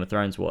 Game of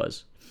Thrones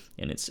was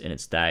in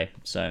its day.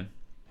 So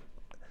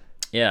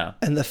yeah,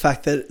 and the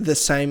fact that the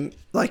same,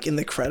 like in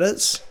the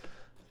credits,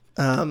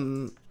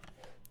 the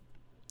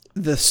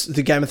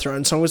Game of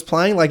Thrones song was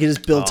playing, like it is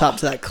built up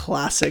to that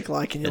classic,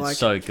 like, and you're like,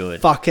 so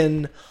good,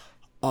 fucking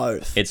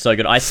oath. It's so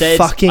good. I said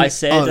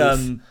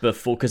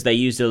before, because they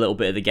used a little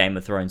bit of the Game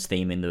of Thrones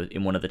theme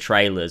in one of the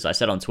trailers. I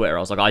said on Twitter, I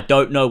was like, I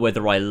don't know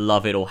whether I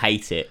love it or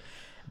hate it,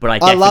 but I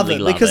definitely love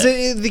it because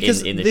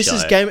this show.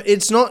 Is Game.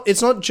 It's not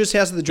just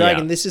House of the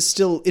Dragon. Yeah. This is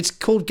still, it's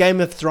called Game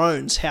of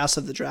Thrones House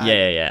of the Dragon.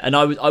 Yeah. And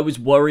I was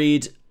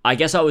worried. I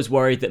guess I was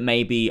worried that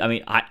maybe, I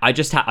mean, I'm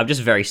just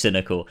very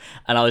cynical,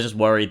 and I was just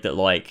worried that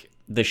like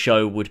the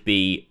show would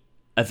be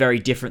a very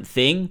different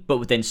thing, but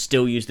would then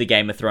still use the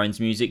Game of Thrones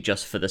music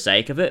just for the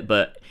sake of it.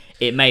 But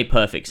it made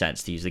perfect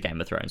sense to use the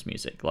Game of Thrones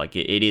music. Like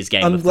it is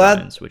Game of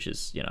Thrones, which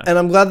is, you know. And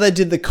I'm glad they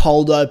did the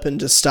cold open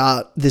to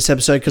start this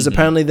episode, because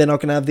apparently they're not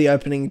going to have the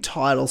opening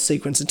title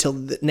sequence until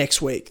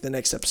next week, the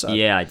next episode.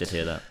 Yeah, I did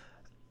hear that.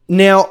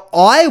 Now,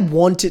 I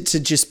want it to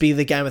just be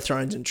the Game of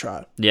Thrones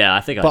intro. Yeah,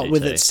 I think I do. But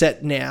with it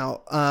set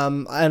now.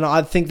 And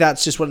I think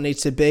that's just what it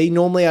needs to be.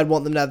 Normally, I'd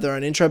want them to have their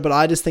own intro, but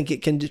I just think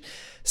it can...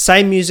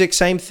 Same music,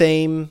 same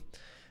theme,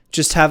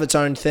 just have its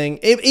own thing.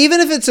 Even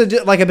if it's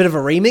like a bit of a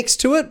remix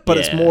to it, but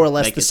it's more or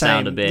less the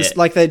same. Just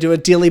like they do a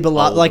Dearly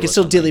Beloved... Like it's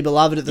still Dearly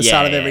Beloved at the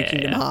start of every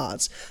Kingdom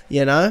Hearts,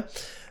 you know?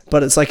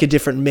 But it's like a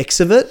different mix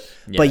of it.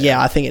 But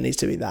I think it needs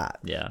to be that.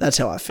 Yeah. That's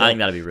how I feel. I think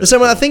that'd be really the same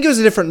cool. way, I think it was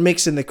a different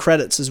mix in the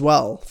credits as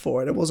well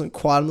for it. It wasn't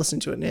quite... I'm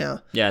listening to it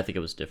now. Yeah, I think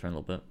it was different a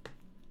little bit.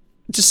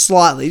 Just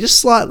slightly.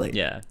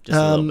 Yeah, just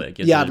a little bit. It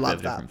gives it I'd a love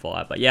bit of a different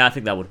vibe. But yeah, I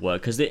think that would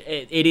work, because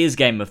it is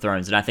Game of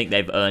Thrones, and I think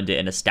they've earned it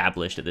and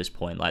established at this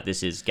point, like,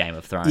 this is Game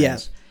of Thrones. Yeah,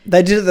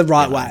 they did it the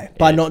right way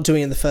by not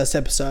doing it in the first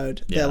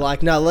episode. They're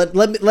like, no,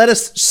 let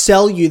us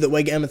sell you that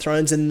we're Game of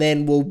Thrones, and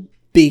then we'll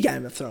be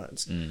Game of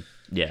Thrones.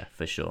 Yeah,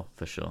 for sure.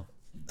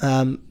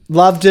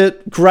 Loved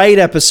it. Great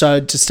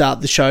episode to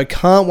start the show.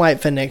 Can't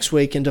wait for next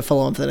week and to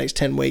follow on for the next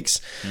 10 weeks.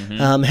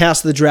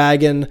 House of the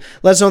Dragon.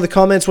 Let us know in the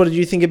comments, what did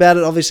you think about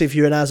it? Obviously, if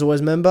you're an As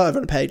Always member over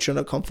on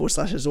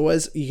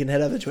patreon.com/AsAlways, you can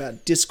head over to our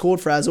Discord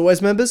for As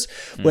Always members,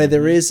 where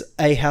there is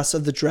a House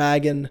of the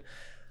Dragon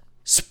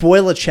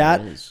Spoiler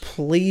chat,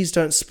 please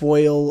don't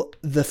spoil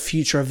the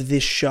future of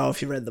this show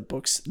if you read the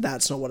books.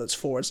 That's not what it's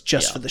for. It's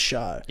just for the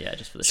show. Yeah,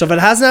 just for the show. So if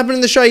it hasn't happened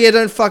in the show,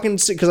 don't fucking...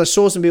 Because I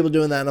saw some people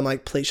doing that and I'm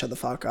like, please shut the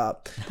fuck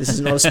up. This is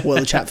not a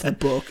spoiler chat for the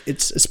book.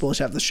 It's a spoiler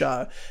chat for the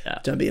show. Yeah.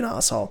 Don't be an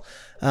asshole.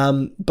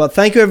 But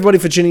thank you everybody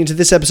for tuning into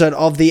this episode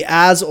of the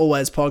As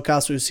Always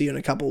podcast. We'll see you in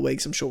a couple of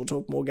weeks. I'm sure we'll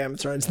talk more Game of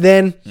Thrones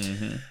then.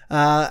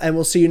 And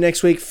we'll see you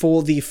next week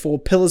for the Four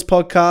Pillars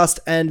podcast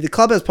and the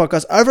Clubhouse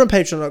podcast over on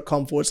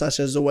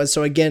patreon.com/as always.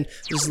 So again,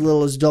 just as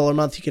little as $1 a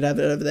month, you could have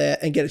it over there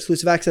and get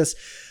exclusive access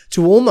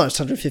to almost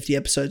 150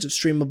 episodes of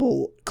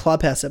streamable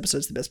Clubhouse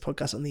episodes, the best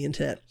podcast on the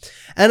internet.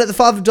 And at the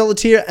 $5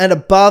 tier and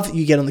above,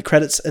 you get on the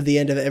credits at the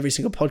end of every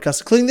single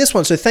podcast, including this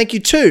one. So thank you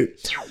to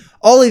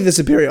Ollie the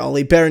Superior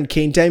Ollie, Baron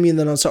Keen, Damien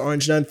the Non-So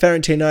Orange Gnome,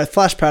 Ferentino,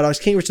 Flash Paradox,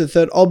 King Richard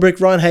III, Olbrick,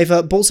 Ryan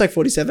Hafer,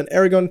 Bullsack47,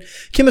 Aragon,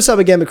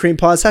 Kimasaba Gamer Cream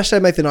Pies,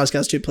 hashtag Make the Nice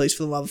Guys 2, please,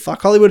 for the love of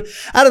fuck Hollywood,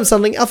 Adam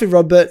Sundling, Alfie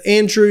Rodbert,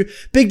 Andrew,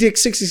 Big Dick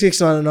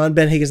 6699,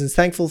 Ben Higginson's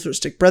Thankful, Through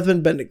Stick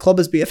Brethren, Benedict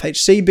Clobbers,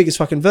 BFHC, Biggest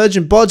Fucking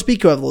Virgin, Bodge,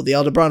 Biko Overlord, The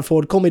Elder, Brian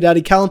Ford, Call Me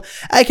Daddy, Callum,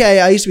 aka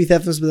I used to be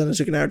Thefness, but then I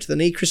took an arrow to the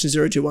knee,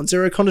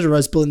 Christian0210, Condor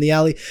Rose Bull in the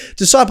Alley,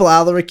 Disciple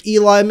Alaric,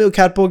 Eli, Emil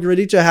Catborg,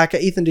 Redito Hacker,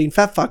 Ethan Dean,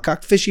 Fat Fuck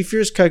Cuck, Fishy,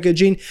 Furious Coco,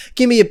 Gene,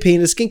 Gimme a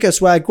Penis, Ginkgo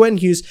Swag, Gwen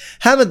Hughes,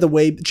 Hamid the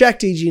Weeb, Jack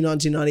DG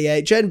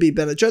 1998, Jaden B.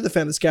 Bennett, Joe the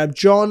Famous Scarab,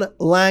 John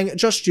Lang,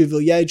 Josh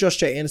Duvillier, Josh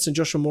J. Anderson,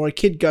 Joshua Mori,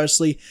 Kid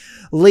Ghostly,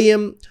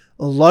 Liam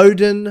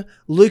Loden,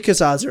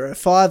 Lucas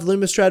R05,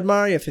 Lumistrad,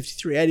 Mario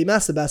 5380,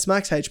 Master Bass,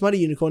 Max H, Muddy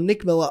Unicorn,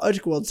 Nick Miller,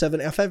 Otic World 7,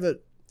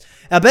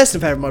 our best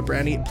and favourite mod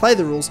brownie, Play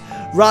the Rules,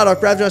 Radok,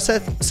 Ravjar,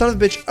 Seth, Son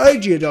of a Bitch,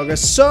 OG Dogger,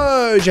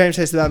 So James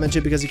Hates the Batman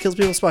too because he kills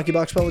people, Spiky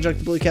Bucks, Spell Junk,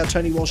 the Blue Cow,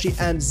 Tony Walshy,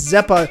 and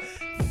Zeppo.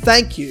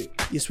 Thank you,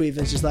 you sweet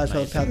vintage lads, for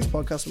the power of this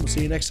podcast, and we'll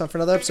see you next time for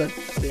another episode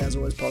of the As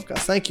Always podcast.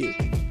 Thank you,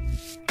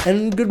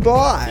 and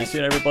goodbye. See you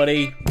soon,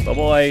 everybody.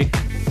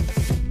 Bye-bye.